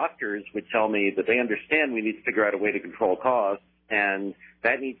doctors would tell me that they understand we need to figure out a way to control costs, and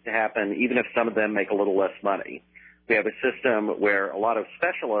that needs to happen even if some of them make a little less money. We have a system where a lot of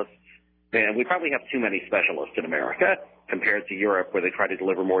specialists, and we probably have too many specialists in America compared to Europe, where they try to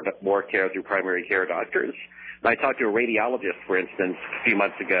deliver more care through primary care doctors. And I talked to a radiologist, for instance, a few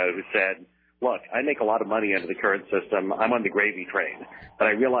months ago, who said, look, I make a lot of money under the current system. I'm on the gravy train, but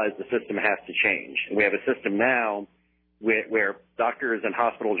I realize the system has to change. And we have a system now where doctors and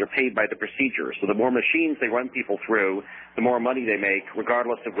hospitals are paid by the procedure. So the more machines they run people through, the more money they make,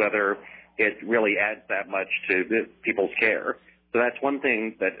 regardless of whether it really adds that much to people's care. So that's one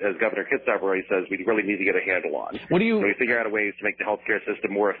thing that, as Governor Kitzhaber already says, we really need to get a handle on. We figure out a ways to make the healthcare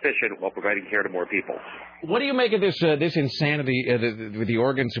system more efficient while providing care to more people. What do you make of this insanity with the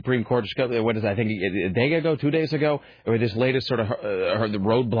Oregon Supreme Court? What is that? I think a day ago, 2 days ago, or this latest sort of the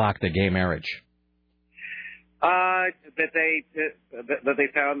roadblock to gay marriage? That they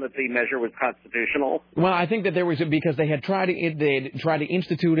found that the measure was constitutional. Well, I think that there was, because they had tried to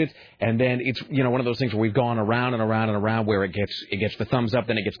institute it, and then it's one of those things where we've gone around and around and around, where it gets the thumbs up,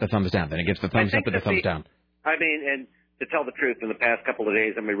 then it gets the thumbs down, then it gets the thumbs up and the thumbs down. I mean, and to tell the truth, in the past couple of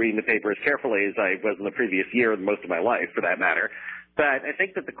days, I've been reading the paper as carefully as I was in the previous year, and most of my life, for that matter. But I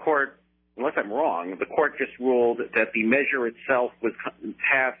think that the court, unless I'm wrong, the court just ruled that the measure itself was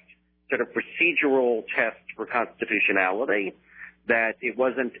passed sort of procedural test for constitutionality, that it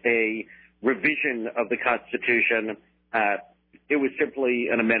wasn't a revision of the Constitution. It was simply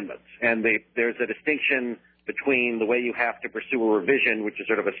an amendment. And there's a distinction between the way you have to pursue a revision, which is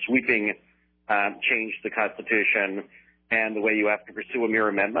sort of a sweeping change to the Constitution, and the way you have to pursue a mere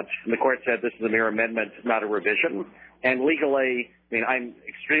amendment. And the court said this is a mere amendment, not a revision. And legally, I mean, I'm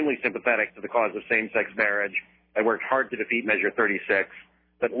extremely sympathetic to the cause of same-sex marriage. I worked hard to defeat Measure 36.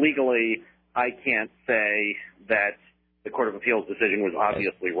 But legally, I can't say that the Court of Appeals decision was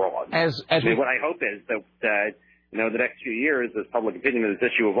obviously wrong. What I hope is that in the next few years, as public opinion of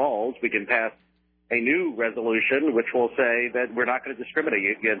this issue evolves, we can pass a new resolution which will say that we're not going to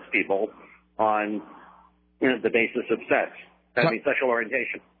discriminate against people on the basis of sex. I mean, sexual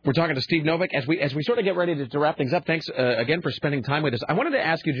orientation. We're talking to Steve Novick. As we sort of get ready to wrap things up, thanks again for spending time with us. I wanted to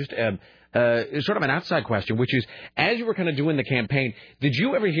ask you just sort of an outside question, which is, as you were kind of doing the campaign, did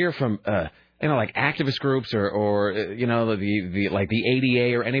you ever hear from like activist groups or the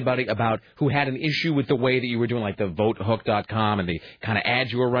ADA or anybody about who had an issue with the way that you were doing, like the votehook.com and the kind of ads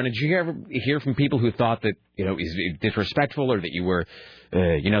you were running? Did you ever hear from people who thought that is disrespectful, or that you were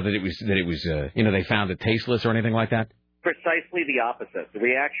they found it tasteless or anything like that? Precisely the opposite. The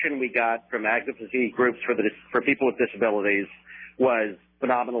reaction we got from advocacy groups for people with disabilities was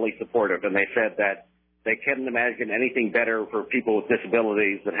phenomenally supportive, and they said that they couldn't imagine anything better for people with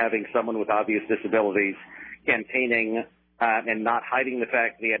disabilities than having someone with obvious disabilities campaigning and not hiding the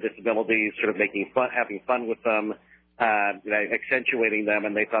fact that he had disabilities, sort of having fun with them, accentuating them,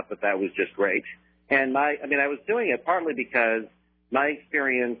 and they thought that was just great. And I was doing it partly because my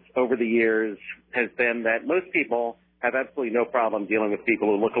experience over the years has been that most people have absolutely no problem dealing with people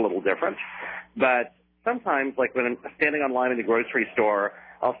who look a little different. But sometimes, like when I'm standing online in the grocery store,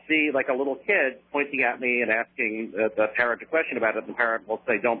 I'll see like a little kid pointing at me and asking the parent a question about it, and the parent will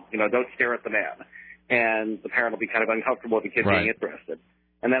say, don't stare at the man. And the parent will be kind of uncomfortable with the kid being interested.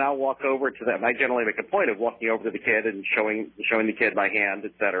 And then I'll walk over to them. I generally make a point of walking over to the kid and showing the kid my hand,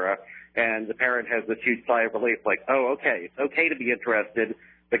 et cetera. And the parent has this huge sigh of relief, like, oh, okay, it's okay to be interested.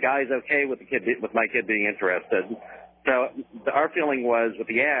 The guy's okay with my kid being interested. So our feeling was with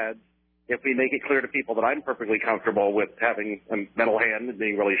the ads, if we make it clear to people that I'm perfectly comfortable with having a metal hand and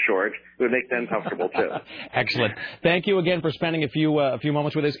being really short, it would make them comfortable too. Excellent. Thank you again for spending a few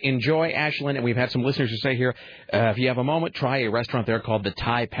moments with us. Enjoy Ashland, and we've had some listeners who say here, if you have a moment, try a restaurant there called the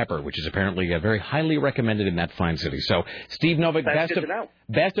Thai Pepper, which is apparently very highly recommended in that fine city. So, Steve Novick,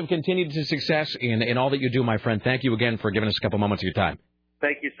 best of continued success in all that you do, my friend. Thank you again for giving us a couple moments of your time.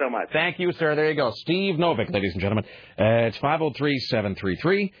 Thank you so much. Thank you, sir. There you go. Steve Novick, ladies and gentlemen. It's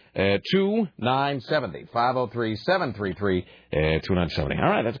 503-733-2970. 503-733-2970. All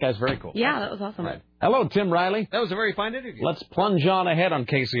right, that guy's very cool. Yeah, that was awesome. Right. Hello, Tim Riley. That was a very fine interview. Let's plunge on ahead on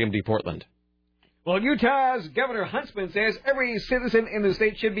KCMD Portland. Well, Utah's Governor Huntsman says every citizen in the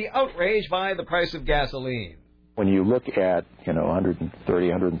state should be outraged by the price of gasoline. When you look at, $130,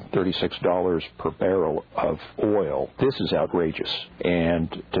 $136 per barrel of oil, this is outrageous.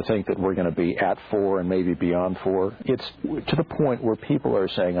 And to think that we're going to be at $4 and maybe beyond $4, it's to the point where people are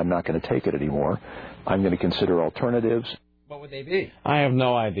saying, I'm not going to take it anymore. I'm going to consider alternatives. What would they be? I have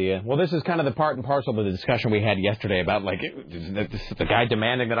no idea. Well, this is kind of the part and parcel of the discussion we had yesterday about, the guy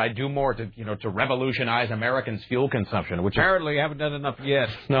demanding that I do more to revolutionize Americans' fuel consumption. Which apparently haven't done enough yet.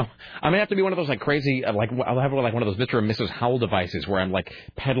 No, I may have to be one of those crazy, I'll have one of those Mr. and Mrs. Howell devices where I'm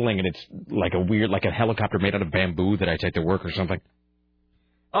pedaling and it's like a helicopter made out of bamboo that I take to work or something.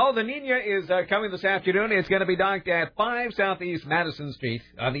 Oh, the Nina is coming this afternoon. It's going to be docked at 5 Southeast Madison Street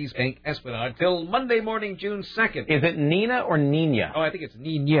on East Bank Esplanade till Monday morning, June 2nd. Is it Nina or Nina? Oh, I think it's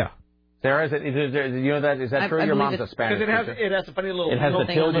Nina. Sarah, is that true? Your mom's a Spanish. Because it has a funny little... It has the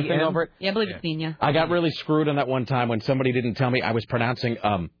tilde thing over it? Yeah, I believe it's Nina. I got really screwed on that one time when somebody didn't tell me I was pronouncing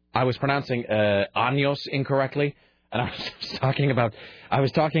años incorrectly. And I was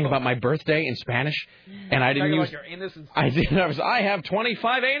talking about my birthday in Spanish, and I didn't use. Your anuses. I did. I have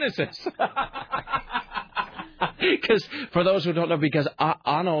 25 anuses. Because for those who don't know, because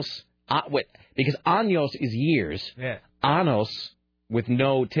años is years. Yeah. Años with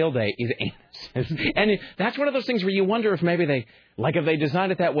no tilde is anuses, and that's one of those things where you wonder if maybe they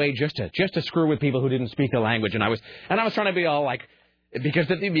designed it that way just to screw with people who didn't speak the language. And I was trying to be all like. Because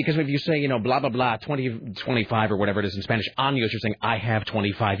if you say, blah, blah, blah, 20, 25 or whatever it is in Spanish, años, you're saying, I have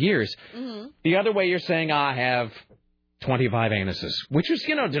 25 years. Mm-hmm. The other way you're saying, I have 25 anuses, which is,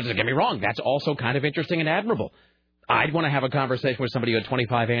 don't get me wrong, that's also kind of interesting and admirable. I'd want to have a conversation with somebody who had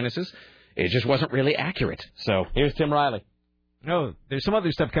 25 anuses. It just wasn't really accurate. So here's Tim Riley. No, there's some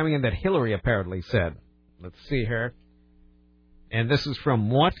other stuff coming in that Hillary apparently said. Let's see here. And this is from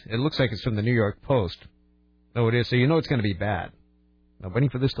what? It looks like it's from the New York Post. Oh, it is. So it's going to be bad. I'm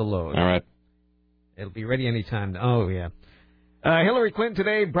waiting for this to load. All right. It'll be ready any time. Oh, yeah. Hillary Clinton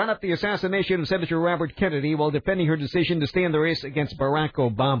today brought up the assassination of Senator Robert Kennedy while defending her decision to stay in the race against Barack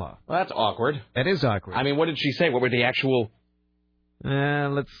Obama. Well, that's awkward. That is awkward. I mean, what did she say? What were the actual...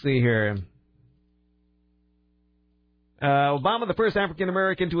 Let's see here. Obama, the first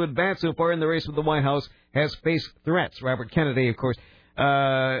African-American to advance so far in the race with the White House, has faced threats. Robert Kennedy, of course...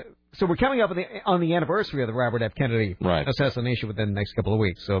 So we're coming up on the anniversary of the Robert F. Kennedy assassination within the next couple of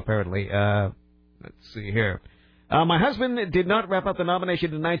weeks. So apparently, let's see here. My husband did not wrap up the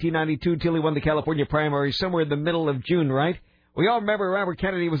nomination in 1992 till he won the California primary somewhere in the middle of June, right? We all remember Robert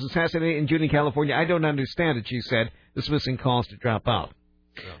Kennedy was assassinated in June in California. I don't understand it, she said, dismissing calls to drop out.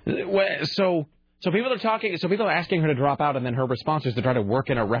 So people are talking. So people are asking her to drop out, and then her response is to try to work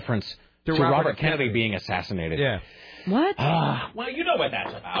in a reference to Robert Kennedy being assassinated. Yeah. What? Well, you know what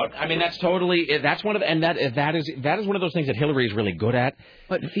that's about. I mean, that's one of that is one of those things that Hillary is really good at.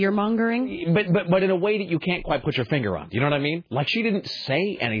 What, fear mongering? But in a way that you can't quite put your finger on. Do you know what I mean? Like, she didn't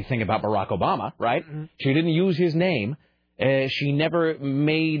say anything about Barack Obama, right? Mm-hmm. She didn't use his name. She never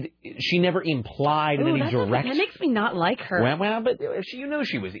implied in any direct. That makes me not like her. Well, but you knew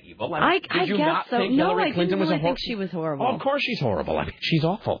she was evil. I did you guess not so. think No, Hillary Clinton was I think she was horrible. Oh, of course she's horrible. I mean, she's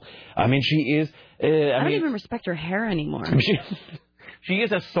awful. I mean, she is. I don't even respect her hair anymore. she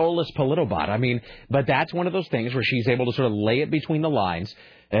is a soulless politobot. I mean, but that's one of those things where she's able to sort of lay it between the lines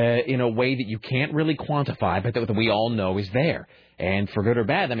in a way that you can't really quantify, but that we all know is there. And for good or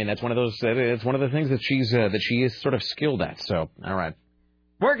bad, I mean, that's one of those. It's one of the things that she is sort of skilled at. So, all right.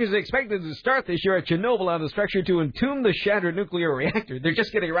 Work is expected to start this year at Chernobyl on the structure to entomb the shattered nuclear reactor. They're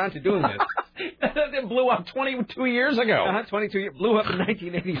just getting around to doing this. It blew up 22 years ago. 22 years. Blew up in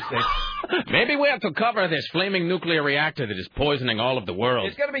 1986. Maybe we have to cover this flaming nuclear reactor that is poisoning all of the world.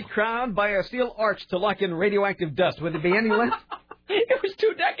 It's going to be crowned by a steel arch to lock in radioactive dust. Would there be any left? It was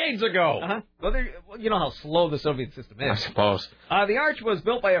 2 decades ago. Well, you know how slow the Soviet system is. I suppose. The arch was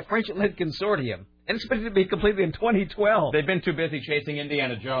built by a French-led consortium and expected to be completed in 2012. They've been too busy chasing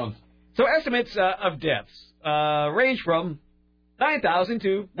Indiana Jones. So estimates of deaths range from 9,000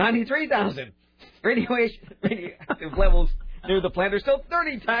 to 93,000. Radioactive levels near the plant are still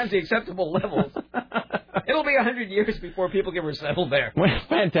 30 times the acceptable levels. It'll be 100 years before people get resettled there. Well,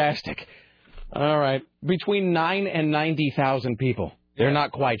 fantastic. All right. Between 9 and 90,000 people. They're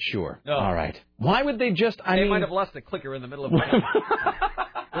not quite sure. No. All right. Why would they just... They might have lost the clicker in the middle of it.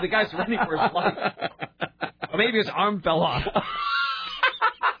 Where the guy's running for his life. Or maybe his arm fell off.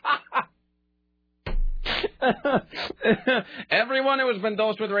 Everyone who has been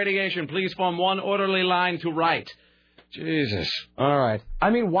dosed with radiation, please form one orderly line to right. Jesus. All right. I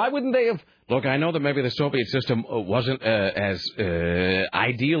mean, why wouldn't they have... Look, I know that maybe the Soviet system wasn't as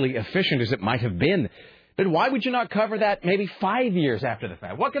ideally efficient as it might have been, but why would you not cover that maybe 5 years after the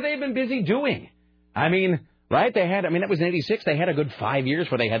fact? What could they have been busy doing? I mean, right? That was in 86. They had a good 5 years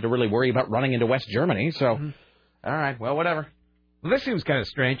where they had to really worry about running into West Germany. So, All right, well, whatever. Well, this seems kind of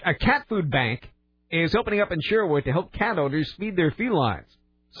strange. A cat food bank is opening up in Sherwood to help cat owners feed their felines.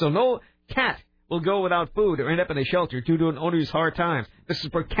 So no cat will go without food or end up in a shelter due to an owner's hard times. This is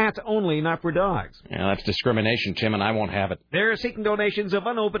for cats only, not for dogs. Yeah, that's discrimination, Tim, and I won't have it. They're seeking donations of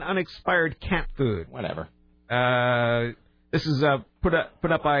unopened, unexpired cat food. Whatever. This is put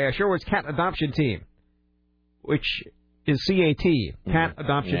up by Sherwood's Cat Adoption Team, which is CAT, Cat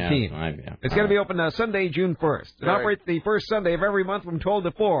Adoption Team. It's going to be open Sunday, June 1st. It operates the first Sunday of every month from 12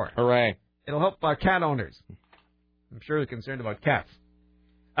 to 4. Hooray. It'll help cat owners. I'm sure they're concerned about cats.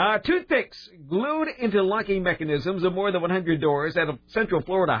 Toothpicks glued into locking mechanisms of more than 100 doors at a Central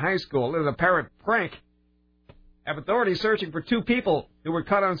Florida high school in an apparent prank have authorities searching for 2 people who were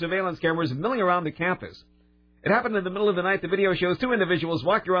caught on surveillance cameras milling around the campus. It happened in the middle of the night. The video shows 2 individuals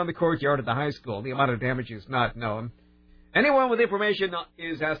walked around the courtyard at the high school. The amount of damage is not known. Anyone with information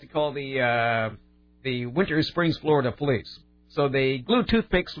has to call the Winter Springs, Florida police. So they glue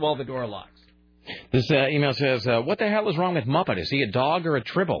toothpicks to all the door locks. This email says, what the hell is wrong with Muppet? Is he a dog or a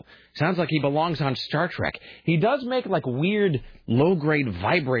tribble? Sounds like he belongs on Star Trek. He does make, like, weird, low-grade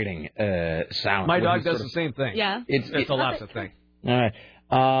vibrating sounds. My dog does the same thing. Yeah. It's a lots of thing. All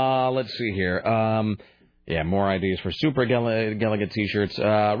right. Let's see here. More ideas for Super Delegate T-shirts.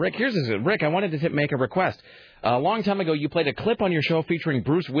 Rick, here's this. Rick, I wanted to make a request. A long time ago, you played a clip on your show featuring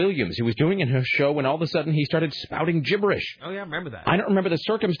Bruce Williams. He was doing it in a show when all of a sudden he started spouting gibberish. Oh, yeah, I remember that. I don't remember the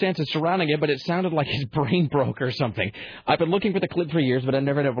circumstances surrounding it, but it sounded like his brain broke or something. I've been looking for the clip for years, but I've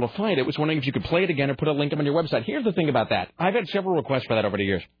never been able to find it. I was wondering if you could play it again or put a link on your website. Here's the thing about that. I've had several requests for that over the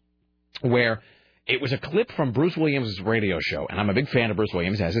years, where it was a clip from Bruce Williams' radio show, and I'm a big fan of Bruce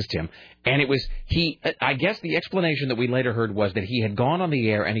Williams, as is Tim, and it was, I guess the explanation that we later heard was that he had gone on the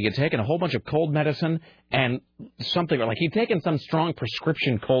air and he had taken a whole bunch of cold medicine and something, like he'd taken some strong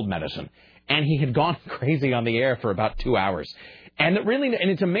prescription cold medicine, and he had gone crazy on the air for about 2 hours. And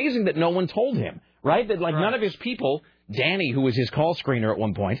it's amazing that no one told him, right? That, like, none of his people, Danny, who was his call screener at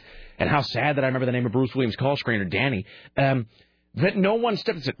one point, and how sad that I remember the name of Bruce Williams' call screener, Danny, that no one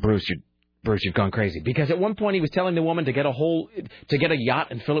stepped and said, Bruce, you've gone crazy. Because at one point he was telling the woman to get a yacht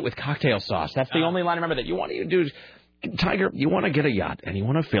and fill it with cocktail sauce. That's the only line I remember that you want to do. Tiger, you want to get a yacht and you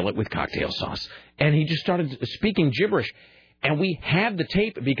want to fill it with cocktail sauce. And he just started speaking gibberish. And we have the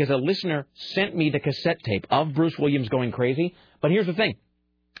tape because a listener sent me the cassette tape of Bruce Williams going crazy. But here's the thing.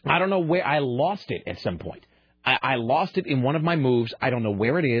 I don't know where I lost it at some point. I lost it in one of my moves. I don't know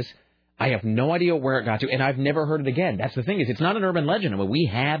where it is. I have no idea where it got to, and I've never heard it again. That's the thing, is it's not an urban legend. I mean, we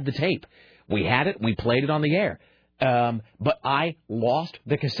had the tape. We had it. We played it on the air. But I lost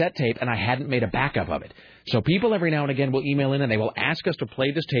the cassette tape, and I hadn't made a backup of it. So people every now and again will email in, and they will ask us to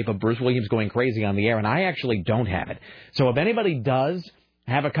play this tape of Bruce Williams going crazy on the air, and I actually don't have it. So if anybody does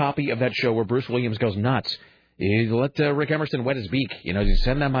have a copy of that show where Bruce Williams goes nuts, let Rick Emerson wet his beak. Just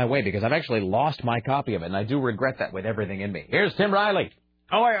send that my way, because I've actually lost my copy of it, and I do regret that with everything in me. Here's Tim Riley.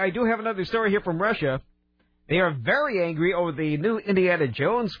 Oh, I do have another story here from Russia. They are very angry over the new Indiana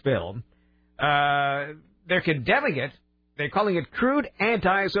Jones film. They're condemning it. They're calling it crude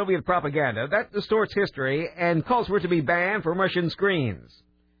anti-Soviet propaganda that distorts history and calls for it to be banned from Russian screens.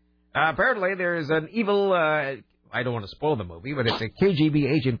 Apparently, there is an evil, I don't want to spoil the movie, but it's a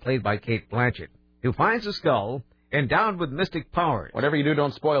KGB agent played by Cate Blanchett who finds a skull endowed with mystic powers. Whatever you do,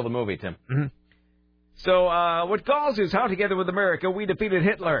 don't spoil the movie, Tim. Mm-hmm. So, what calls is how together with America we defeated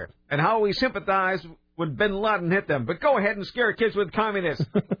Hitler and how we sympathize when bin Laden hit them. But go ahead and scare kids with communists.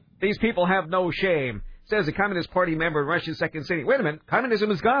 These people have no shame, says a Communist Party member in Russia's second city. Wait a minute, communism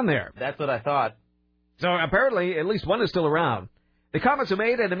is gone there. That's what I thought. So apparently, at least one is still around. The comments are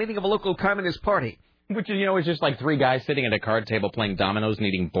made at a meeting of a local Communist Party. Which, is just like three guys sitting at a card table playing dominoes and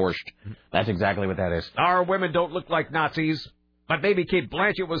eating borscht. That's exactly what that is. Our women don't look like Nazis. But maybe Cate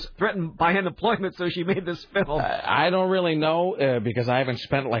Blanchett was threatened by unemployment, so she made this film. I don't really know, because I haven't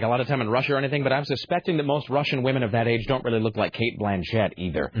spent, a lot of time in Russia or anything, but I'm suspecting that most Russian women of that age don't really look like Cate Blanchett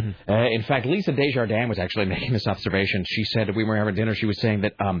either. Mm-hmm. In fact, Lisa Desjardins was actually making this observation. She said, we were having dinner, she was saying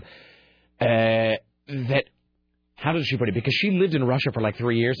that, how did she put it? Because she lived in Russia for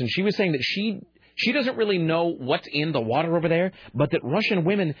 3 years, and she was saying that she doesn't really know what's in the water over there, but that Russian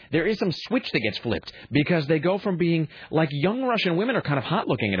women, there is some switch that gets flipped because they go from being young Russian women are kind of hot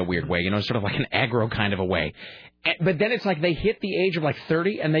looking in a weird way, sort of like an aggro kind of a way. But then it's like they hit the age of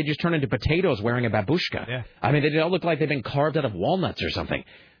 30 and they just turn into potatoes wearing a babushka. Yeah. I mean, they all look like they've been carved out of walnuts or something.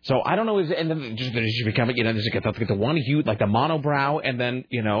 So I don't know, and then they just become, there's the one hue, the monobrow, and then,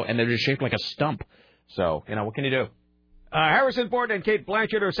 and they're just shaped like a stump. So, what can you do? Harrison Ford and Cate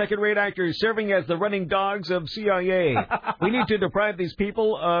Blanchett are second-rate actors serving as the running dogs of CIA. We need to deprive these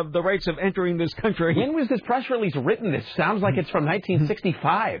people of the rights of entering this country. When was this press release written? This sounds like it's from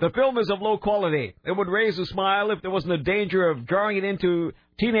 1965. The film is of low quality. It would raise a smile if there wasn't a danger of drawing it into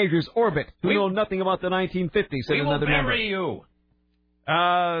teenagers' orbit who know nothing about the 1950s, said another member. We will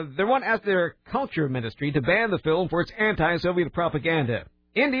bury you. They want to ask their culture ministry to ban the film for its anti-Soviet propaganda.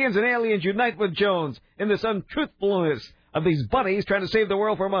 Indians and aliens unite with Jones in this untruthfulness of these bunnies trying to save the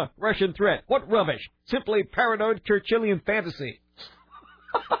world from a Russian threat. What rubbish. Simply paranoid Churchillian fantasy.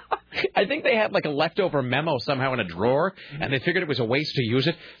 I think they had a leftover memo somehow in a drawer, and they figured it was a waste to use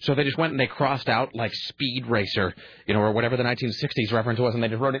it, so they just went and they crossed out Speed Racer, or whatever the 1960s reference was, and they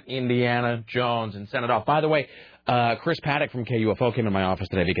just wrote it Indiana Jones and sent it off. By the way, Chris Paddock from KUFO came to my office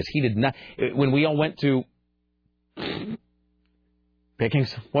today because he did not, when we all went to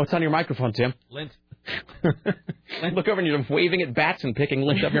Pickings. What's on your microphone, Tim? Lint. Look over and you're waving at bats and picking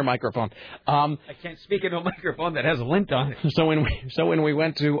lint up your microphone. I can't speak into a microphone that has lint on it. So when we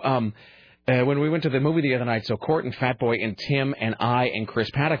went to the movie the other night, so Court and Fat Boy and Tim and I and Chris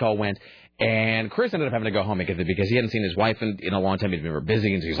Paddock all went, and Chris ended up having to go home because he hadn't seen his wife in a long time. He'd been very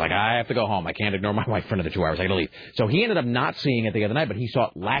busy, and so he's like, I have to go home. I can't ignore my wife for another 2 hours. I got to leave. So he ended up not seeing it the other night, but he saw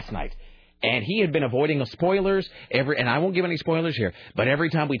it last night. And he had been avoiding the spoilers, and I won't give any spoilers here, but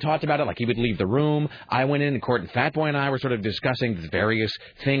every time we talked about it, he would leave the room. I went in, and Court and Fat Boy and I were sort of discussing the various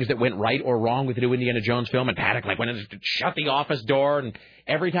things that went right or wrong with the new Indiana Jones film, and Paddock went in and shut the office door, and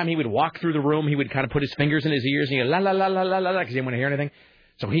every time he would walk through the room, he would kind of put his fingers in his ears, and he'd la la la la la la, because he didn't want to hear anything.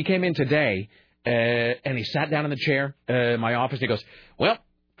 So he came in today, and he sat down in the chair in my office, and he goes, well,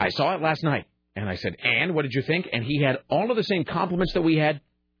 I saw it last night. And I said, and what did you think? And he had all of the same compliments that we had.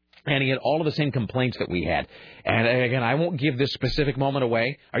 And he had all of the same complaints that we had. And again, I won't give this specific moment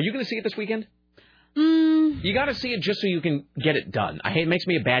away. Are you going to see it this weekend? You got to see it just so you can get it done. It makes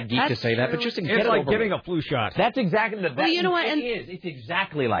me a bad geek to say that, but just to get it over. It's like getting a flu shot. That's exactly Well, you know what? It's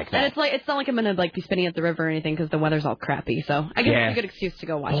exactly like that. And it's not like I'm going to be spinning at the river or anything because the weather's all crappy. So I guess it's a good excuse to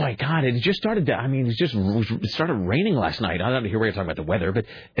go watch it. Oh my God! It just started. It started raining last night. I don't know here we're talking about the weather, but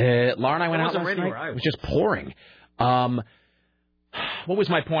Laura and I went out last night. It was just pouring. What was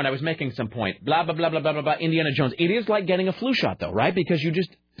my point? I was making some point. Blah blah blah blah blah blah blah. Indiana Jones. It is like getting a flu shot, though, right? Because you just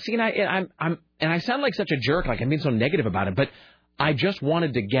see, and I sound like such a jerk, I'm being so negative about it, but I just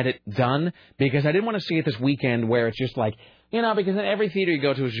wanted to get it done because I didn't want to see it this weekend where it's just because in every theater you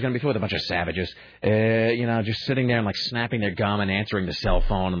go to is just going to be filled with a bunch of savages, just sitting there and snapping their gum and answering the cell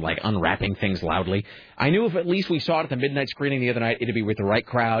phone and unwrapping things loudly. I knew if at least we saw it at the midnight screening the other night, it'd be with the right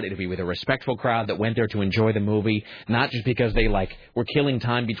crowd, it'd be with a respectful crowd that went there to enjoy the movie, not just because they were killing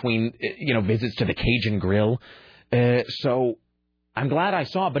time between visits to the Cajun Grill. So I'm glad I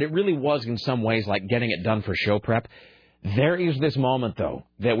saw it, but it really was in some ways like getting it done for show prep. There is this moment, though,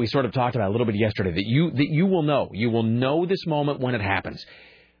 that we sort of talked about a little bit yesterday, that you will know. You will know this moment when it happens,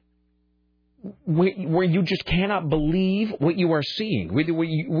 where you just cannot believe what you are seeing.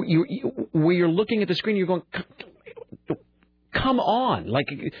 Where you're looking at the screen, you're going, come on. Like,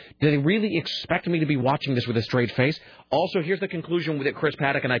 do they really expect me to be watching this with a straight face? Also, here's the conclusion that Chris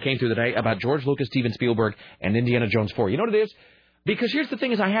Paddock and I came to today about George Lucas, Steven Spielberg, and Indiana Jones 4. You know what it is? Because here's the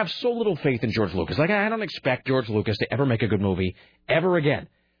thing is I have so little faith in George Lucas. Like, I don't expect George Lucas to ever make a good movie ever again.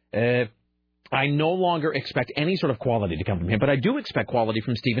 I no longer expect any sort of quality to come from him, but I do expect quality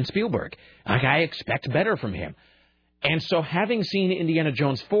from Steven Spielberg. Like, I expect better from him. And so having seen Indiana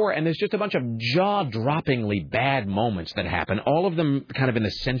Jones 4, and there's just a bunch of jaw-droppingly bad moments that happen, all of them kind of in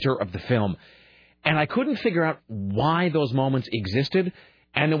the center of the film, and I couldn't figure out why those moments existed,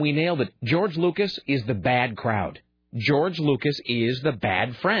 and then we nailed it. George Lucas is the bad crowd. George Lucas is the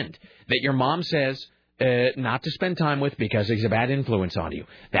bad friend that your mom says not to spend time with because he's a bad influence on you.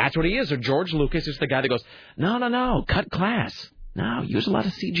 That's what he is. Or George Lucas is the guy that goes, no, cut class. No, use a lot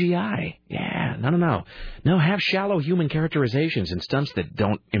of CGI. Yeah, no. No, have shallow human characterizations and stunts that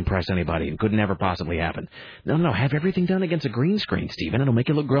don't impress anybody and could never possibly happen. No, have everything done against a green screen, Steven. It'll make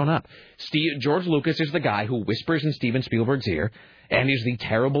you look grown up. George Lucas is the guy who whispers in Steven Spielberg's ear and is the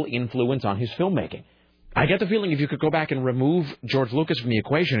terrible influence on his filmmaking. I get the feeling if you could go back and remove George Lucas from the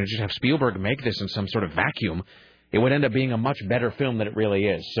equation and just have Spielberg make this in some sort of vacuum, it would end up being a much better film than it really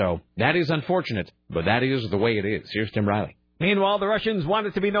is. So that is unfortunate, but that is the way it is. Here's Tim Riley. Meanwhile, the Russians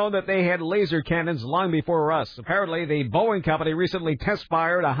wanted to be known that they had laser cannons long before us. Apparently, the Boeing company recently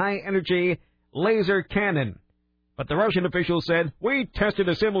test-fired a high-energy laser cannon. But the Russian officials said, we tested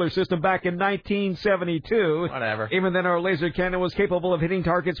a similar system back in 1972. Whatever. Even then, our laser cannon was capable of hitting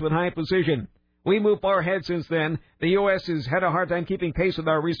targets with high precision. We moved far ahead since then. The U.S. has had a hard time keeping pace with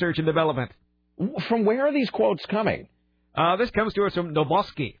our research and development. From where are these quotes coming? This comes to us from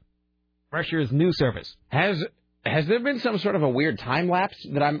Novosti, Russia's news service. Has there been some sort of a weird time lapse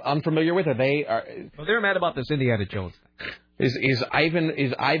that I'm unfamiliar with? Well, they're mad about this Indiana Jones. Is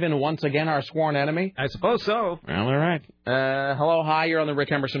Ivan once again our sworn enemy? I suppose so. Well, all right. Hello, hi. You're on the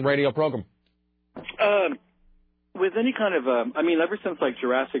Rick Emerson radio program. With any kind of, ever since like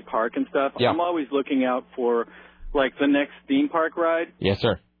Jurassic Park and stuff, yeah. I'm always looking out for like the next theme park ride. Yes,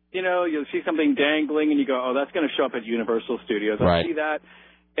 sir. You know, you'll see something dangling and you go, oh, that's going to show up at Universal Studios. Right. I see that,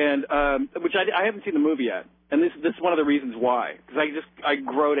 and which I haven't seen the movie yet, and this is one of the reasons why, because I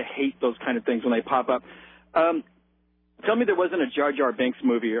grow to hate those kind of things when they pop up. Tell me there wasn't a Jar Jar Binks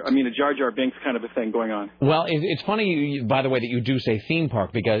movie, a Jar Jar Binks kind of a thing going on. Well, it's funny, by the way, that you do say theme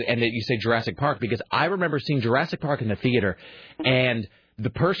park and that you say Jurassic Park, because I remember seeing Jurassic Park in the theater, and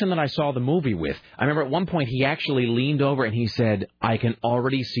the person that I saw the movie with, I remember at one point he actually leaned over and he said, I can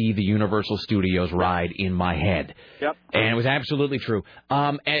already see the Universal Studios ride in my head. Yep. And it was absolutely true.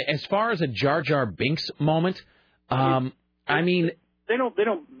 As far as a Jar Jar Binks moment, they don't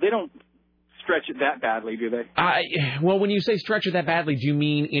stretch it that badly, do they? Well, when you say stretch it that badly, do you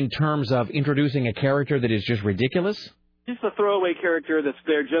mean in terms of introducing a character that is just ridiculous? Just a throwaway character that's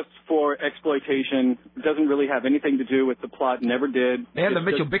there just for exploitation. Doesn't really have anything to do with the plot. Never did. And the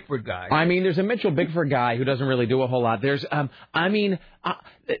Mitchell Bickford guy. There's a Mitchell Bickford guy who doesn't really do a whole lot. There's, I'll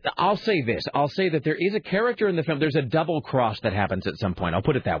say this. I'll say that there is a character in the film. There's a double cross that happens at some point. I'll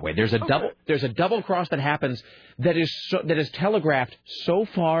put it that way. There's a double cross that happens that is telegraphed so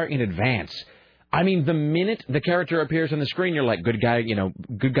far in advance. The minute the character appears on the screen, you're like, good guy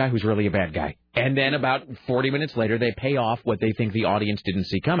who's really a bad guy. And then about 40 minutes later, they pay off what they think the audience didn't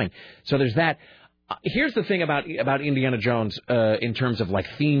see coming. So there's that. Here's the thing about Indiana Jones in terms of like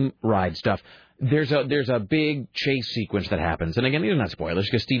theme ride stuff. There's a big chase sequence that happens. And again, these are not spoilers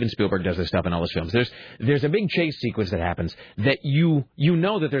because Steven Spielberg does this stuff in all his films. There's a big chase sequence that happens that you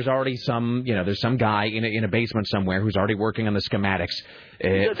know that there's already there's some guy in a basement somewhere who's already working on the schematics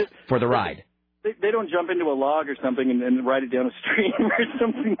for the ride. They don't jump into a log or something and ride it down a stream or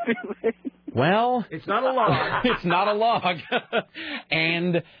something, do they? Well, it's not a log. It's not a log.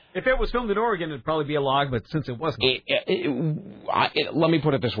 And if it was filmed in Oregon, it'd probably be a log, but since it wasn't. Let me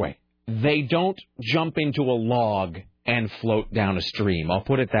put it this way. They don't jump into a log and float down a stream. I'll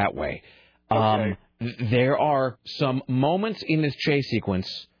put it that way. Okay. There are some moments in this chase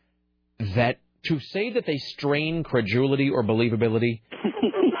sequence that, to say that they strain credulity or believability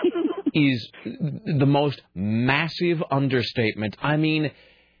is the most massive understatement. I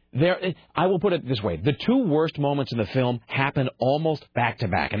will put it this way. The two worst moments in the film happen almost back to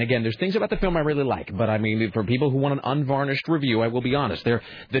back. And again, there's things about the film I really like. But for people who want an unvarnished review, I will be honest.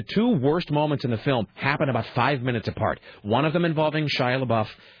 The two worst moments in the film happen about 5 minutes apart. One of them involving Shia LaBeouf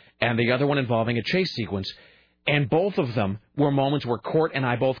and the other one involving a chase sequence. And both of them were moments where Court and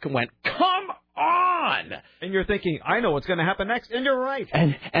I both went, come on! on. And you're thinking, I know what's going to happen next, and you're right.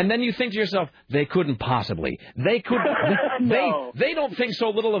 And then you think to yourself, they couldn't possibly. They could. No. They don't think so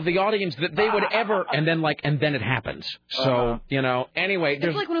little of the audience that they would ever. And then it happens. So anyway,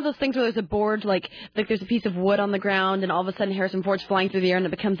 It's like one of those things where there's a board, like there's a piece of wood on the ground, and all of a sudden Harrison Ford's flying through the air, and it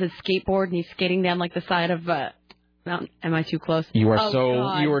becomes his skateboard, and he's skating down like the side of mountain. Am I too close? You are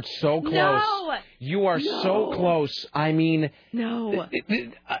God. You are so close. No. You are so close. I mean, no.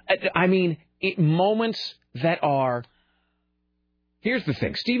 Moments that are. Here's the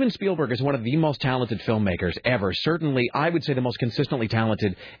thing. Steven Spielberg is one of the most talented filmmakers ever. Certainly, I would say the most consistently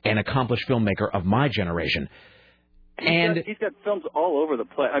talented and accomplished filmmaker of my generation. He's got films all over the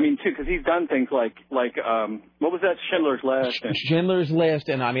place. I mean, too, because he's done things like what was that, Schindler's List? Schindler's List,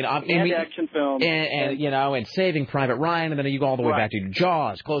 and action films, and Saving Private Ryan, and then you go all the way back to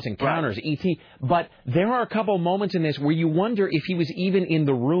Jaws, Close Encounters, E.T. But there are a couple moments in this where you wonder if he was even in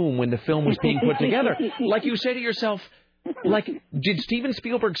the room when the film was being put together. Like you say to yourself, like, did Steven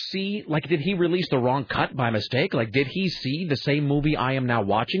Spielberg see, like, did he release the wrong cut by mistake? Like, did he see the same movie I am now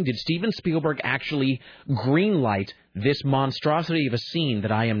watching? Did Steven Spielberg actually greenlight this monstrosity of a scene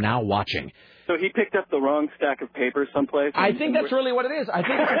that I am now watching? So he picked up the wrong stack of papers someplace. I think that's really what it is. I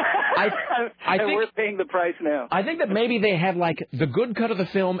think we're paying the price now. I think that maybe they had like the good cut of the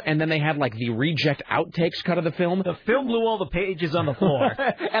film, and then they had like the reject outtakes cut of the film. The film blew all the pages on the floor,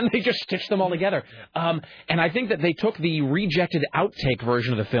 and they just stitched them all together. And I think that they took the rejected outtake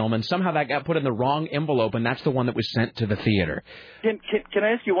version of the film, and somehow that got put in the wrong envelope, and that's the one that was sent to the theater. Can I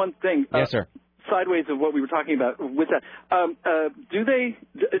ask you one thing? Yes, sir. Sideways of what we were talking about with that. Do they?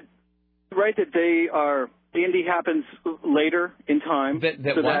 Right, that the indie happens later in time,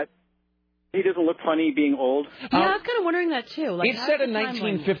 that he doesn't look funny being old. Yeah, I was kind of wondering that too. Like, it's set in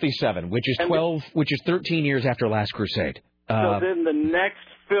 1957, which is 13 years after Last Crusade. So then the next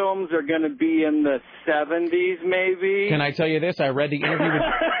films are going to be in the 70s, maybe. Can I tell you this? I read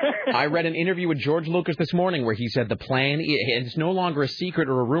an interview with George Lucas this morning where he said the plan, and it's no longer a secret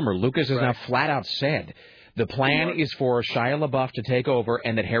or a rumor. Lucas has now flat out said. The plan is for Shia LaBeouf to take over,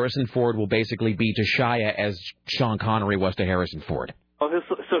 and that Harrison Ford will basically be to Shia as Sean Connery was to Harrison Ford. Oh,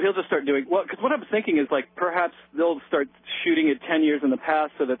 so he'll just start doing well. Because what I'm thinking is like perhaps they'll start shooting it 10 years in the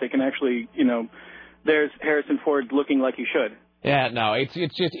past so that they can actually, there's Harrison Ford looking like he should. Yeah, no, it's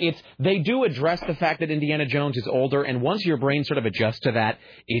they do address the fact that Indiana Jones is older, and once your brain sort of adjusts to that,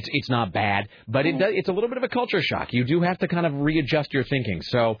 it's not bad, but it's a little bit of a culture shock. You do have to kind of readjust your thinking.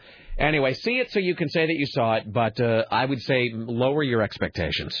 So, anyway, see it so you can say that you saw it, but I would say lower your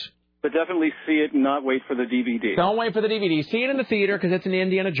expectations. But definitely see it and not wait for the DVD. Don't wait for the DVD. See it in the theater because it's an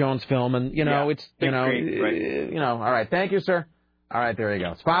Indiana Jones film, and it's big screen, right. All right. Thank you, sir. All right, there you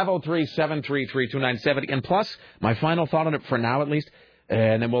go. It's 503-733-2970. And plus, my final thought on it for now, at least,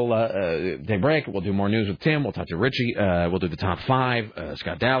 and then we'll take a break. We'll do more news with Tim. We'll talk to Richie. We'll do the top five,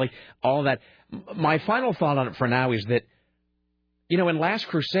 Scott Daly, all of that. My final thought on it for now is that, in Last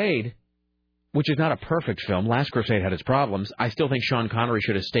Crusade, which is not a perfect film, Last Crusade had its problems. I still think Sean Connery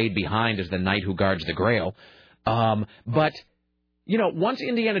should have stayed behind as the knight who guards the Grail. But, once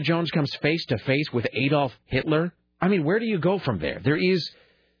Indiana Jones comes face to face with Adolf Hitler, I mean, where do you go from there? There's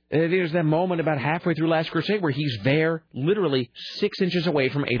that moment about halfway through Last Crusade where he's there literally 6 inches away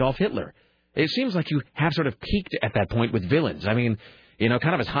from Adolf Hitler. It seems like you have sort of peaked at that point with villains. I mean,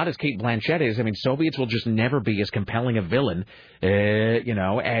 kind of as hot as Cate Blanchett is, I mean, Soviets will just never be as compelling a villain, as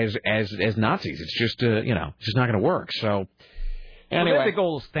Nazis. It's just, it's just not going to work. So, anyway. Well, that's the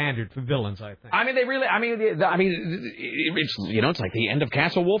gold standard for villains, I think. I mean, it's like the end of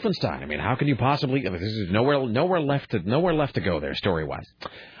Castle Wolfenstein. I mean, how can you possibly? This is nowhere left to go there, story-wise.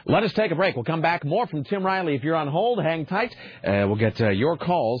 Let us take a break. We'll come back. More from Tim Riley. If you're on hold, hang tight. We'll get your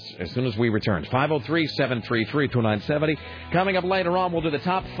calls as soon as we return. 503-733-2970. Coming up later on, we'll do the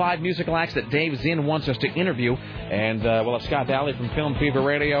top 5 musical acts that Dave Zinn wants us to interview. And we'll have Scott Daly from Film Fever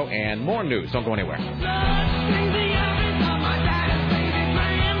Radio and more news. Don't go anywhere.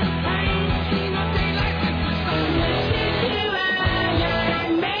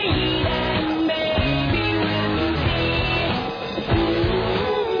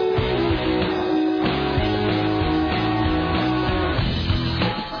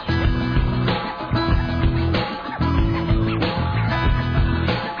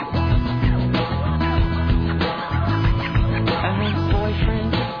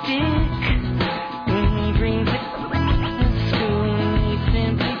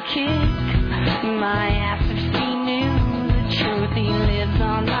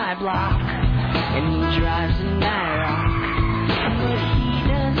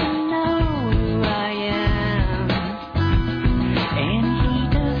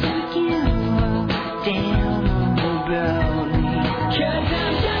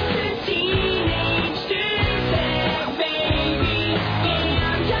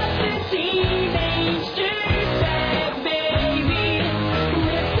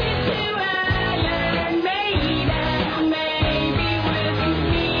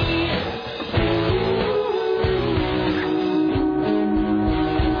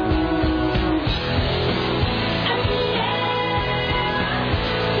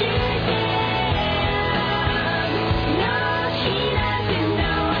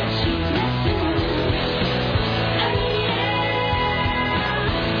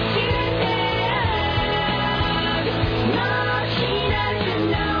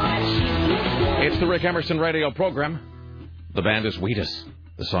 the Rick Emerson radio program. The band is Wheatus.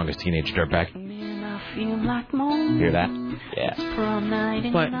 The song is Teenage Dirtbag. Hear that? Yeah.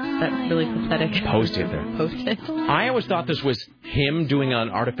 What? That's really pathetic. Post it there. Post it. I always thought this was him doing an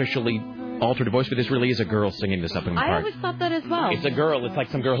artificially altered voice, but this really is a girl singing this up in the I park. always thought that as well. It's a girl. It's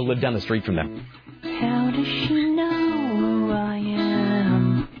like some girl who lived down the street from them. How does she know who I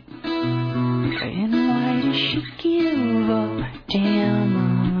am? And why does she give a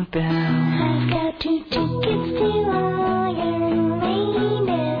damn about? I've got 2 tickets to Iron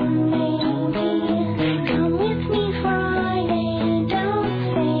Maiden, maybe. Come with me Friday, don't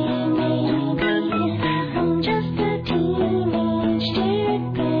say maybe. I'm just a teenage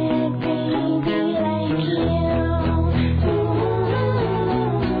dirtbag baby like you.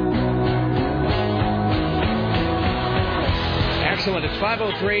 Excellent. It's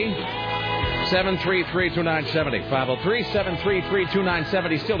 503-733-2970.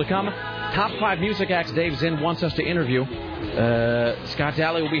 503-733-2970. Still to come. Top 5 music acts Dave Zinn wants us to interview. Scott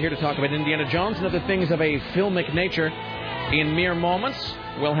Daly will be here to talk about Indiana Jones and other things of a filmic nature. In mere moments,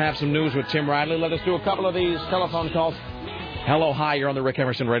 we'll have some news with Tim Riley. Let us do a couple of these telephone calls. Hello, hi, you're on the Rick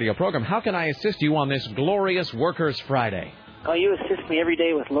Emerson radio program. How can I assist you on this glorious Workers' Friday? Oh, you assist me every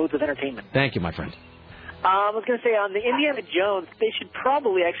day with loads of entertainment. Thank you, my friend. I was going to say, on the Indiana Jones, they should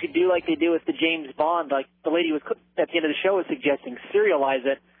probably actually do like they do with the James Bond, like the lady was at the end of the show was suggesting, serialize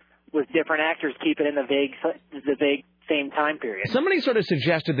it with different actors, keep it in the vague same time period. Somebody sort of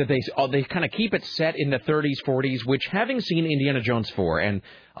suggested that they kind of keep it set in the 30s, 40s, which, having seen Indiana Jones 4, and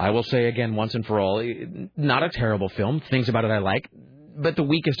I will say again once and for all, not a terrible film, things about it I like, but the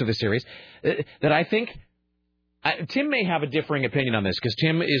weakest of the series, that I think... Tim may have a differing opinion on this, because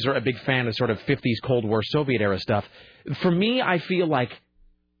Tim is a big fan of sort of 50s Cold War Soviet-era stuff. For me, I feel like,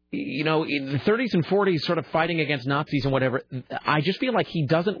 in the 30s and 40s, sort of fighting against Nazis and whatever, I just feel like he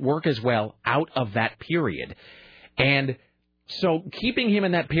doesn't work as well out of that period. And so keeping him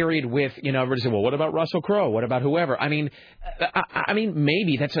in that period with, everybody say, well, what about Russell Crowe? What about whoever? I mean,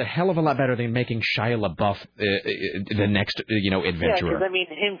 maybe that's a hell of a lot better than making Shia LaBeouf the next, adventurer. Yeah,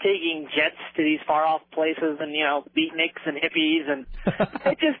 because, him taking jets to these far-off places and, beatniks and hippies, and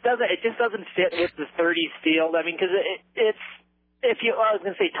it just doesn't fit with the 30s field. I mean, because I was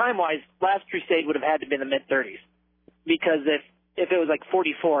going to say, time-wise, Last Crusade would have had to be in the mid-30s. Because if it was like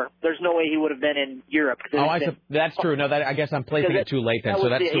 44, there's no way he would have been in Europe. That's true. No, I guess I'm placing it too late then, so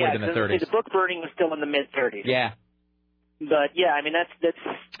that's still in the 30s. The book burning was still in the mid-30s. Yeah. But, yeah, I mean, that's...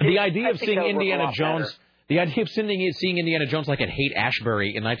 The idea of seeing Indiana Jones... Better. The idea of seeing Indiana Jones like at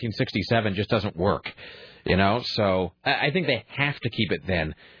Haight-Ashbury in 1967 just doesn't work, So I think they have to keep it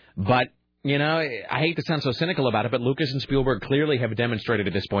then. But, I hate to sound so cynical about it, but Lucas and Spielberg clearly have demonstrated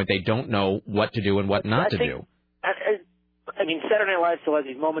at this point they don't know what to do and what not to do. Saturday Night Live still has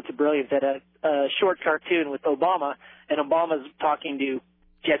these moments of brilliance. That a short cartoon with Obama, and Obama's talking to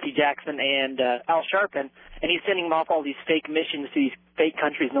Jesse Jackson and Al Sharpton, and he's sending them off all these fake missions to these fake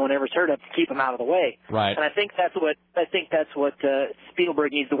countries no one ever's heard of to keep them out of the way. Right. And I think that's what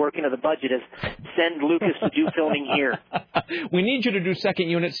Spielberg needs to work into the budget is send Lucas to do filming here. We need you to do second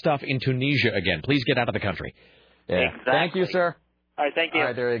unit stuff in Tunisia again. Please get out of the country. Yeah. Exactly. Thank you, sir. All right, thank you. All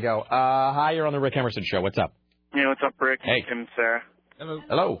right, there you go. Hi, you're on the Rick Emerson Show. What's up? Yeah, what's up, Rick? Hey. Tim, Sarah.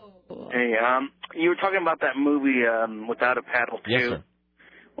 Hello. Hey, you were talking about that movie, Without a Paddle 2. Yes, sir.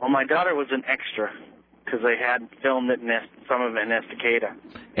 Well, my daughter was an extra because they had filmed it some of it in Estacada.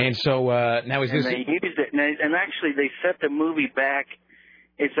 And so now is this... And they used it, and actually they set the movie back.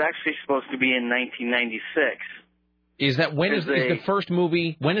 It's actually supposed to be in 1996. Is that when is the first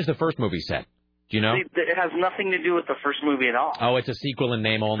movie? When is the first movie set? Do you know? It has nothing to do with the first movie at all. Oh, it's a sequel in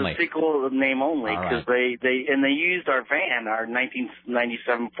name only. It's a sequel in name only because they used our van, our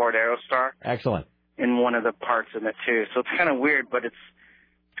 1997 Ford Aerostar. Excellent. In one of the parts in it too, so it's kind of weird, but it's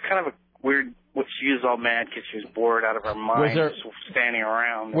kind of a weird. What she was all mad because she was bored out of her mind, just standing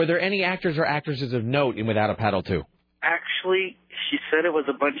around. Were there any actors or actresses of note in Without a Paddle 2? Actually, she said it was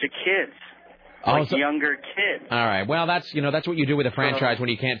a bunch of kids. Younger kids. All right. Well, that's what you do with a franchise when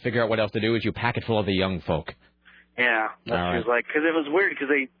you can't figure out what else to do is you pack it full of the young folk. Yeah. She was like, because it was weird because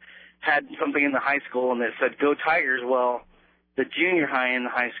they had something in the high school and it said "Go Tigers." Well, the junior high in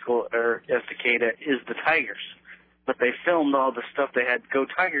the high school or Estacada is the Tigers, but they filmed all the stuff they had "Go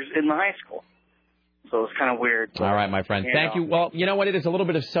Tigers" in the high school. So it's kind of weird. All right, my friend. Thank you. Well, you know what? It is a little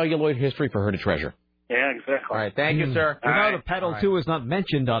bit of celluloid history for her to treasure. Yeah, exactly. All right, thank you, sir. Without a Paddle 2 is not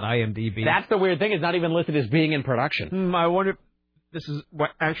mentioned on IMDb. That's the weird thing. It's not even listed as being in production. I wonder if this is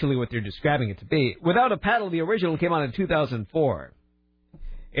actually what they're describing it to be. Without a Paddle, the original came out in 2004.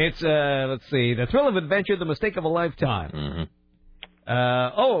 It's, let's see, The Thrill of Adventure, The Mistake of a Lifetime. Mm-hmm.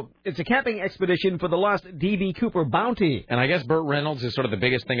 It's a camping expedition for the lost D.B. Cooper bounty. And I guess Burt Reynolds is sort of the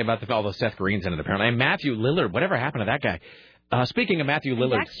biggest thing about the film, although Seth Green's in it apparently. And Matthew Lillard, whatever happened to that guy? Speaking of Matthew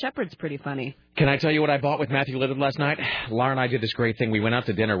Lillard. Dax Shepard's pretty funny. Can I tell you what I bought with Matthew Lillard last night? Laura and I did this great thing. We went out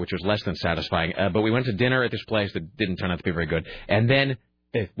to dinner, which was less than satisfying. But we went to dinner at this place that didn't turn out to be very good. And then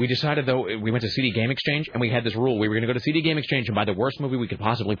we decided, though, we went to CD Game Exchange, and we had this rule. We were going to go to CD Game Exchange and buy the worst movie we could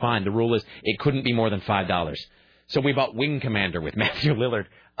possibly find. The rule is it couldn't be more than $5. So we bought Wing Commander with Matthew Lillard.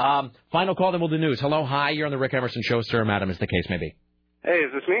 Final call, then we'll do news. Hello, hi, you're on the Rick Emerson Show, sir, madam, as the case may be. Hey,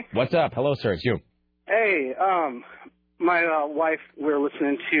 is this me? What's up? Hello, sir, it's you. Hey, my wife, we're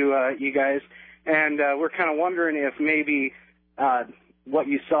listening to you guys, and we're kind of wondering if maybe what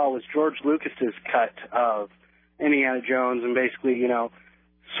you saw was George Lucas's cut of Indiana Jones, and basically,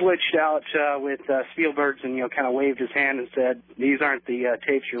 switched out with Spielberg's and, kind of waved his hand and said, these aren't the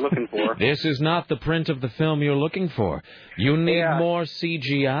tapes you're looking for. This is not the print of the film you're looking for. You need more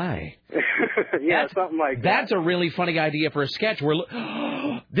CGI. Something like that. That's a really funny idea for a sketch.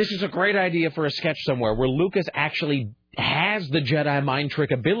 This is a great idea for a sketch somewhere where Lucas actually has the Jedi mind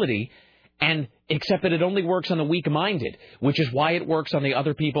trick ability, and except that it only works on the weak-minded, which is why it works on the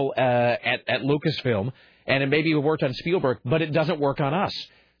other people at Lucasfilm, and it maybe worked on Spielberg, but it doesn't work on us.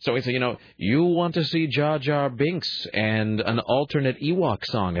 So it's, you want to see Jar Jar Binks and an alternate Ewok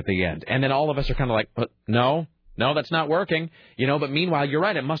song at the end. And then all of us are kind of like, no, that's not working. But meanwhile, you're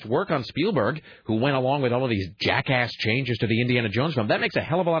right, it must work on Spielberg, who went along with all of these jackass changes to the Indiana Jones film. That makes a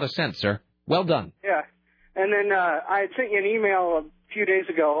hell of a lot of sense, sir. Well done. Yeah. And then I sent you an email a few days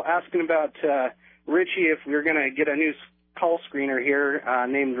ago asking about Richie, if we were going to get a new call screener here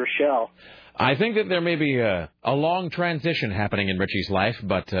named Rochelle. I think that there may be a long transition happening in Richie's life,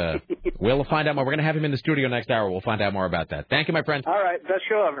 but we'll find out more. We're going to have him in the studio next hour. We'll find out more about that. Thank you, my friend. All right. Best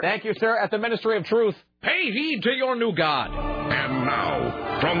show ever. Thank you, sir. At the Ministry of Truth, pay heed to your new God. And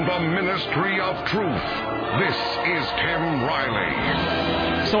now, from the Ministry of Truth, this is Tim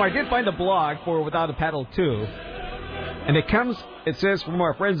Riley. So I did find a blog for Without a Paddle 2, and it says from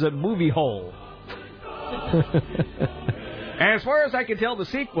our friends at Movie Hole. As far as I can tell, the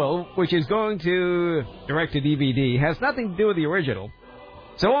sequel, which is going to direct-to-DVD, has nothing to do with the original.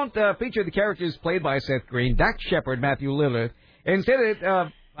 So it won't feature the characters played by Seth Green, Dax Shepard, Matthew Lillard. Instead,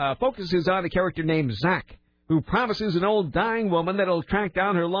 it focuses on a character named Zach, who promises an old dying woman that he'll track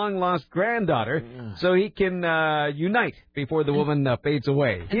down her long-lost granddaughter so he can unite before the woman fades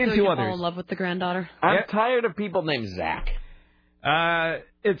away. He and two others. Fall in love with the granddaughter. I'm tired of people named Zach.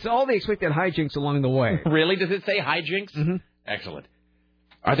 It's all the expected hijinks along the way. Really? Does it say hijinks? Mm-hmm. Excellent.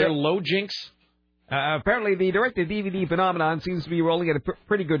 Are there low jinks? Apparently, the direct-to-DVD phenomenon seems to be rolling at a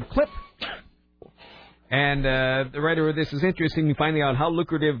pretty good clip. And the writer of this is interested in finding out how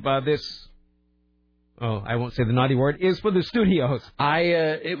lucrative this... Oh, I won't say the naughty word, is for the studios.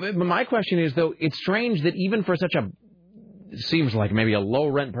 My question is, though, it's strange that even for such seems like maybe a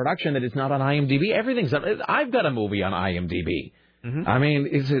low-rent production that it's not on IMDb. I've got a movie on IMDb. Mm-hmm. I mean,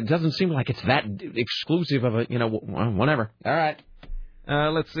 it doesn't seem like it's that exclusive of whatever. All right.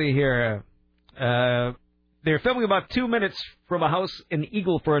 Let's see here. They're filming about 2 minutes from a house in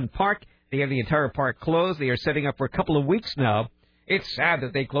Eagleford Park. They have the entire park closed. They are setting up for a couple of weeks now. It's sad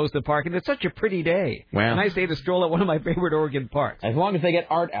that they closed the park, and it's such a pretty day. Well, a nice day to stroll at one of my favorite Oregon parks. As long as they get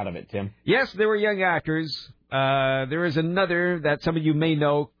art out of it, Tim. Yes, there were young actors. There is another that some of you may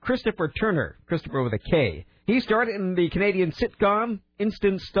know, Christopher Turner, Christopher with a K. He starred in the Canadian sitcom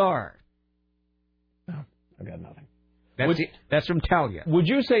Instant Star. Oh, I got nothing. That's from Talia. Would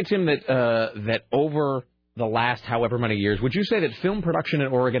you say, Tim, that over the last however many years, would you say that film production in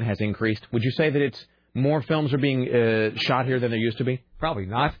Oregon has increased? Would you say that it's more films are being shot here than there used to be? Probably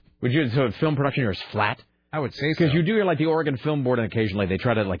not. So film production here is flat? I would say so. Because you do hear, like, the Oregon Film Board, and occasionally they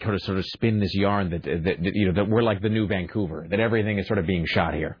try to, like, sort of spin this yarn that we're like the new Vancouver, that everything is sort of being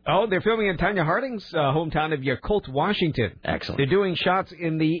shot here. Oh, they're filming in Tanya Harding's hometown of Yakult, Washington. Excellent. They're doing shots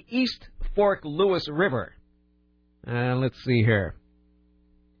in the East Fork Lewis River. Let's see here.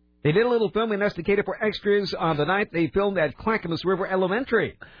 They did a little filming investigated for extras on the night they filmed at Clackamas River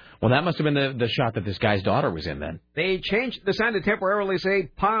Elementary. Well, that must have been the shot that this guy's daughter was in then. They changed the sign to temporarily say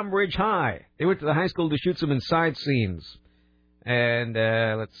Palm Ridge High. They went to the high school to shoot some inside scenes. And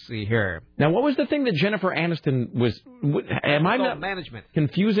let's see here. Now, what was the thing that Jennifer Aniston was... Management.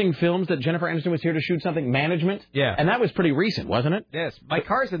 Confusing films that Jennifer Aniston was here to shoot something? Management? Yeah. And that was pretty recent, wasn't it? Yes. My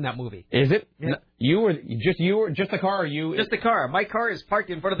car's in that movie. Is it? Yeah. Just the car, or you... Just the car. My car is parked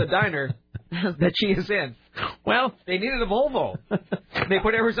in front of the diner that she is in. Well... They needed a Volvo. They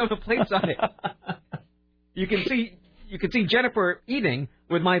put Arizona plates on it. You can see Jennifer eating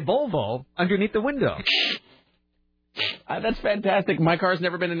with my Volvo underneath the window. That's fantastic. My car's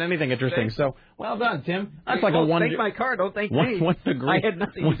never been in anything interesting. So, well done, Tim. That's like well, a one. Thank my car. Don't thank me. 1 degree. I had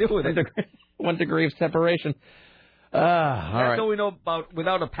nothing to do with it. 1 degree of separation. All right. That's what we know about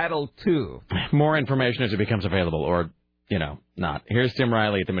Without a Paddle 2. More information as it becomes available, or, not. Here's Tim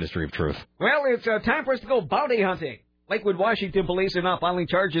Riley at the Ministry of Truth. Well, it's time for us to go bounty hunting. Lakewood, Washington police are now filing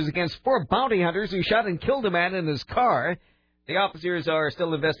charges against 4 bounty hunters who shot and killed a man in his car. The officers are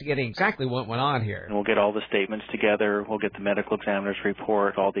still investigating exactly what went on here. And we'll get all the statements together. We'll get the medical examiner's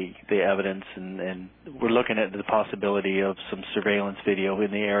report, all the evidence, and we're looking at the possibility of some surveillance video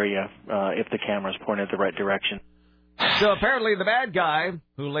in the area if the camera's pointed the right direction. So apparently the bad guy,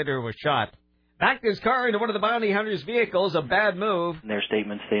 who later was shot, backed his car into one of the bounty hunters' vehicles, a bad move. In their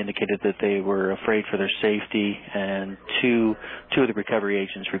statements, they indicated that they were afraid for their safety, and two of the recovery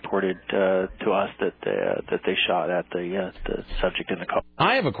agents reported to us that they shot at the subject in the car.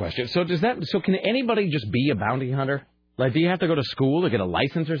 I have a question. So can anybody just be a bounty hunter? Like, do you have to go to school to get a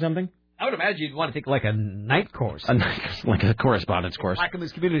license or something? I would imagine you'd want to take like a night course. Like a correspondence course.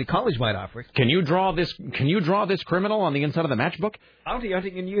 Clackamas Community College might offer it. Can you draw this criminal on the inside of the matchbook? Bounty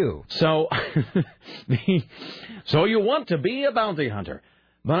hunting and you. So, so you want to be a bounty hunter.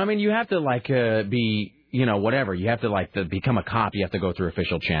 But, I mean, you have to, be, whatever. You have to, become a cop. You have to go through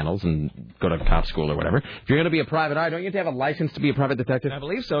official channels and go to cop school or whatever. If you're going to be a private eye, don't you have to have a license to be a private detective? I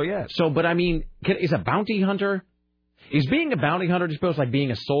believe so, yes. So, but, I mean, is a bounty hunter... Is being a bounty hunter just like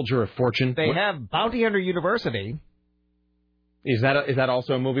being a soldier of fortune? They have Bounty Hunter University. Is that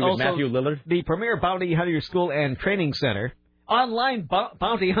also a movie with Matthew Lillard? The premier bounty hunter school and training center. Online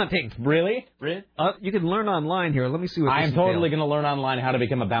bounty hunting. Really? You can learn online here. Let me see what I am totally going to learn online how to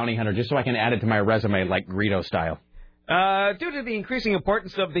become a bounty hunter just so I can add it to my resume like Greedo style. Due to the increasing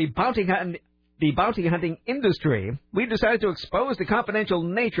importance of the bounty hunting industry, we decided to expose the confidential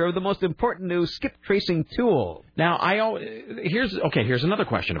nature of the most important new skip tracing tool. Now, here's another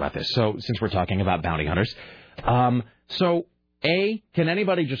question about this. So, since we're talking about bounty hunters, so A, can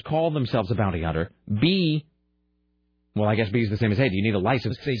anybody just call themselves a bounty hunter? B, well, I guess B is the same as A. Do you need a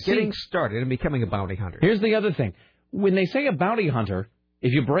license? Getting started and becoming a bounty hunter. Here's the other thing. When they say a bounty hunter,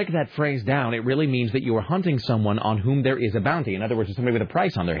 if you break that phrase down, it really means that you are hunting someone on whom there is a bounty. In other words, somebody with a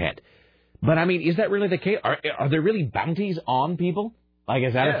price on their head. But, I mean, is that really the case? Are there really bounties on people? Like,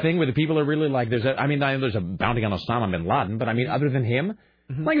 is that a thing where the people are really like, there's a bounty on Osama bin Laden, but, I mean, other than him?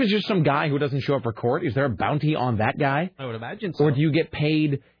 Mm-hmm. Like, if it's just some guy who doesn't show up for court, is there a bounty on that guy? I would imagine so. Or do you get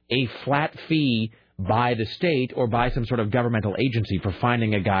paid a flat fee by the state or by some sort of governmental agency for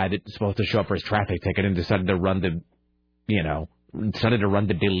finding a guy that's supposed to show up for his traffic ticket and decided to run the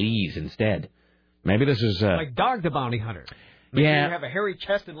Belize instead? Maybe this is... like Dog the Bounty Hunter. Maybe you have a hairy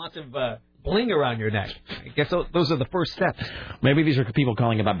chest and lots of... bling around your neck. I guess those are the first steps. Maybe these are people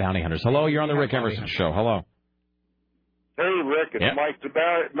calling about bounty hunters. Hello, you're on the Rick Emerson Show. Hello. Hey, Rick, it's Mike,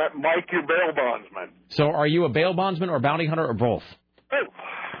 your bail bondsman. So are you a bail bondsman or bounty hunter or both? Both.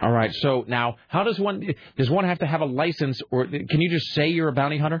 All right. So now, does one have to have a license, or can you just say you're a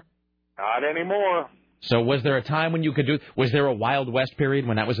bounty hunter? Not anymore. So was there a time when you could was there a Wild West period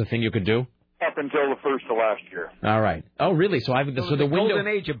when that was a thing you could do? Up until the first of last year. All right. Oh, really? So the window... golden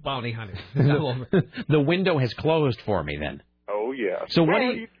age of bounty hunters. The window has closed for me then. Oh, yeah. So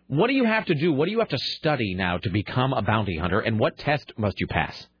what do you have to do? What do you have to study now to become a bounty hunter, and what test must you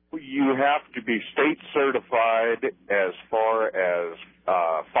pass? You have to be state certified as far as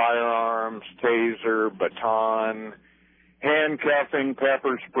firearms, taser, baton, handcuffing,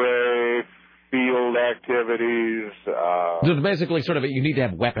 pepper spray, field activities. So basically you need to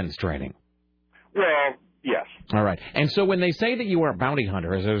have weapons training. Well, yes. All right. And so when they say that you are a bounty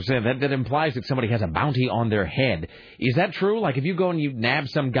hunter, as I was saying, that implies that somebody has a bounty on their head. Is that true? Like, if you go and you nab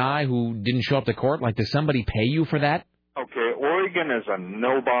some guy who didn't show up to court, like, does somebody pay you for that? Okay, Oregon is a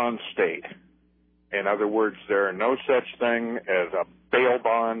no-bond state. In other words, there are no such thing as a bail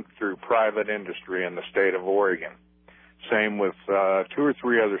bond through private industry in the state of Oregon. Same with 2 or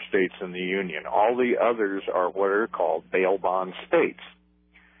 3 other states in the Union. All the others are what are called bail bond states.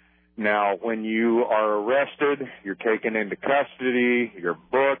 Now, when you are arrested, you're taken into custody, you're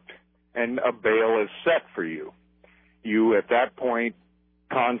booked, and a bail is set for you. You, at that point,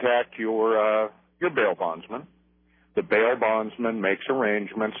 contact your bail bondsman. The bail bondsman makes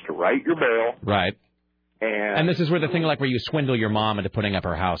arrangements to write your bail. Right. And this is where the thing like where you swindle your mom into putting up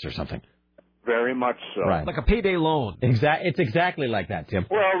her house or something. Very much so. Right. Like a payday loan. It's exactly like that, Tim.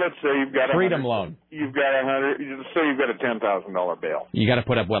 Well, let's say you've got Freedom loan. You've got say you've got a $10,000 bail. You got to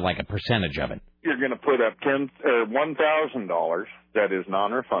put up like a percentage of it. You're going to put up $1,000. That is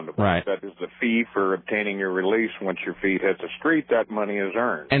non-refundable. Right. That is the fee for obtaining your release. Once your feet hit the street, that money is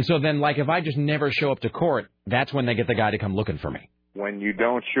earned. And so then, like, if I just never show up to court, that's when they get the guy to come looking for me. When you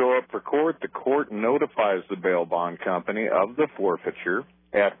don't show up for court, the court notifies the bail bond company of the forfeiture,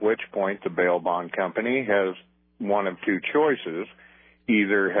 at which point the bail bond company has one of two choices.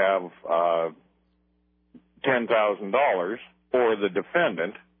 Either have $10,000 or the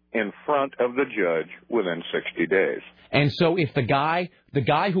defendant in front of the judge within 60 days. And so if the guy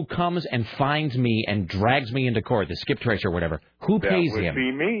who comes and finds me and drags me into court, the skip trace or whatever, who pays him? That would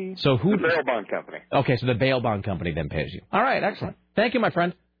be me. So who? The bail bond company. Okay, so the bail bond company then pays you. All right, excellent. Thank you, my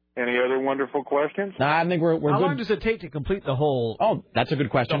friend. Any other wonderful questions? I think we're How good. long does it take to complete the whole? Oh, that's a good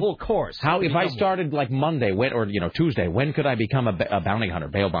question. The whole course. If I started like Monday, Tuesday, when could I become a bounty hunter,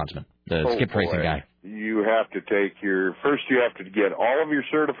 bail bondsman, the skip tracing guy? You have to take you have to get all of your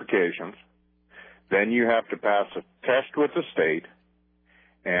certifications. Then you have to pass a test with the state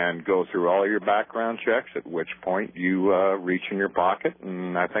and go through all your background checks, at which point you reach in your pocket,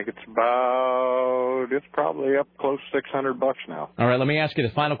 and I think it's probably up close to $600 now. All right, let me ask you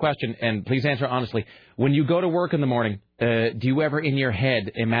the final question, and please answer honestly. When you go to work in the morning, do you ever in your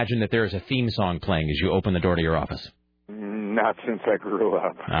head imagine that there is a theme song playing as you open the door to your office? Not since I grew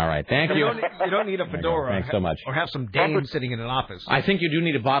up. All right, thank you. You don't need a fedora. Thanks so much. Or have some dame sitting in an office. I think you do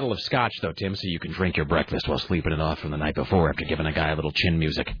need a bottle of scotch, though, Tim, so you can drink your breakfast while sleeping it off from the night before after giving a guy a little chin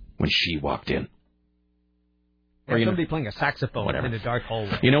music when she walked in. Or somebody playing a saxophone in a dark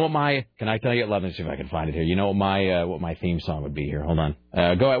hallway. You know what can I tell you? Let me see if I can find it here. You know what my theme song would be here. Hold on.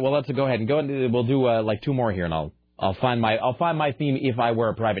 Go ahead. Well, let's go ahead and go. We'll do like two more here, and I'll find my theme if I were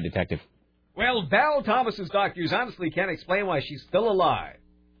a private detective. Well, Val Thomas's doctors honestly can't explain why she's still alive.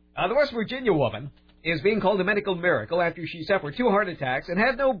 The West Virginia woman is being called a medical miracle after she suffered 2 heart attacks and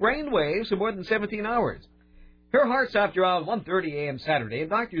had no brain waves for more than 17 hours. Her heart stopped around 1:30 a.m. Saturday, and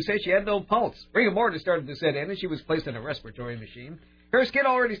doctors said she had no pulse. Rigor mortis started to set in, and she was placed in a respiratory machine. Her skin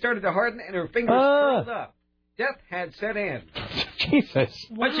already started to harden, and her fingers curled up. Death had set in. Jesus.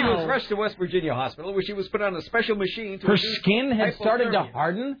 But she was rushed to West Virginia Hospital, where she was put on a special machine to Her skin had started to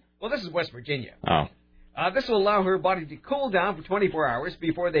harden? Well, this is West Virginia. Oh. This will allow her body to cool down for 24 hours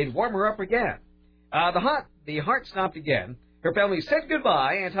before they'd warm her up again. The heart stopped again. Her family said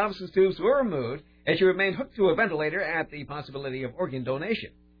goodbye, and Thompson's tubes were removed, and she remained hooked to a ventilator at the possibility of organ donation.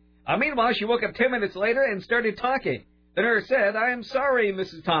 Meanwhile, she woke up 10 minutes later and started talking. The nurse said, "I am sorry,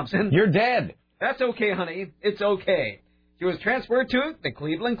 Mrs. Thompson." You're dead. "That's okay, honey. It's okay." She was transferred to the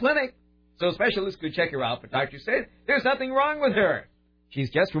Cleveland Clinic, so specialists could check her out, but doctors said there's nothing wrong with her.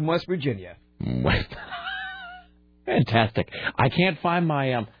 She's just from West Virginia. Fantastic. I can't find my.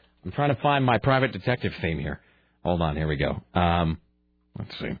 I'm trying to find my private detective theme here. Hold on. Here we go.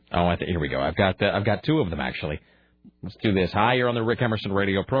 Let's see. Here we go. I've got 2 of them actually. Let's do this. Hi, you're on the Rick Emerson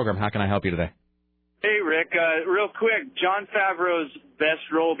radio program. How can I help you today? Hey, Rick. Real quick, Jon Favreau's best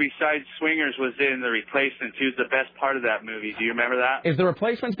role besides Swingers was in The Replacements. He was the best part of that movie. Do you remember that? Is The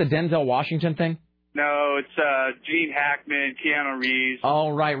Replacements the Denzel Washington thing? No, it's Gene Hackman, Keanu Reeves. Oh,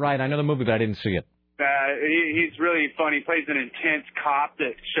 right. I know the movie, but I didn't see it. He's really funny. He plays an intense cop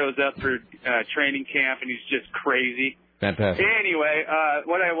that shows up for training camp, and he's just crazy. Fantastic. Anyway,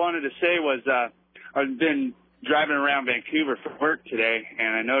 what I wanted to say was I've been driving around Vancouver for work today,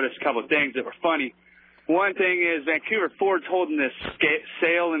 and I noticed a couple of things that were funny. One thing is Vancouver Ford's holding this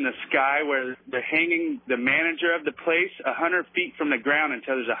sale in the sky where they're hanging the manager of the place 100 feet from the ground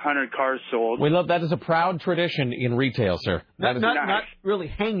until there's 100 cars sold. We love that is a proud tradition in retail, sir. Not really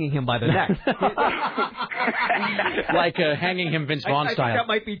hanging him by the neck. Like hanging him Vince Vaughn I style. think That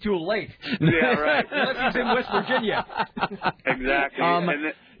might be too late. Yeah, right. Unless he's in West Virginia. Exactly. And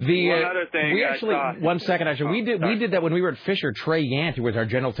one other thing we I actually saw. 1 second actually we did that when we were at Fisher. Trey Yant, who was our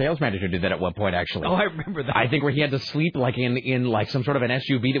general sales manager, did that at one point actually. Oh, I remember that. I think where he had to sleep like in like some sort of an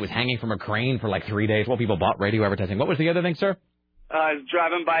SUV that was hanging from a crane for like 3 days while people bought radio advertising. What was the other thing, sir? I was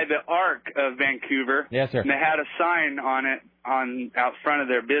driving by the Arc of Vancouver. Yes, sir. And they had a sign on it out front of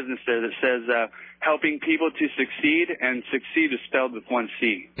their business there that says helping people to succeed, and succeed is spelled with 1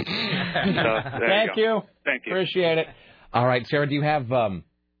 C. So, Thank you. Thank you. Appreciate it. All right, Sarah, do you have like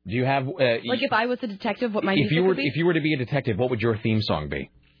if I was a detective, what my if you music were would be? if you were to be a detective, what would your theme song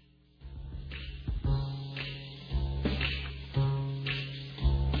be?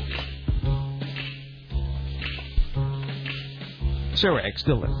 Sarah X.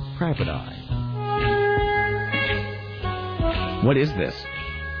 Dillon, Private Eye. What is this?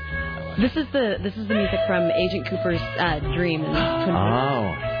 This is the music from Agent Cooper's Dream.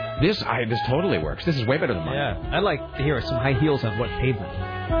 This totally works. This is way better than mine. Yeah, I'd like to hear some high heels on wet pavement.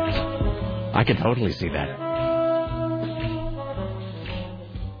 I can totally see that.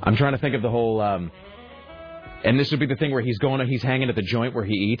 I'm trying to think of the whole... and this would be the thing where he's hanging at the joint where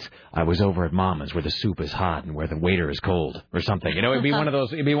he eats. I was over at Mama's where the soup is hot and where the waiter is cold or something. You know, it'd be one of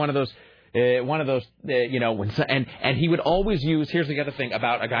those. You know, and he would always use. Here's the other thing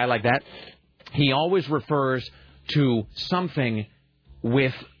about a guy like that. He always refers to something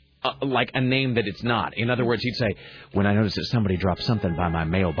with like a name that it's not. In other words, he'd say, when I noticed that somebody dropped something by my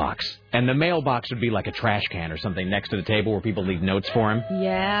mailbox. And the mailbox would be like a trash can or something next to the table where people leave notes for him.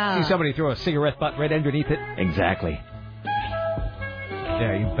 Yeah. See somebody throw a cigarette butt right underneath it. Exactly.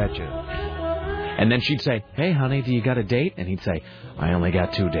 Yeah, you betcha. And then she'd say, hey, honey, do you got a date? And he'd say, I only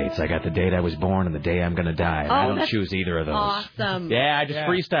got 2 dates. I got the date I was born and the day I'm going to die. And I don't choose either of those. Awesome. Yeah, I just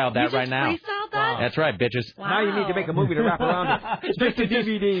freestyled that right now. You just freestyled that? That's right, bitches. Wow. Now you need to make a movie to wrap around it. Straight to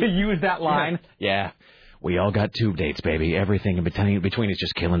DVD. To use that line. Yeah. We all got 2 dates, baby. Everything in between is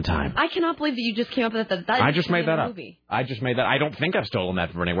just killing time. I cannot believe that you just came up with that. I just made that up. Movie. I just made that. I don't think I've stolen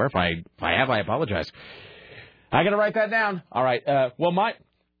that from anywhere. If I have, I apologize. I got to write that down. All right.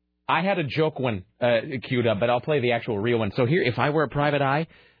 I had a joke one queued up, but I'll play the actual real one. So here, if I were a private eye,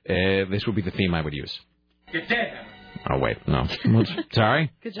 this would be the theme I would use. You're dead. Oh, wait. No. Sorry?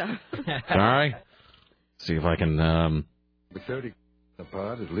 Good job. Sorry. See if I can... With 30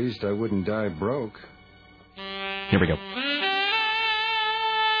 apart, at least I wouldn't die broke. Here we go.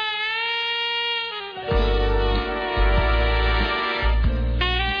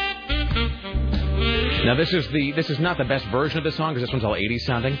 Now, this is not the best version of the song because this one's all 80s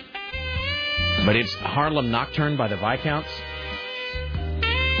sounding. But it's Harlem Nocturne by the Viscounts.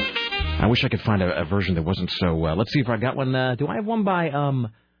 I wish I could find a version that wasn't so... let's see if I got one. Do I have one by...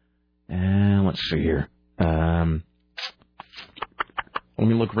 let's see here. Let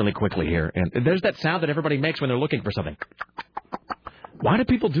me look really quickly here. And there's that sound that everybody makes when they're looking for something. Why do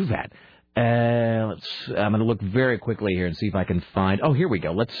people do that? I'm going to look very quickly here and see if I can find... Oh, here we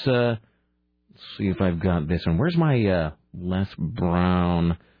go. Let's see if I've got this one. Where's my Les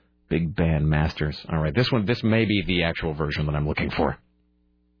Brown Big Band Masters? All right, this may be the actual version that I'm looking for.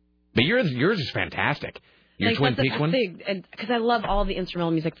 But yours is fantastic. Your Twin Peaks one? Because I love all the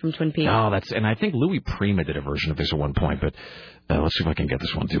instrumental music from Twin Peaks. Oh, and I think Louis Prima did a version of this at one point, but let's see if I can get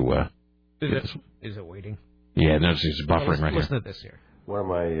this one to... Is it waiting? Yeah, no, it's buffering right here. Listen to this here.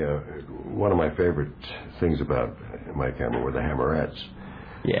 One of my favorite things about my camera were the hammerettes.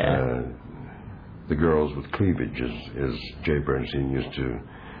 Yeah. The girls with cleavage, as Jay Bernstein used to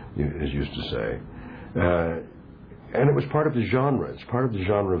say. And it was part of the genre. It's part of the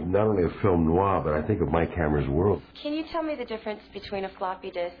genre of not only of film noir, but I think of my camera's world. Can you tell me the difference between a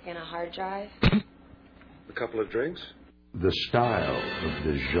floppy disk and a hard drive? A couple of drinks? The style of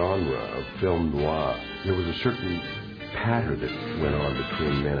the genre of film noir, there was a certain pattern that went on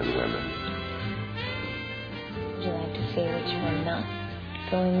between men and women. Would you like to see which one not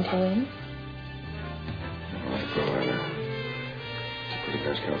going to win? Like Provider. It's a pretty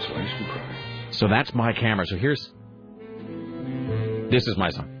best consolation prize. So that's my camera. So this is my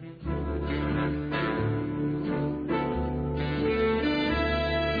song.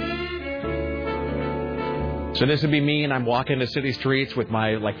 So this would be me, and I'm walking the city streets with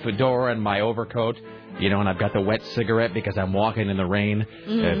my fedora and my overcoat, and I've got the wet cigarette because I'm walking in the rain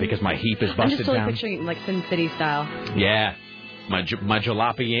because my heap is busted down. I'm just totally picturing like Sin City style. Yeah. My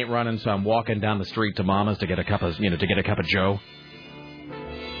jalopy ain't running, so I'm walking down the street to Mama's to get a cup of Joe.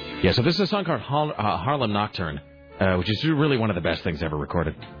 Yeah, so this is a song called Harlem Nocturne, which is really one of the best things ever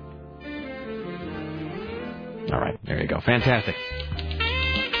recorded. All right, there you go. Fantastic.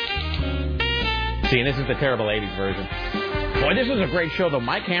 See, and this is the terrible 80s version. Boy, this was a great show, though.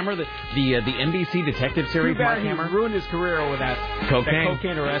 My camera, the NBC detective series, My Camera. He ruined his career with that cocaine. That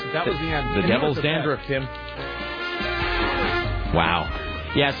cocaine arrest. That was the end. The devil's dandruff, Tim. Wow.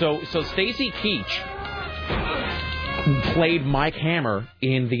 Yeah, so Stacy Keach played Mike Hammer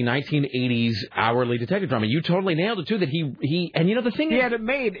in the 1980s hourly detective drama. You totally nailed it too. That he and the thing he had it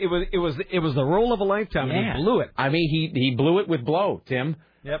made. It was the role of a lifetime. Yeah. And he blew it. I mean, he blew it with blow, Tim.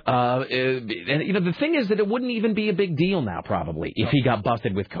 Yep. And the thing is that it wouldn't even be a big deal now, probably, if he got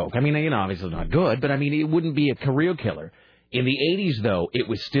busted with coke. I mean, obviously not good, but I mean, it wouldn't be a career killer. In the 80s, though, it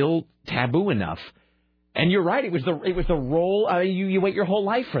was still taboo enough. And you're right. It was the role. You wait your whole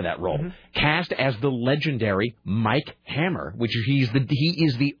life for that role. Mm-hmm. Cast as the legendary Mike Hammer, which he is the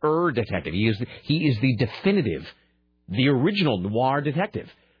detective. He is the definitive, the original noir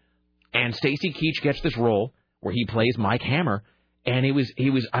detective. And Stacy Keach gets this role where he plays Mike Hammer, and it was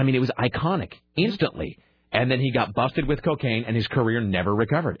iconic instantly. And then he got busted with cocaine, and his career never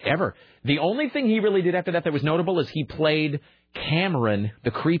recovered, ever. The only thing he really did after that was notable is he played Cameron,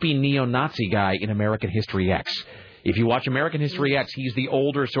 the creepy neo-Nazi guy in American History X. If you watch American History X, he's the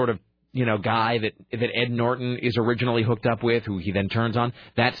older sort of, guy that Ed Norton is originally hooked up with, who he then turns on.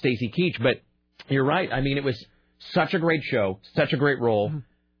 That's Stacy Keach. But you're right. I mean, it was such a great show, such a great role,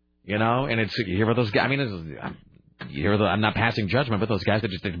 and it's, you hear about those guys. I mean, I'm not passing judgment, but those guys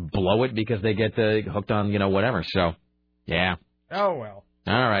that just blow it because they get hooked on, whatever. So, yeah. Oh, well.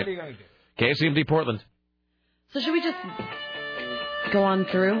 All right. What are you going to do? KCMD Portland. So should we just go on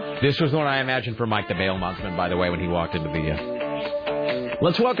through? This was what I imagined for Mike the Bail Bondsman, by the way, when he walked into the...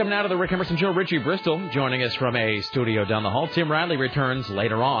 Let's welcome now to the Rick Emerson Show, Richie Bristol, joining us from a studio down the hall. Tim Riley returns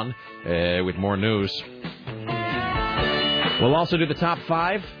later on with more news. We'll also do the top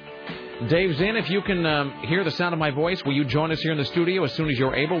 5. Dave's in. If you can hear the sound of my voice, will you join us here in the studio as soon as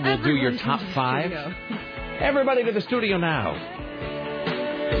you're able? We'll do your top 5. Everybody to the studio now.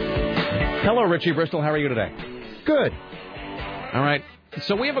 Hello, Richie Bristol. How are you today? Good. All right.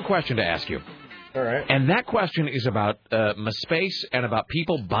 So we have a question to ask you. All right. And that question is about MySpace and about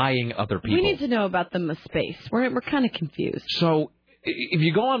people buying other people. We need to know about the MySpace. We're kind of confused. So if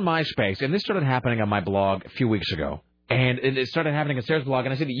you go on MySpace, and this started happening on my blog a few weeks ago, and it started happening on Sarah's blog,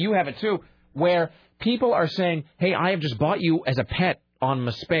 and I said that you have it too, where people are saying, hey, I have just bought you as a pet on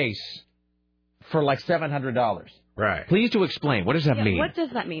MySpace for like $700. Right. Please to explain. What does that mean? What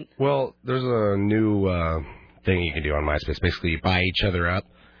does that mean? Well, there's a new thing you can do on MySpace. Basically, you buy each other up,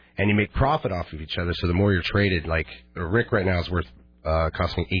 and you make profit off of each other. So the more you're traded, like Rick right now is worth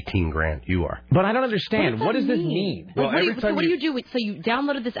costing $18,000. You are. But I don't understand. What does this mean? Well, what do you do? So you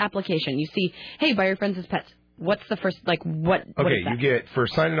downloaded this application. You see, hey, buy your friends as pets. What's the first, what? Okay, you get, for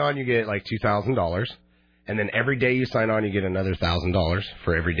signing on, you get like $2,000. And then every day you sign on, you get another $1,000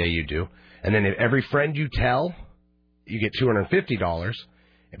 for every day you do. And then if every friend you tell, you get $250.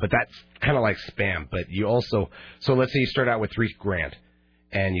 But that's kind of like spam. But you also, so let's say you start out with $3,000.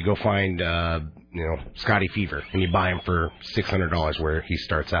 And you go find, Scotty Fever, and you buy him for $600 where he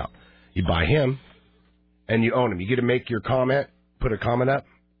starts out. You buy him, and you own him. You get to make your comment, put a comment up,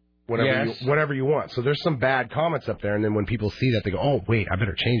 whatever you want. So there's some bad comments up there, and then when people see that, they go, oh, wait, I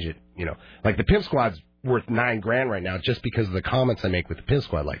better change it. Like the Pimp Squad's worth $9,000 right now just because of the comments I make with the Pimp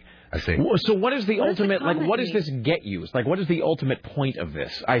Squad. Like I say. So what is the ultimate, what does this get you? Like, what is the ultimate point of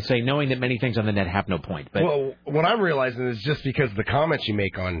this? I say, knowing that many things on the net have no point. But... Well, what I'm realizing is just because of the comments you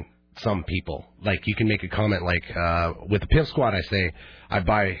make on some people. Like, you can make a comment like, with the Pimp Squad, I say, I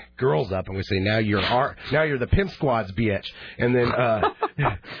buy girls up, and we say, now you're the Pimp Squad's bitch. And then,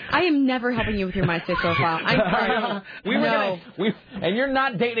 I am never helping you with your MySpace profile. I'm sorry. And you're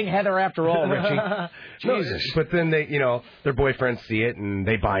not dating Heather after all, Richie. Jesus. No, but then they, their boyfriends see it, and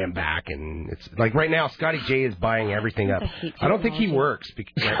they buy them back, and it's, like, right now, Scotty J is buying everything up. I don't think he works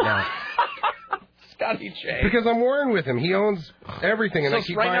right now. Scotty J. Because I'm working with him. He owns everything, and I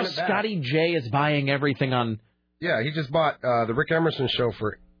keep right buying now, it back. Scotty J is buying everything on... Yeah, he just bought the Rick Emerson show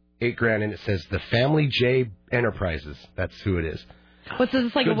for $8,000, and it says the Family J Enterprises. That's who it is. What's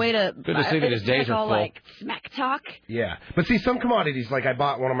this, like a way to... Good to see that his days are full. Like smack talk? Yeah. But see, some commodities, like I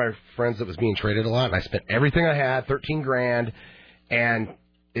bought one of my friends that was being traded a lot, and I spent everything I had, $13,000, and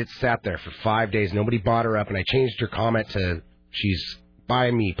it sat there for 5 days. Nobody bought her up, and I changed her comment to, she's... Buy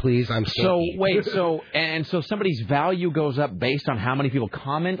me, please. I'm so wait. So somebody's value goes up based on how many people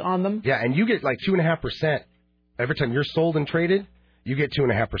comment on them. Yeah, and you get like 2.5% every time you're sold and traded. You get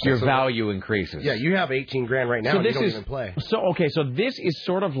 2.5%. Your value increases. Yeah, you have $18,000 right now. So and you don't even play. So this is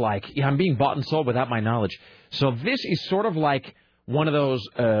sort of like I'm being bought and sold without my knowledge. So this is sort of like one of those.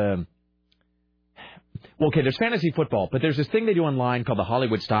 Okay, there's fantasy football, but there's this thing they do online called the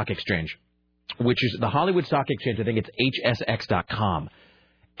Hollywood Stock Exchange, which is the Hollywood Stock Exchange. I think it's hsx.com.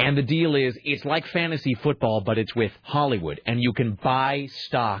 And the deal is, it's like fantasy football, but it's with Hollywood. And you can buy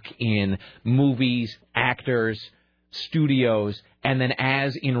stock in movies, actors, studios, and then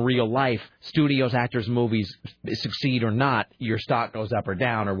as in real life, studios, actors, movies succeed or not, your stock goes up or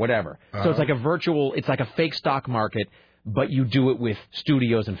down or whatever. So it's like it's like a fake stock market, but you do it with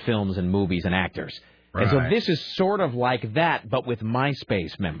studios and films and movies and actors. Right. And so this is sort of like that, but with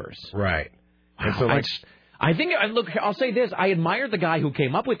MySpace members. Right. And so I think, look, I'll say this. I admire the guy who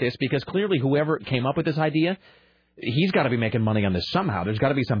came up with this because clearly whoever came up with this idea, he's got to be making money on this somehow. There's got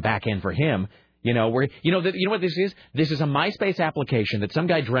to be some back end for him. You know what this is? This is a MySpace application that some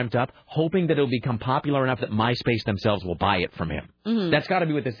guy dreamt up, hoping that it'll become popular enough that MySpace themselves will buy it from him. Mm-hmm. That's got to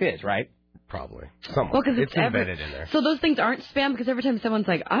be what this is, right? Probably. Somewhere. Well, because it's embedded in there. So those things aren't spam because every time someone's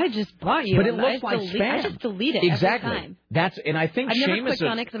like, I just bought you. But it looks like spam. I just delete it exactly. every time. And I think I've never Seamus clicked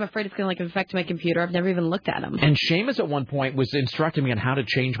on it because I'm afraid it's going to infect my computer. I've never even looked at them. And Seamus at one point was instructing me on how to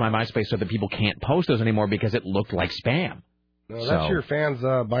change my MySpace so that people can't post those anymore because it looked like spam. No, that's your fans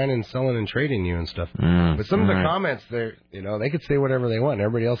buying and selling and trading you and stuff. But some of the comments, they could say whatever they want. And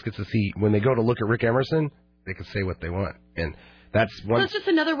everybody else gets to see when they go to look at Rick Emerson, they can say what they want, and that's one. So it's just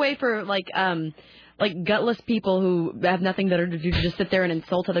another way for like gutless people who have nothing better to do to just sit there and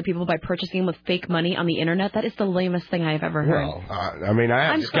insult other people by purchasing with fake money on the internet. That is the lamest thing I've ever heard. Well,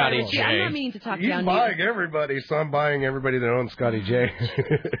 I have Scotty J. I'm not meaning to talk down to you. He's buying everybody, so I'm buying everybody that owns Scotty J.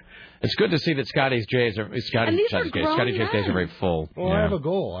 It's good to see that Scotty J's days are very full. Well, I have a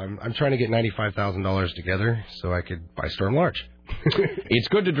goal. I'm trying to get $95,000 together so I could buy Storm Large. It's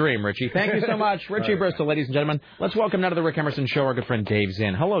good to dream, Richie. Thank you so much. Richie Bristol, ladies and gentlemen. Let's welcome now to the Rick Emerson Show our good friend Dave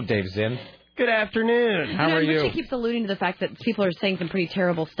Zinn. Hello, Dave Zinn. Good afternoon. How are you? Richie keeps alluding to the fact that people are saying some pretty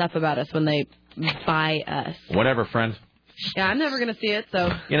terrible stuff about us when they buy us. Whatever, friend. Yeah, I'm never going to see it, so...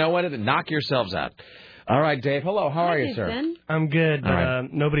 You know what? Knock yourselves out. All right, Dave. Hello. How are you, sir? Zinn. I'm good, but right.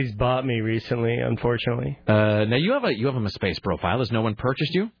 Nobody's bought me recently, unfortunately. Now, you have a MySpace profile. Has no one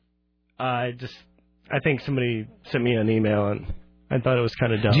purchased you? I think somebody sent me an email, and I thought it was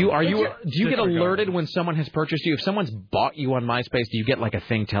kind of dumb. Do you get alerted when someone has purchased you? If someone's bought you on MySpace, do you get like a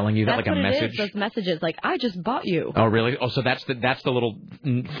thing telling you that, like a message? It is, those messages, like, I just bought you. Oh, really? Oh, so that's the little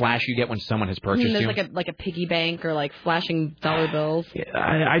flash you get when someone has purchased you? There's like a piggy bank or like flashing dollar bills. Yeah,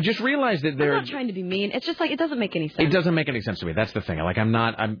 I just realized that they're... I'm not trying to be mean. It's just like, it doesn't make any sense. It doesn't make any sense to me. That's the thing. Like, you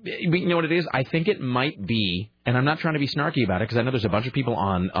know what it is? I think it might be, and I'm not trying to be snarky about it because I know there's a bunch of people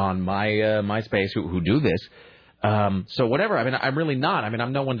on my MySpace who do this. So whatever. I mean, I'm really not. I mean,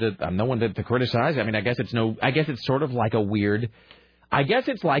 I'm no one to criticize. I mean, I guess it's sort of like a weird. I guess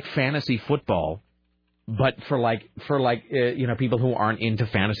it's like fantasy football, but for people who aren't into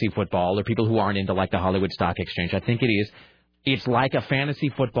fantasy football or people who aren't into like the Hollywood Stock Exchange. I think it is. It's like a fantasy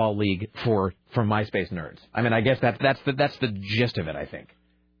football league for MySpace nerds. I mean, I guess that's the gist of it. I think.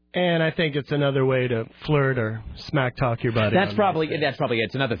 And I think it's another way to flirt or smack talk your buddy. That's probably it.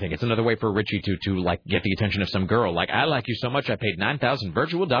 It's another thing. It's another way for Richie to like get the attention of some girl. Like, I like you so much, I paid $9,000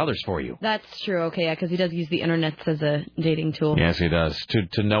 virtual dollars for you. That's true. Okay, yeah, because he does use the internet as a dating tool. Yes, he does.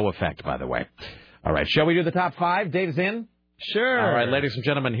 To no effect, by the way. All right, shall we do the top five? Dave's in. Sure. All right, ladies and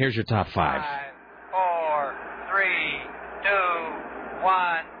gentlemen, here's your top five. 5, 4, 3, 2,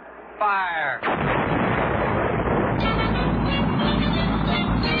 1, fire.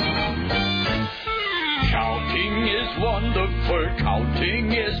 Counting is wonderful,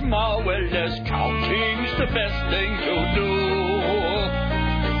 counting is marvelous, counting's the best thing to do.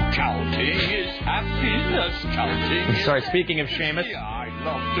 Counting is happiness, counting is... Sorry, speaking of Seamus,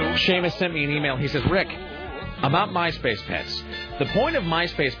 Seamus sent me an email. He says, Rick, about MySpace Pets. The point of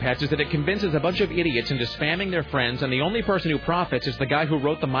MySpace Pets is that it convinces a bunch of idiots into spamming their friends, and the only person who profits is the guy who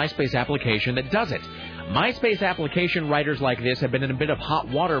wrote the MySpace application that does it. MySpace application writers like this have been in a bit of hot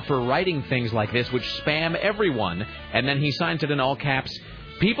water for writing things like this, which spam everyone, and then he signs it in all caps.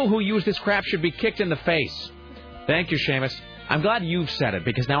 People who use this crap should be kicked in the face. Thank you, Seamus. I'm glad you've said it,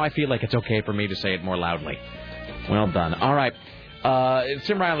 because now I feel like it's okay for me to say it more loudly. Well done. All right.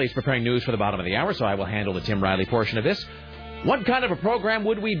 Tim Riley is preparing news for the bottom of the hour, so I will handle the Tim Riley portion of this. What kind of a program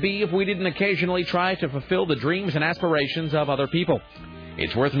would we be if we didn't occasionally try to fulfill the dreams and aspirations of other people?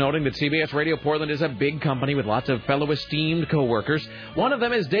 It's worth noting that CBS Radio Portland is a big company with lots of fellow esteemed co-workers. One of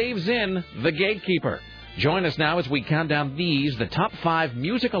them is Dave Zinn, the gatekeeper. Join us now as we count down the top 5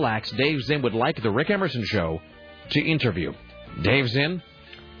 musical acts Dave Zinn would like the Rick Emerson Show to interview. Dave Zinn?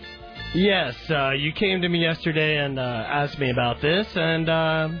 Yes, you came to me yesterday and asked me about this,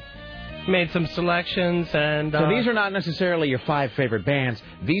 and made some selections. And so these are not necessarily your 5 favorite bands.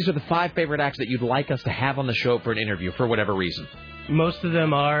 These are the 5 favorite acts that you'd like us to have on the show for an interview, for whatever reason. Most of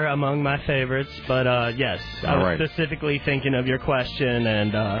them are among my favorites, but yes, I was specifically thinking of your question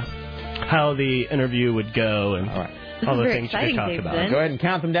and how the interview would go and all the things you could talk about. Go ahead and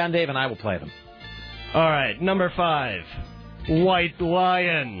count them down, Dave, and I will play them. All right, number 5, White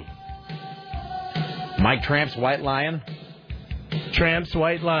Lion. Mike Tramp's White Lion? Tramp's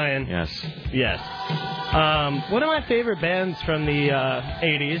White Lion. Yes. Yes. One of my favorite bands from the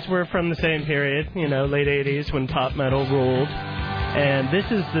 80s were from the same period, late 80s when pop metal ruled. And this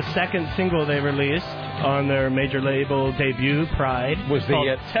is the second single they released on their major label debut, Pride. Was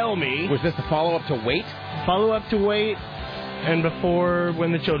the Tell Me. Was this the follow-up to Wait? Follow-up to Wait and before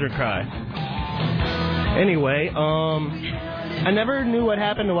When the Children Cry. Anyway, I never knew what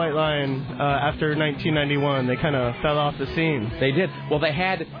happened to White Lion after 1991. They kind of fell off the scene. They did. Well, they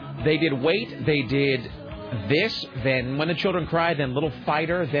had They did Wait, they did this, then When the Children Cry, then Little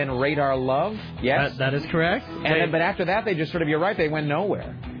Fighter, then Radar Love. Yes? That is correct. But after that, they just sort of, you're right, they went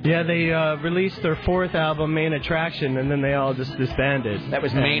nowhere. Yeah, they released their fourth album, Main Attraction, and then they all just disbanded. That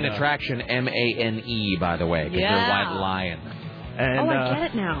was Main Attraction, M-A-N-E, by the way, because they're White Lion. And, I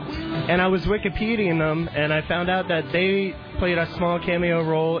get it now. And I was Wikipediaing them, and I found out that they played a small cameo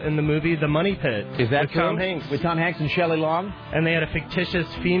role in the movie The Money Pit. Is that with true? Tom Hanks. With Tom Hanks and Shelley Long? And they had a fictitious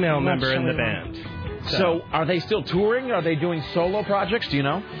female member in the band. So, are they still touring? Are they doing solo projects? Do you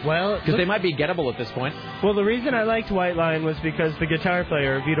know? Well, because they might be gettable at this point. Well, the reason I liked White Lion was because the guitar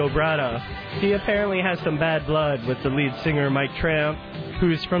player, Vito Bratta, he apparently has some bad blood with the lead singer, Mike Tramp,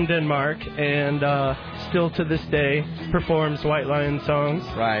 who's from Denmark and still to this day performs White Lion songs.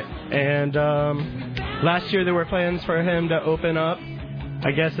 Right. And last year there were plans for him to open up,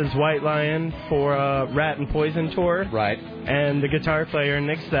 I guess, as White Lion for a Rat and Poison tour. Right. And the guitar player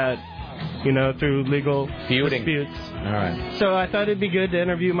nixed that, through legal disputes. All right. So I thought it'd be good to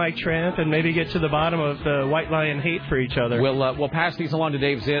interview Mike Tramp and maybe get to the bottom of the White Lion hate for each other. We'll pass these along to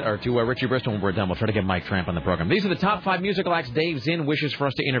Dave Zinn, or to Richie Bristol when we're done. We'll try to get Mike Tramp on the program. These are the top 5 musical acts Dave Zinn wishes for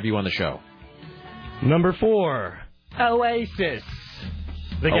us to interview on the show. Number 4, Oasis.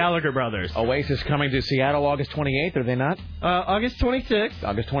 The Gallagher Brothers. Oasis coming to Seattle August 28th, are they not? August 26th.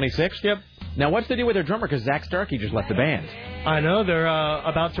 August 26th? Yep. Now, what's the deal with their drummer? Because Zach Starkey just left the band. I know. They're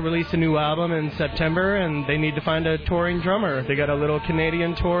about to release a new album in September, and they need to find a touring drummer. They got a little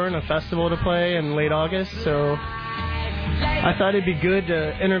Canadian tour and a festival to play in late August, so I thought it'd be good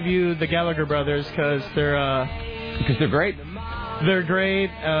to interview the Gallagher Brothers because they're great. They're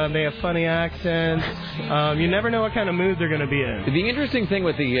great. They have funny accents. You never know what kind of mood they're going to be in. The interesting thing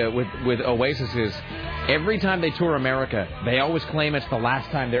with the with Oasis is every time they tour America, they always claim it's the last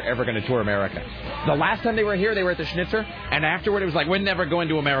time they're ever going to tour America. The last time they were here, they were at the Schnitzer, and afterward it was like, we're never going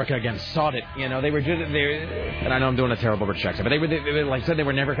to America again. Sod it. They were just, and I know I'm doing a terrible Rich accent, but they said they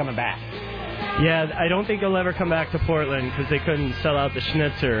were never coming back. Yeah, I don't think they'll ever come back to Portland because they couldn't sell out the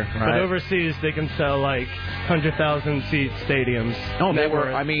Schnitzer. Right. But overseas, they can sell like 100,000-seat stadiums. Oh, they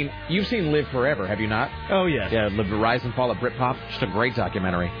were. I mean, you've seen Live Forever, have you not? Oh, yes. Yeah, The Rise and Fall of Britpop. Just a great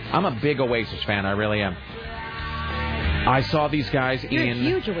documentary. I'm a big Oasis fan. I really am. I saw these guys You're a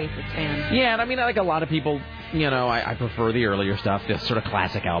huge Oasis fan. Yeah, and I mean, like a lot of people, I prefer the earlier stuff, the sort of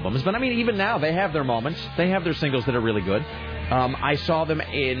classic albums. But I mean, even now, they have their moments. They have their singles that are really good. I saw them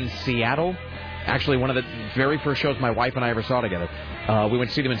in Seattle. Actually, one of the very first shows my wife and I ever saw together. We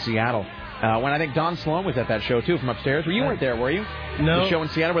went to see them in Seattle. When I think Don Sloan was at that show, too, from upstairs. You weren't there, were you? No. The show in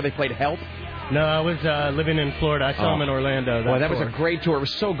Seattle where they played Help? No, I was living in Florida. I saw them in Orlando. Boy, that was a great tour. It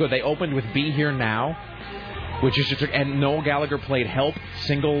was so good. They opened with Be Here Now, which is just... And Noel Gallagher played Help,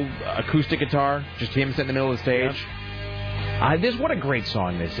 single acoustic guitar, just him sitting in the middle of the stage. Yep. What a great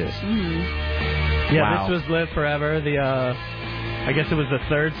song this is. Mm-hmm. Yeah, wow. This was Live Forever, I guess it was the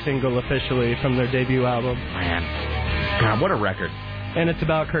third single officially from their debut album. Man. God, what a record. And it's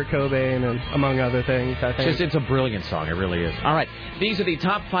about Kurt Cobain and among other things, I think. It's a brilliant song. It really is. All right. These are the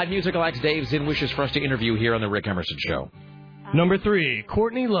top 5 musical acts Dave Zinn wishes for us to interview here on The Rick Emerson Show. Number 3,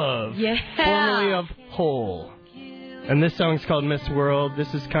 Courtney Love. Yeah. Formerly of Hole. And this song's called Miss World.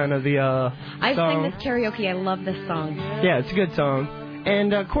 This is kind of the I've song. sang this karaoke. I love this song. Yeah, it's a good song.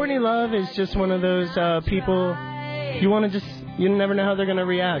 And Courtney Love is just one of those people you never know how they're going to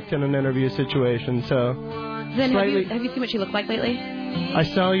react in an interview situation. So, Then have you seen what she looked like lately? I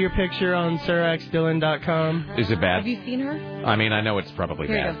saw your picture on SirAxDillon.com. Is it bad? Have you seen her? I mean, I know it's probably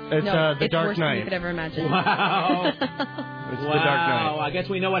Here bad. you go. It's No, The Dark worse Knight. than you could ever imagine. Wow. It's The Dark Knight. I guess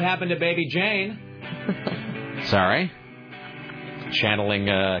we know what happened to Baby Jane. Sorry. Channeling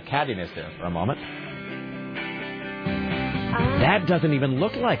cattiness there for a moment. That doesn't even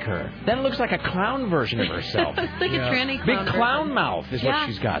look like her. That looks like a clown version of herself. It's like a tranny Big clown clown version. mouth is what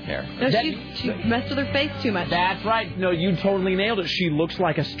she's got there. No, she messed with her face too much. That's right. No, you totally nailed it. She looks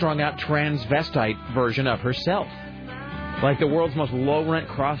like a strung-out transvestite version of herself. Like the world's most low-rent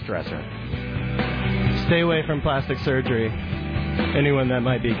cross-dresser. Stay away from plastic surgery. Anyone that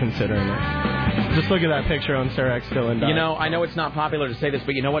might be considering it. Just look at that picture on SirAxDillon.com. I know it's not popular to say this,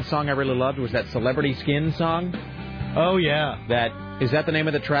 but you know what song I really loved was that Celebrity Skin song? Oh, yeah. Is that the name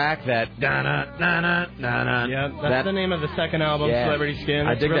of the track? That da-na-na-na-na-na. Yeah, that's the name of the second album, Celebrity Skin.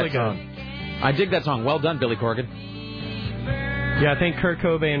 I It's dig really that song. good. I dig that song. Well done, Billy Corgan. Yeah, I think Kurt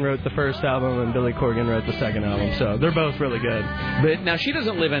Cobain wrote the first album and Billy Corgan wrote the second album, so they're both really good. But now she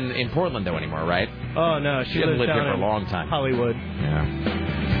doesn't live in Portland though anymore, right? Oh no, she hasn't lives lived here down for a in long time. Hollywood. Yeah.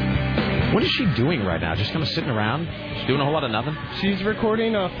 What is she doing right now? Just kind of sitting around? She's doing a whole lot of nothing? She's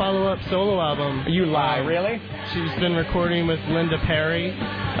recording a follow-up solo album. You lie, really? She's been recording with Linda Perry.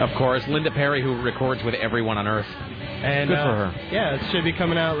 Of course, Linda Perry, who records with everyone on Earth. And, good for her. Yeah, it should be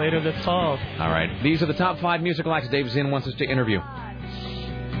coming out later this fall. All right. These are the top 5 musical acts Dave Zinn wants us to interview.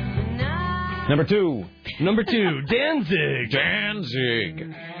 Number 2. Danzig.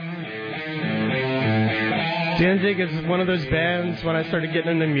 Danzig is one of those bands, when I started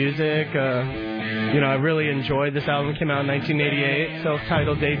getting into music, I really enjoyed this album. Came out in 1988,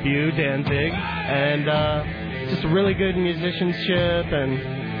 self-titled debut, Danzig. And just really good musicianship.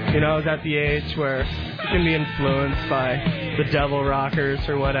 And, I was at the age where you can be influenced by the Devil Rockers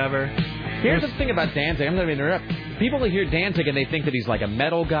or whatever. Here's the thing about Danzig. I'm not going to interrupt. People that hear Danzig and they think that he's like a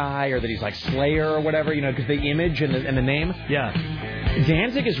metal guy or that he's like Slayer or whatever, because the image and the name. Yeah.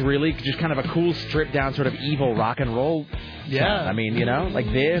 Danzig is really just kind of a cool, stripped-down sort of evil rock and roll sound. I mean, like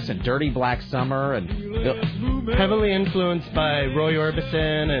this and Dirty Black Summer and heavily influenced by Roy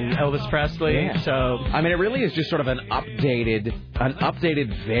Orbison and Elvis Presley. Yeah. So I mean, it really is just sort of an updated,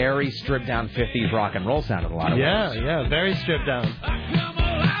 very stripped-down 50s rock and roll sound in a lot of ways. Yeah, very stripped down.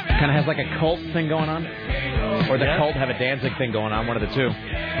 Kind of has like a cult thing going on. Or the cult have a Danzig thing going on, one of the two.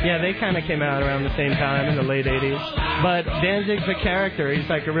 Yeah, they kind of came out around the same time in the late 80s. But Danzig's a character. He's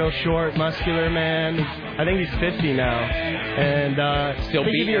like a real short, muscular man. I think he's 50 now. And still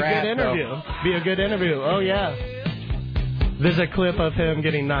beat your ass, Be a good interview. Oh, yeah. There's a clip of him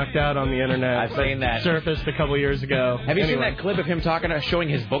getting knocked out on the internet. I've seen that. Surfaced a couple years ago. Have you seen that clip of him showing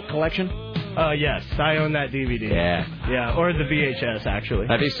his book collection? Yes, I own that DVD. Yeah, or the VHS actually.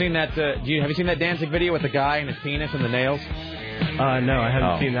 Have you seen that? Have you seen that Danzig video with the guy and his penis and the nails? No, I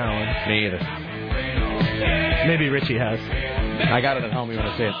haven't seen that one. Me either. Maybe Richie has. I got it at home. You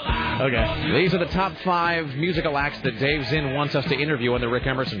want to see it? Okay. These are the top 5 musical acts that Dave Zinn wants us to interview on the Rick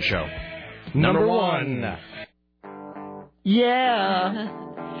Emerson Show. Number 1. Yeah.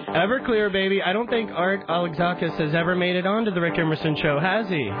 Everclear, baby. I don't think Art Alexakis has ever made it onto the Rick Emerson Show, has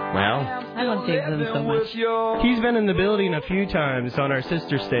he? Well, I love Dave Zinn so much. He's been in the building a few times on our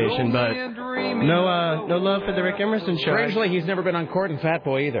sister station, but no love for the Rick Emerson Show. Strangely, he's never been on Court and Fat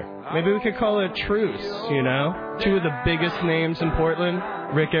Boy either. Maybe we could call it a truce, Two of the biggest names in Portland,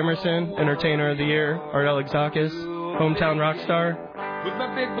 Rick Emerson, Entertainer of the Year, Art Alexakis, Hometown Rock Star. With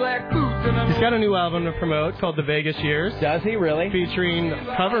my big black boots and He's got a new album to promote called The Vegas Years. Does he really? Featuring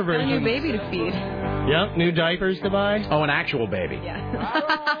cover versions. A new baby to feed. Yep, new diapers to buy. Oh, an actual baby. Yeah.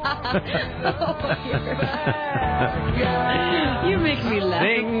 You make me laugh.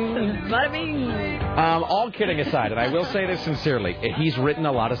 Bada bing. All kidding aside, and I will say this sincerely, he's written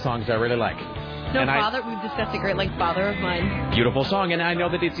a lot of songs I really like. No, Father, we've discussed a great, Father of Mine. Beautiful song, and I know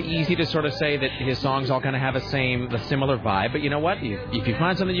that it's easy to sort of say that his songs all kind of have the similar vibe, but you know what? If you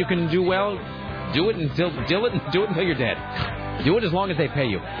find something you can do well, do it until you're dead. Do it as long as they pay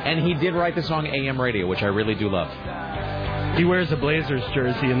you. And he did write the song AM Radio, which I really do love. He wears a Blazers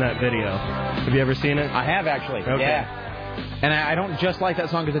jersey in that video. Have you ever seen it? I have, actually. Okay. Yeah. And I don't just like that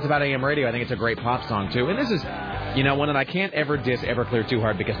song because it's about AM Radio. I think it's a great pop song, too. And this is, one that I can't ever diss Everclear too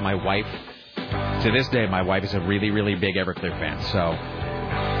hard because my wife... To this day, my wife is a really, really big Everclear fan. So,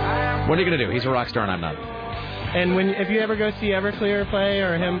 what are you going to do? He's a rock star and I'm not. And if you ever go see Everclear play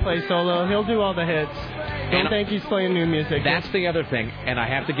or him play solo, he'll do all the hits. Don't think he's playing new music. That's the other thing. And I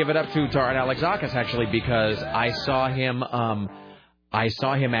have to give it up to Art Alexakis, actually, because I saw him at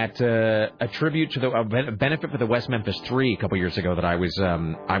a tribute to the benefit for the West Memphis 3 a couple years ago that I was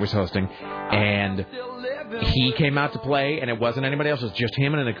hosting. And he came out to play, and it wasn't anybody else. It was just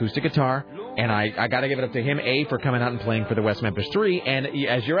him and an acoustic guitar. And I got to give it up to him, for coming out and playing for the West Memphis 3. And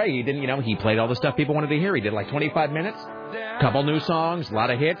as you're right, he didn't, he played all the stuff people wanted to hear. He did 25 minutes, couple new songs, a lot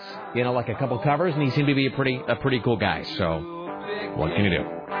of hits, a couple covers, and he seemed to be a pretty cool guy. So, what can you do?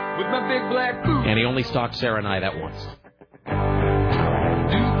 with my big black boots. And he only stalked Sarah and I that once.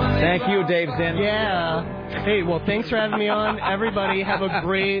 Thank you, Dave Zinn. Yeah. Hey, well, thanks for having me on. Everybody, have a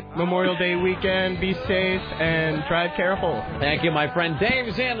great Memorial Day weekend. Be safe and drive careful. Thank you, my friend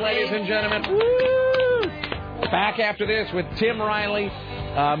Dave Zinn, ladies and gentlemen. Woo! Back after this with Tim Riley.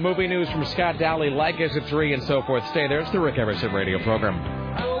 Movie news from Scott Dowley, Like As a Tree, and so forth. Stay there. It's the Rick Emerson radio program.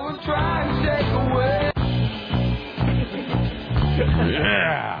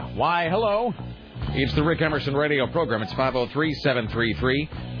 Yeah. Why, hello. It's the Rick Emerson radio program. It's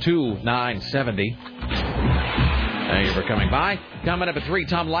 503-733-2970. Thank you for coming by. Coming up at 3,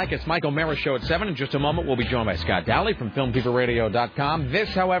 Tom Likas, Michael Mara Show at 7. In just a moment, we'll be joined by Scott Dowley from FilmPeopleRadio.com. This,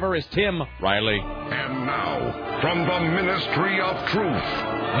 however, is Tim Riley. And now, from the Ministry of Truth,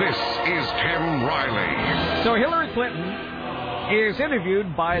 this is Tim Riley. So Hillary Clinton is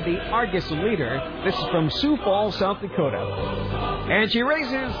interviewed by the Argus leader. This is from Sioux Falls, South Dakota. And she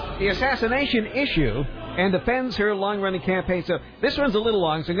raises the assassination issue and defends her long-running campaign. So this one's a little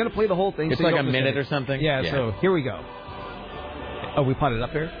long, so I'm going to play the whole thing. It's so like a minute or something? Yeah, so here we go. Oh, we put it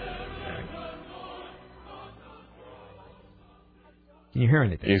up there? Can you hear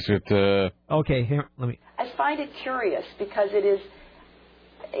anything? Is it... Okay, here, let me... I find it curious because it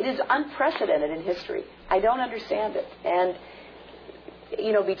is unprecedented in history. I don't understand it. And,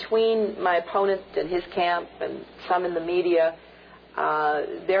 you know, between my opponent and his camp and some in the media,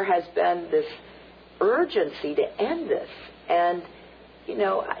 there has been this urgency to end this. And, you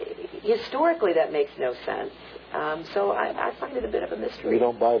know, historically that makes no sense. So I find it a bit of a mystery. You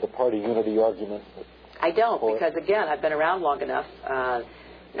don't buy the party unity argument? I don't, because, again, I've been around long enough.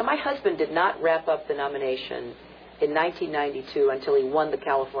 You know, my husband did not wrap up the nomination in 1992 until he won the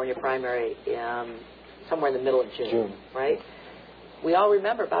California primary somewhere in the middle of June, right? We all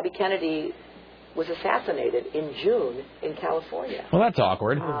remember Bobby Kennedy was assassinated in June in California. Well, that's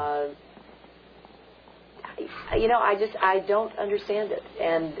awkward. You know, I don't understand it.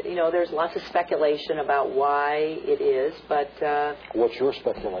 And, you know, there's lots of speculation about why it is, but... What's your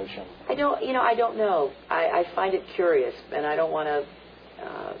speculation? I don't know. I find it curious, and I don't want to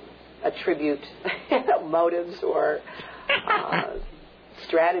attribute motives or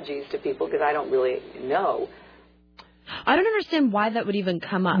strategies to people because I don't really know. I don't understand why that would even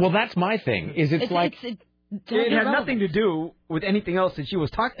come up. Well, that's my thing. It had nothing to do with anything else that she was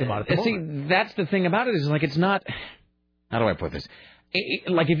talking about. At the See, that's the thing about it is like it's not. How do I put this?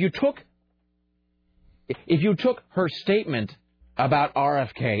 Like if you took her statement about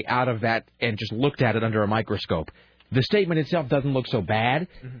RFK out of that and just looked at it under a microscope, the statement itself doesn't look so bad.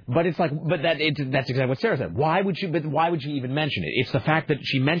 But it's like, that's exactly what Sarah said. Why would she even mention it? It's the fact that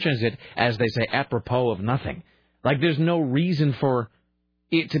she mentions it, as they say, apropos of nothing. Like there's no reason for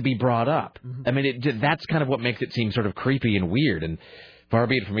it to be brought up. I mean, that's kind of what makes it seem sort of creepy and weird. And far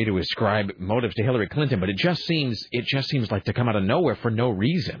be it for me to ascribe motives to Hillary Clinton, but it just seems like to come out of nowhere for no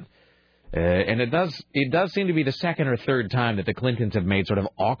reason. And it does seem to be the second or third time that the Clintons have made sort of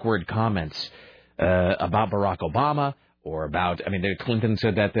awkward comments about Barack Obama or about. I mean, Bill Clinton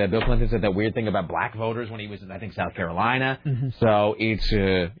said that weird thing about black voters when he was in, I think, South Carolina. So it's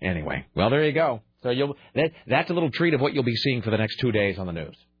anyway. Well, there you go. So that's a little treat of what you'll be seeing for the next 2 days on the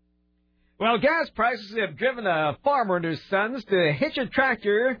news. Well, gas prices have driven a farmer and his sons to hitch a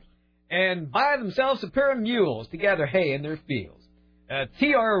tractor and buy themselves a pair of mules to gather hay in their fields.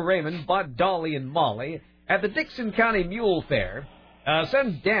 T.R. Raymond bought Dolly and Molly at the Dixon County Mule Fair.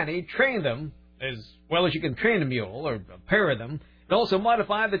 Son Danny trained them as well as you can train a mule, or a pair of them, and also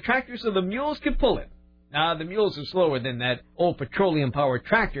modified the tractor so the mules could pull it. Now, the mules are slower than that old petroleum-powered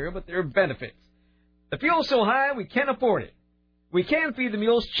tractor, but there are benefits. The fuel's so high, we can't afford it. We can feed the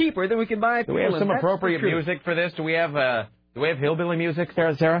mules cheaper than we can buy fuel. Do we have some appropriate music for this? Do we have hillbilly music,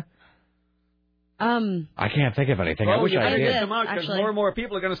 Sarah? I can't think of anything. I wish I did. Because more and more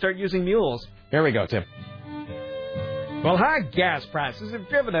people are going to start using mules. Here we go, Tim. Well, high gas prices have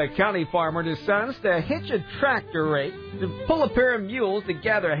driven a county farmer and his sons to hitch a tractor rake to pull a pair of mules to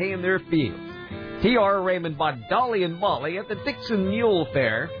gather hay in their fields. T.R. Raymond bought Dolly and Molly at the Dixon Mule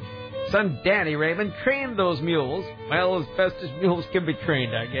Fair. Son Danny Raymond trained those mules, well, as best as mules can be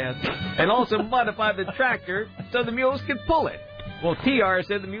trained, I guess, and also modified the tractor so the mules could pull it. Well, T.R.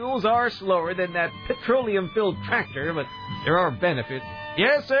 said the mules are slower than that petroleum-filled tractor, but there are benefits.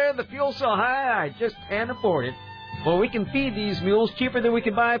 Yes, sir, the fuel's so high, I just can't afford it. Well, we can feed these mules cheaper than we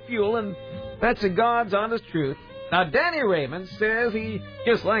can buy fuel, and that's the God's honest truth. Now, Danny Raymond says he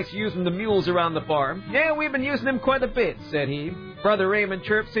just likes using the mules around the farm. Yeah, we've been using them quite a bit, said he. Brother Raymond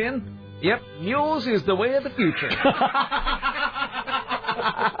chirps in, yep, mules is the way of the future.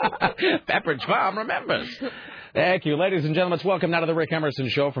 Pepperidge Farm remembers. Thank you, ladies and gentlemen. Welcome now to the Rick Emerson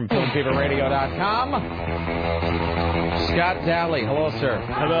Show from FilmFeverRadio.com. Scott Daly, hello, sir.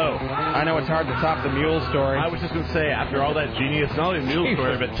 Hello. I know it's hard to top the mule story. I was just going to say, after all that genius, not only the mule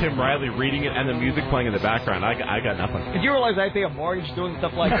story, but Tim Riley reading it and the music playing in the background, I got nothing. Did you realize I pay a mortgage doing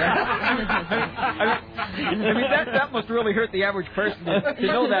stuff like that? I mean that must really hurt the average person to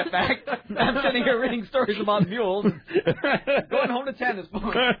know that fact. I'm sitting here reading stories about mules and going home to tennis.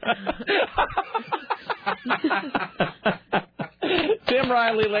 Tim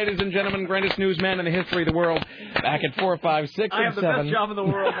Riley, ladies and gentlemen, greatest newsman in the history of the world. Back at 4, 5, 6, I have and 7. the best job in the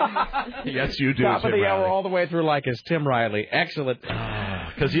world. Yes, you do. Top Tim of the Riley. hour, all the way through, like us. Tim Riley, excellent.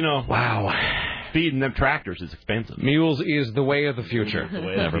 Because wow, feeding them tractors is expensive. Mules is the way of the future. The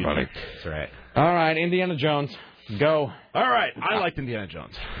way of everybody. That's right. All right, Indiana Jones. Go. All right. I liked Indiana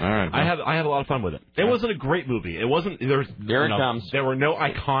Jones. All right. I had a lot of fun with it. It wasn't a great movie. It wasn't. Here it comes. There were no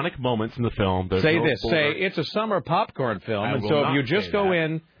iconic moments in the film. Say it's a summer popcorn film, and so if you just go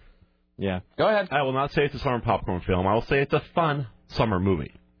in. Yeah. Go ahead. I will not say it's a summer popcorn film. I will say it's a fun summer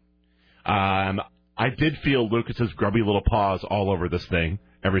movie. I did feel Lucas's grubby little paws all over this thing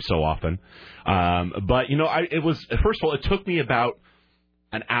every so often. But, it was, first of all, it took me about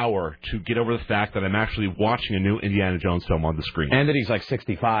an hour to get over the fact that I'm actually watching a new Indiana Jones film on the screen. And that he's like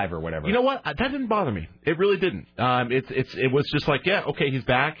 65 or whatever. You know what? That didn't bother me. It really didn't. It was just like, yeah, okay, he's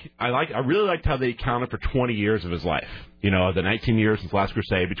back. I really liked how they counted for 20 years of his life. The 19 years since Last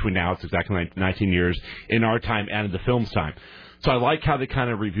Crusade. Between now, it's exactly 19 years in our time and in the film's time. So I like how they kind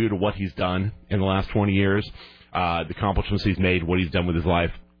of reviewed what he's done in the last 20 years, the accomplishments he's made, what he's done with his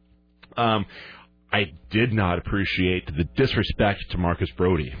life. I did not appreciate the disrespect to Marcus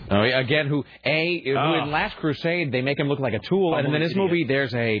Brody. Oh, again, who in Last Crusade they make him look like a tool, and in this movie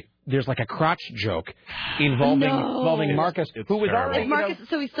there's like a crotch joke involving Marcus, who was already Marcus.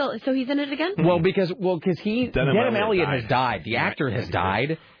 So he's in it again. Well, because Denham Elliott has died. The actor has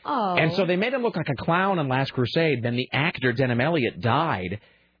died. Oh. And so they made him look like a clown in Last Crusade. Then the actor Denham Elliott died.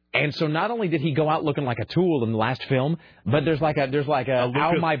 And so not only did he go out looking like a tool in the last film, but there's like a Lucas,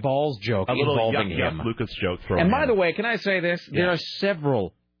 ow my balls joke involving him. Lucas joke and by the way, can I say this? Yeah. There are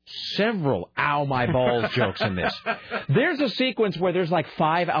several ow my balls jokes in this. There's a sequence where there's like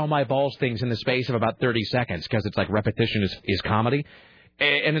 5 ow my balls things in the space of about 30 seconds because it's like repetition is comedy.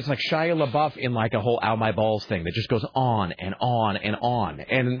 And it's like Shia LaBeouf in like a whole ow my balls thing that just goes on and on and on.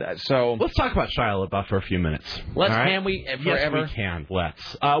 And so let's talk about Shia LaBeouf for a few minutes. Can we? Forever? Yes, we can.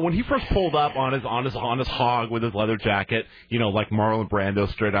 Let's. When he first pulled up on his hog with his leather jacket, like Marlon Brando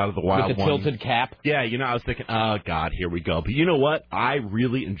straight out of the Wild One. With the tilted cap. Yeah, I was thinking, oh God, here we go. But you know what? I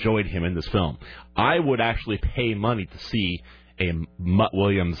really enjoyed him in this film. I would actually pay money to see a Mutt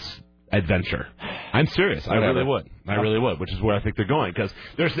Williams adventure. I'm serious. I really would, which is where I think they're going. Because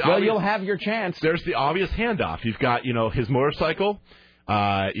you'll have your chance. There's the obvious handoff. You've got, his motorcycle.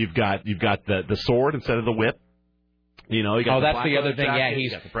 You've got the sword instead of the whip. You got that's the other thing. Jacket,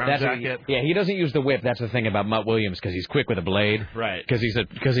 He's got the brown jacket. He doesn't use the whip. That's the thing about Mutt Williams because he's quick with a blade. Right. Because he's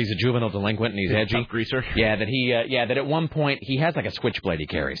a juvenile delinquent and he's edgy. Tough greaser. Yeah. That at one point he has like a switchblade he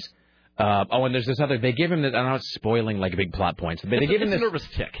carries. And there's this other. They give him. I'm not spoiling like big plot points, but they give him this nervous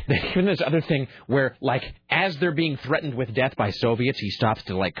tick. They give him this other thing where, like, as they're being threatened with death by Soviets, he stops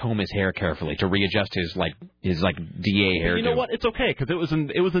to like comb his hair carefully to readjust his DA hairdo. You know what? It's okay because it was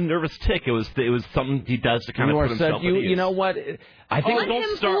a nervous tick. It was something he does to kind of put himself at ease. You know what? I think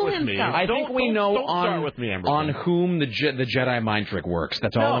don't start with me. I think we know on whom the Jedi mind trick works.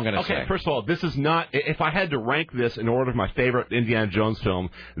 That's all I'm going to say. Okay, first of all, this is not. If I had to rank this in order of my favorite Indiana Jones film,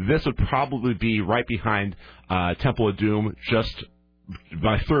 this would probably be right behind Temple of Doom, just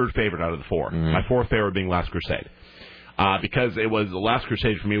my third favorite out of the 4. Mm-hmm. My fourth favorite being Last Crusade. Because the Last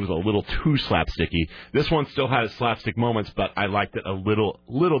Crusade for me was a little too slapsticky. This one still has slapstick moments, but I liked it a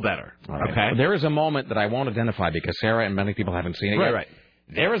little better. Right. Okay. There is a moment that I won't identify because Sarah and many people haven't seen it yet. Right.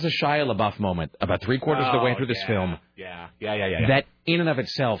 There is a Shia LaBeouf moment about 3/4 of the way through this film. Yeah. That in and of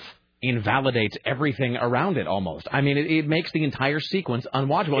itself invalidates everything around it almost. I mean, it makes the entire sequence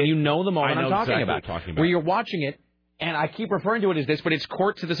unwatchable. And you know the moment I'm talking about. Where you're watching it. And I keep referring to it as this, but it's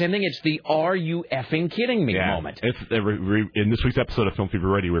court to the same thing. It's the "Are you effing kidding me" moment. It's in this week's episode of Film Fever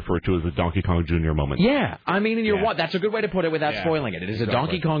Ready referred to as the Donkey Kong Jr. moment. Yeah, I mean, that's a good way to put it without spoiling it. It is a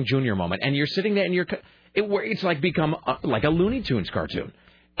Donkey Kong Jr. moment, and you're sitting there, and it's like become like a Looney Tunes cartoon.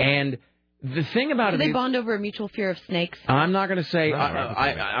 And the thing about they bond over a mutual fear of snakes? I'm not going to say.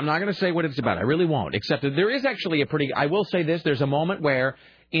 I'm not going to say what it's about. I really won't. Except that there is actually I will say this. There's a moment where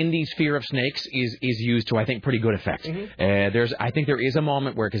Indy's fear of snakes is used to, I think, pretty good effect. Mm-hmm. I think there is a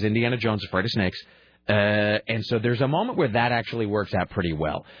moment where, because Indiana Jones is afraid of snakes, and so there's a moment where that actually works out pretty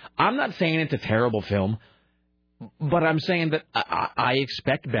well. I'm not saying it's a terrible film, but I'm saying that I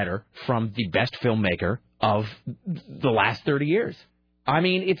expect better from the best filmmaker of the last 30 years. I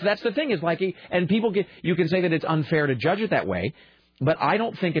mean, that's the thing. Is like, and you can say that it's unfair to judge it that way. But I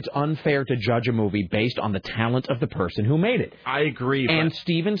don't think it's unfair to judge a movie based on the talent of the person who made it. I agree. And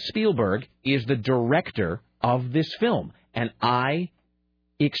Steven Spielberg is the director of this film. And I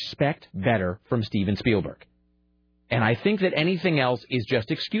expect better from Steven Spielberg. And I think that anything else is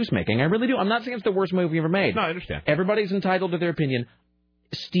just excuse-making. I really do. I'm not saying it's the worst movie ever made. No, I understand. Everybody's entitled to their opinion.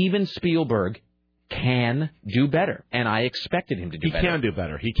 Steven Spielberg can do better, and I expected him to do better. He can do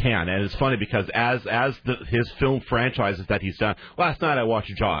better. He can, and it's funny because as his film franchises that he's done. Last night I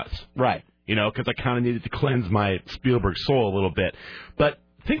watched Jaws. Right. Because I kind of needed to cleanse my Spielberg soul a little bit. But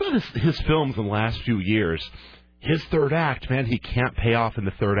think about his films in the last few years. his third act, man, he can't pay off in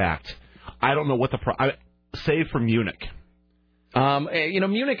the third act. I don't know what save for Munich.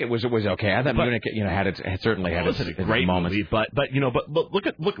 Munich it was okay. I thought Munich, certainly had its great moments. Movie, but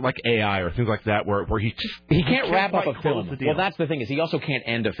look like AI or things like that where he can't wrap up a film. Well, that's the thing is he also can't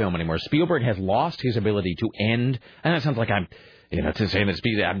end a film anymore. Spielberg has lost his ability to end. And that sounds like I'm not saying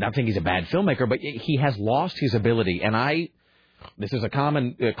he's a bad filmmaker, but he has lost his ability. And this is a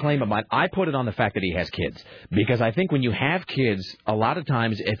common claim of mine. I put it on the fact that he has kids because I think when you have kids, a lot of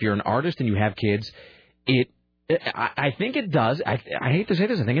times if you're an artist and you have kids, I think it does. I hate to say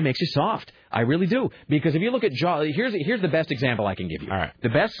this. I think it makes you soft. I really do. Because if you look at Jaws, here's the best example I can give you. All right. The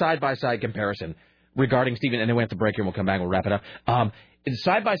best side-by-side comparison regarding Steven, and then we have to break here and we'll come back and we'll wrap it up.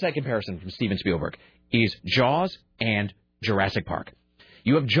 Side-by-side comparison from Steven Spielberg is Jaws and Jurassic Park.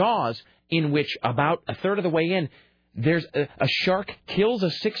 You have Jaws, in which about a third of the way in, there's a shark kills a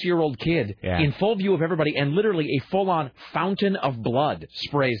 6-year-old kid in full view of everybody, and literally a full-on fountain of blood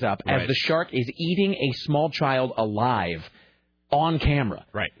sprays up as the shark is eating a small child alive on camera.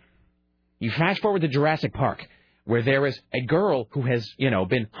 Right. You fast forward to Jurassic Park, where there is a girl who has,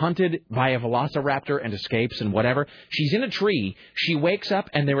 been hunted by a velociraptor and escapes and whatever. She's in a tree. She wakes up,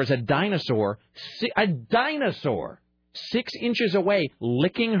 and there is a dinosaur 6 inches away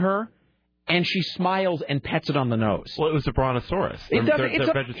licking her. And she smiles and pets it on the nose. Well, it was a brontosaurus. They're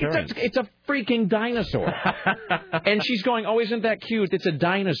vegetarians. It's a freaking dinosaur. And she's going, oh, isn't that cute? It's a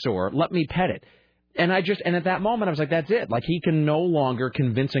dinosaur. Let me pet it. And at that moment, I was like, that's it. Like, he can no longer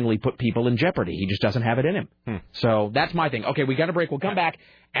convincingly put people in jeopardy. He just doesn't have it in him. So that's my thing. Okay, we got a break. We'll come back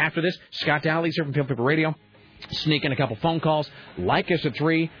after this. Scott Daly's here from Film Paper Radio. Sneak in a couple phone calls. Like us at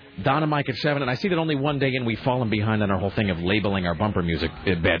 3, Don and Mike at 7. And I see that only one day in we've fallen behind on our whole thing of labeling our bumper music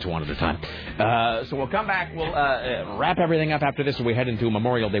bad to one at a time. So we'll come back. We'll wrap everything up after this as we head into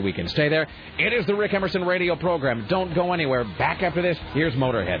Memorial Day weekend. Stay there. It is the Rick Emerson radio program. Don't go anywhere. Back after this. Here's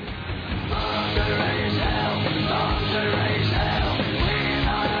Motorhead.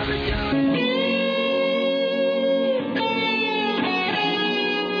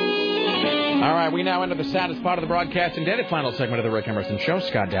 All right, we now enter the saddest part of the broadcasting day, the final segment of the Rick Emerson Show.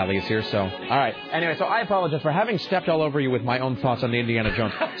 Scott Daly is here, so... All right. Anyway, so I apologize for having stepped all over you with my own thoughts on the Indiana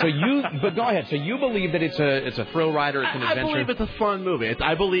Jones. But go ahead. So you believe that it's a thrill rider, it's an adventure? I believe it's a fun movie.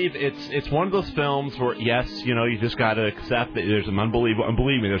 I believe it's one of those films where, yes, you just got to accept that there's some unbelievable... And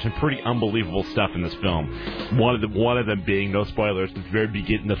believe me, there's some pretty unbelievable stuff in this film. One of them being, no spoilers, at the very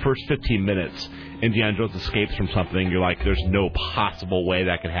beginning, the first 15 minutes... Indiana Jones escapes from something, you're like, there's no possible way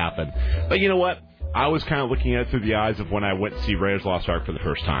that could happen. But you know what? I was kind of looking at it through the eyes of when I went to see Raiders of the Lost Ark for the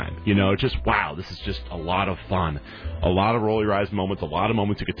first time. Just, wow, this is just a lot of fun. A lot of roll your eyes moments, a lot of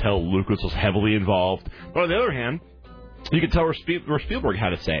moments you could tell Lucas was heavily involved. But on the other hand, you could tell where Spielberg had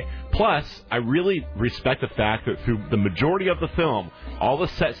to say. Plus, I really respect the fact that through the majority of the film, all the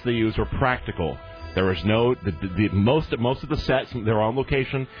sets they used were practical. There was most of the sets, they're on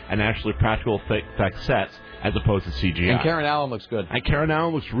location and actually practical effect sets as opposed to CGI. And Karen Allen looks good. And Karen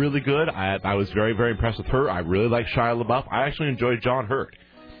Allen looks really good. I was very, very impressed with her. I really like Shia LaBeouf. I actually enjoyed John Hurt.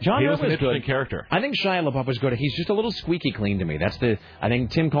 John Hurt was an interesting good. Character. I think Shia LaBeouf was good. He's just a little squeaky clean to me. I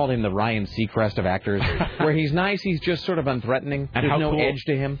think Tim called him the Ryan Seacrest of actors, where he's nice, he's just sort of unthreatening. And there's no edge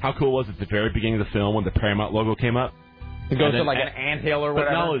to him. How cool was it at the very beginning of the film when the Paramount logo came up? It goes to like an anthill or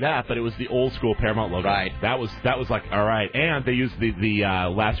whatever. But not only that, but it was the old school Paramount logo. Right. That was like, all right. And they used the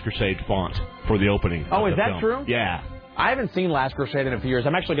Last Crusade font for the opening. Oh, is that film. true? Yeah. I haven't seen Last Crusade in a few years.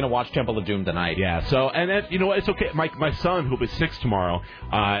 I'm actually going to watch Temple of Doom tonight. Yeah. So, and then, you know what? It's okay. My son, who'll be 6 tomorrow,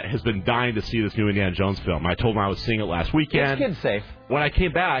 has been dying to see this new Indiana Jones film. I told him I was seeing it last weekend. This kid's safe. When I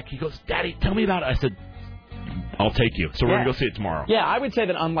came back, he goes, "Daddy, tell me about it." I said, I'll take you. So we're going to go see it tomorrow. Yeah, I would say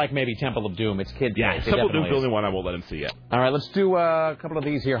that unlike maybe Temple of Doom, it's kids. Yeah, Temple of Doom's the only one I won't let him see yet. All right, let's do a couple of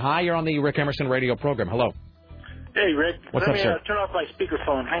these here. Hi, you're on the Rick Emerson radio program. Hello. Hey, Rick. What's up, sir? Turn off my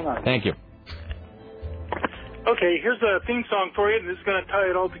speakerphone. Hang on. Thank you. Okay, here's a theme song for you, and this is going to tie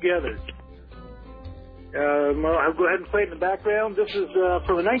it all together. I'll go ahead and play it in the background. This is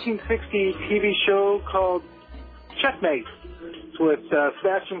from a 1960 TV show called Checkmate. It's with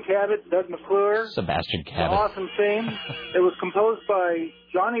Sebastian Cabot, Doug McClure. Sebastian Cabot. Awesome theme. It was composed by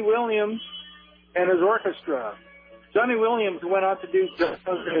Johnny Williams and his orchestra. Johnny Williams went on to do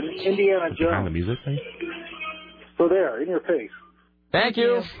Indiana Jones. Kind of music thing? So there, in your face. Thank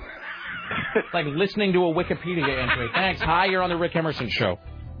you. It's like listening to a Wikipedia entry. Thanks. Hi, you're on the Rick Emerson Show.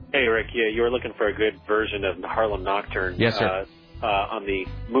 Hey, Rick. Yeah, you were looking for a good version of the Harlem Nocturne. Yes, sir. On the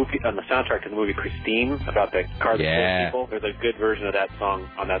soundtrack to the movie Christine, about the car that kills people. There's a good version of that song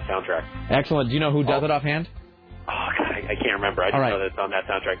on that soundtrack. Excellent. Do you know who does it offhand? Oh, God, I can't remember. I just know that it's on that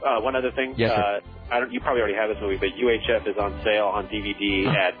soundtrack. One other thing. Yes, sir. You probably already have this movie, but UHF is on sale on DVD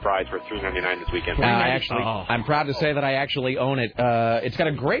at Fry's for $3.99 this weekend. I'm proud to say that I actually own it. It's got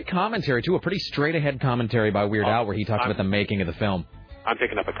a great commentary, too, a pretty straight-ahead commentary by Weird Al where he talks about the making of the film. I'm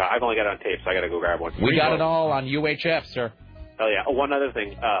picking up a copy. I've only got it on tape, so I got to go grab one. We got it all on UHF, sir. Oh, yeah. Oh, one other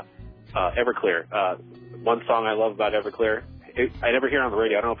thing. Everclear. One song I love about Everclear. I never hear it on the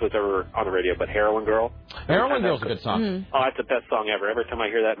radio. I don't know if it was ever on the radio, but Heroin Girl. Heroin Girl's a good song. Mm-hmm. Oh, that's the best song ever. Every time I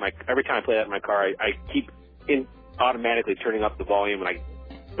hear that, every time I play that in my car, I keep automatically turning up the volume, and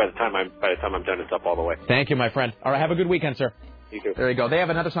by the time I'm done, it's up all the way. Thank you, my friend. All right, have a good weekend, sir. You too. There you go. They have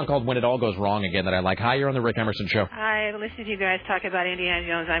another song called When It All Goes Wrong again that I like. Hi, you're on the Rick Emerson Show. Hi, listening to you guys talk about Indiana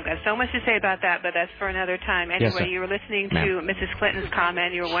Jones. I've got so much to say about that, but that's for another time. Anyway, Yes, you were listening to Mrs. Clinton's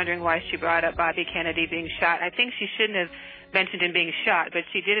comment. You were wondering why she brought up Bobby Kennedy being shot. I think she shouldn't have mentioned him being shot, but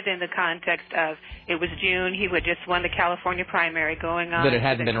she did it in the context of it was June. He had just won the California primary going on. That it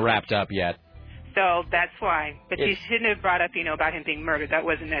hadn't been wrapped up yet. So that's why. But she shouldn't have brought up, about him being murdered. That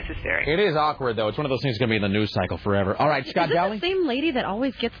wasn't necessary. It is awkward, though. It's one of those things that's going to be in the news cycle forever. All right, Scott Is Daly? it the same lady that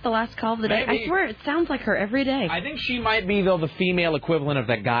always gets the last call of the day? Maybe. I swear it sounds like her every day. I think she might be, though, the female equivalent of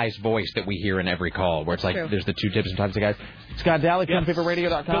that guy's voice that we hear in every call, where it's like there's the two different types of guys. Scott Daly,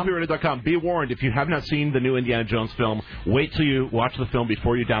 FilmFeverRadio.com. FilmFeverRadio.com. Be warned, if you have not seen the new Indiana Jones film, wait till you watch the film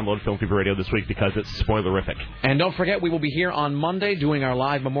before you download Film Fever Radio this week because it's spoilerific. And don't forget, we will be here on Monday doing our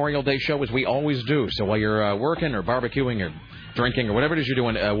live Memorial Day show as we always do. So while you're working or barbecuing or drinking or whatever it is you're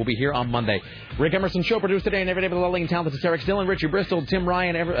doing, we'll be here on Monday. Rick Emerson Show produced today and every day by the lovely and talented Eric Dillon, Richie Bristol, Tim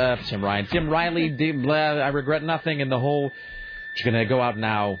Riley, I regret nothing, and the whole. She's going to go out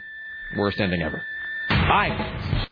now. Worst ending ever. Bye.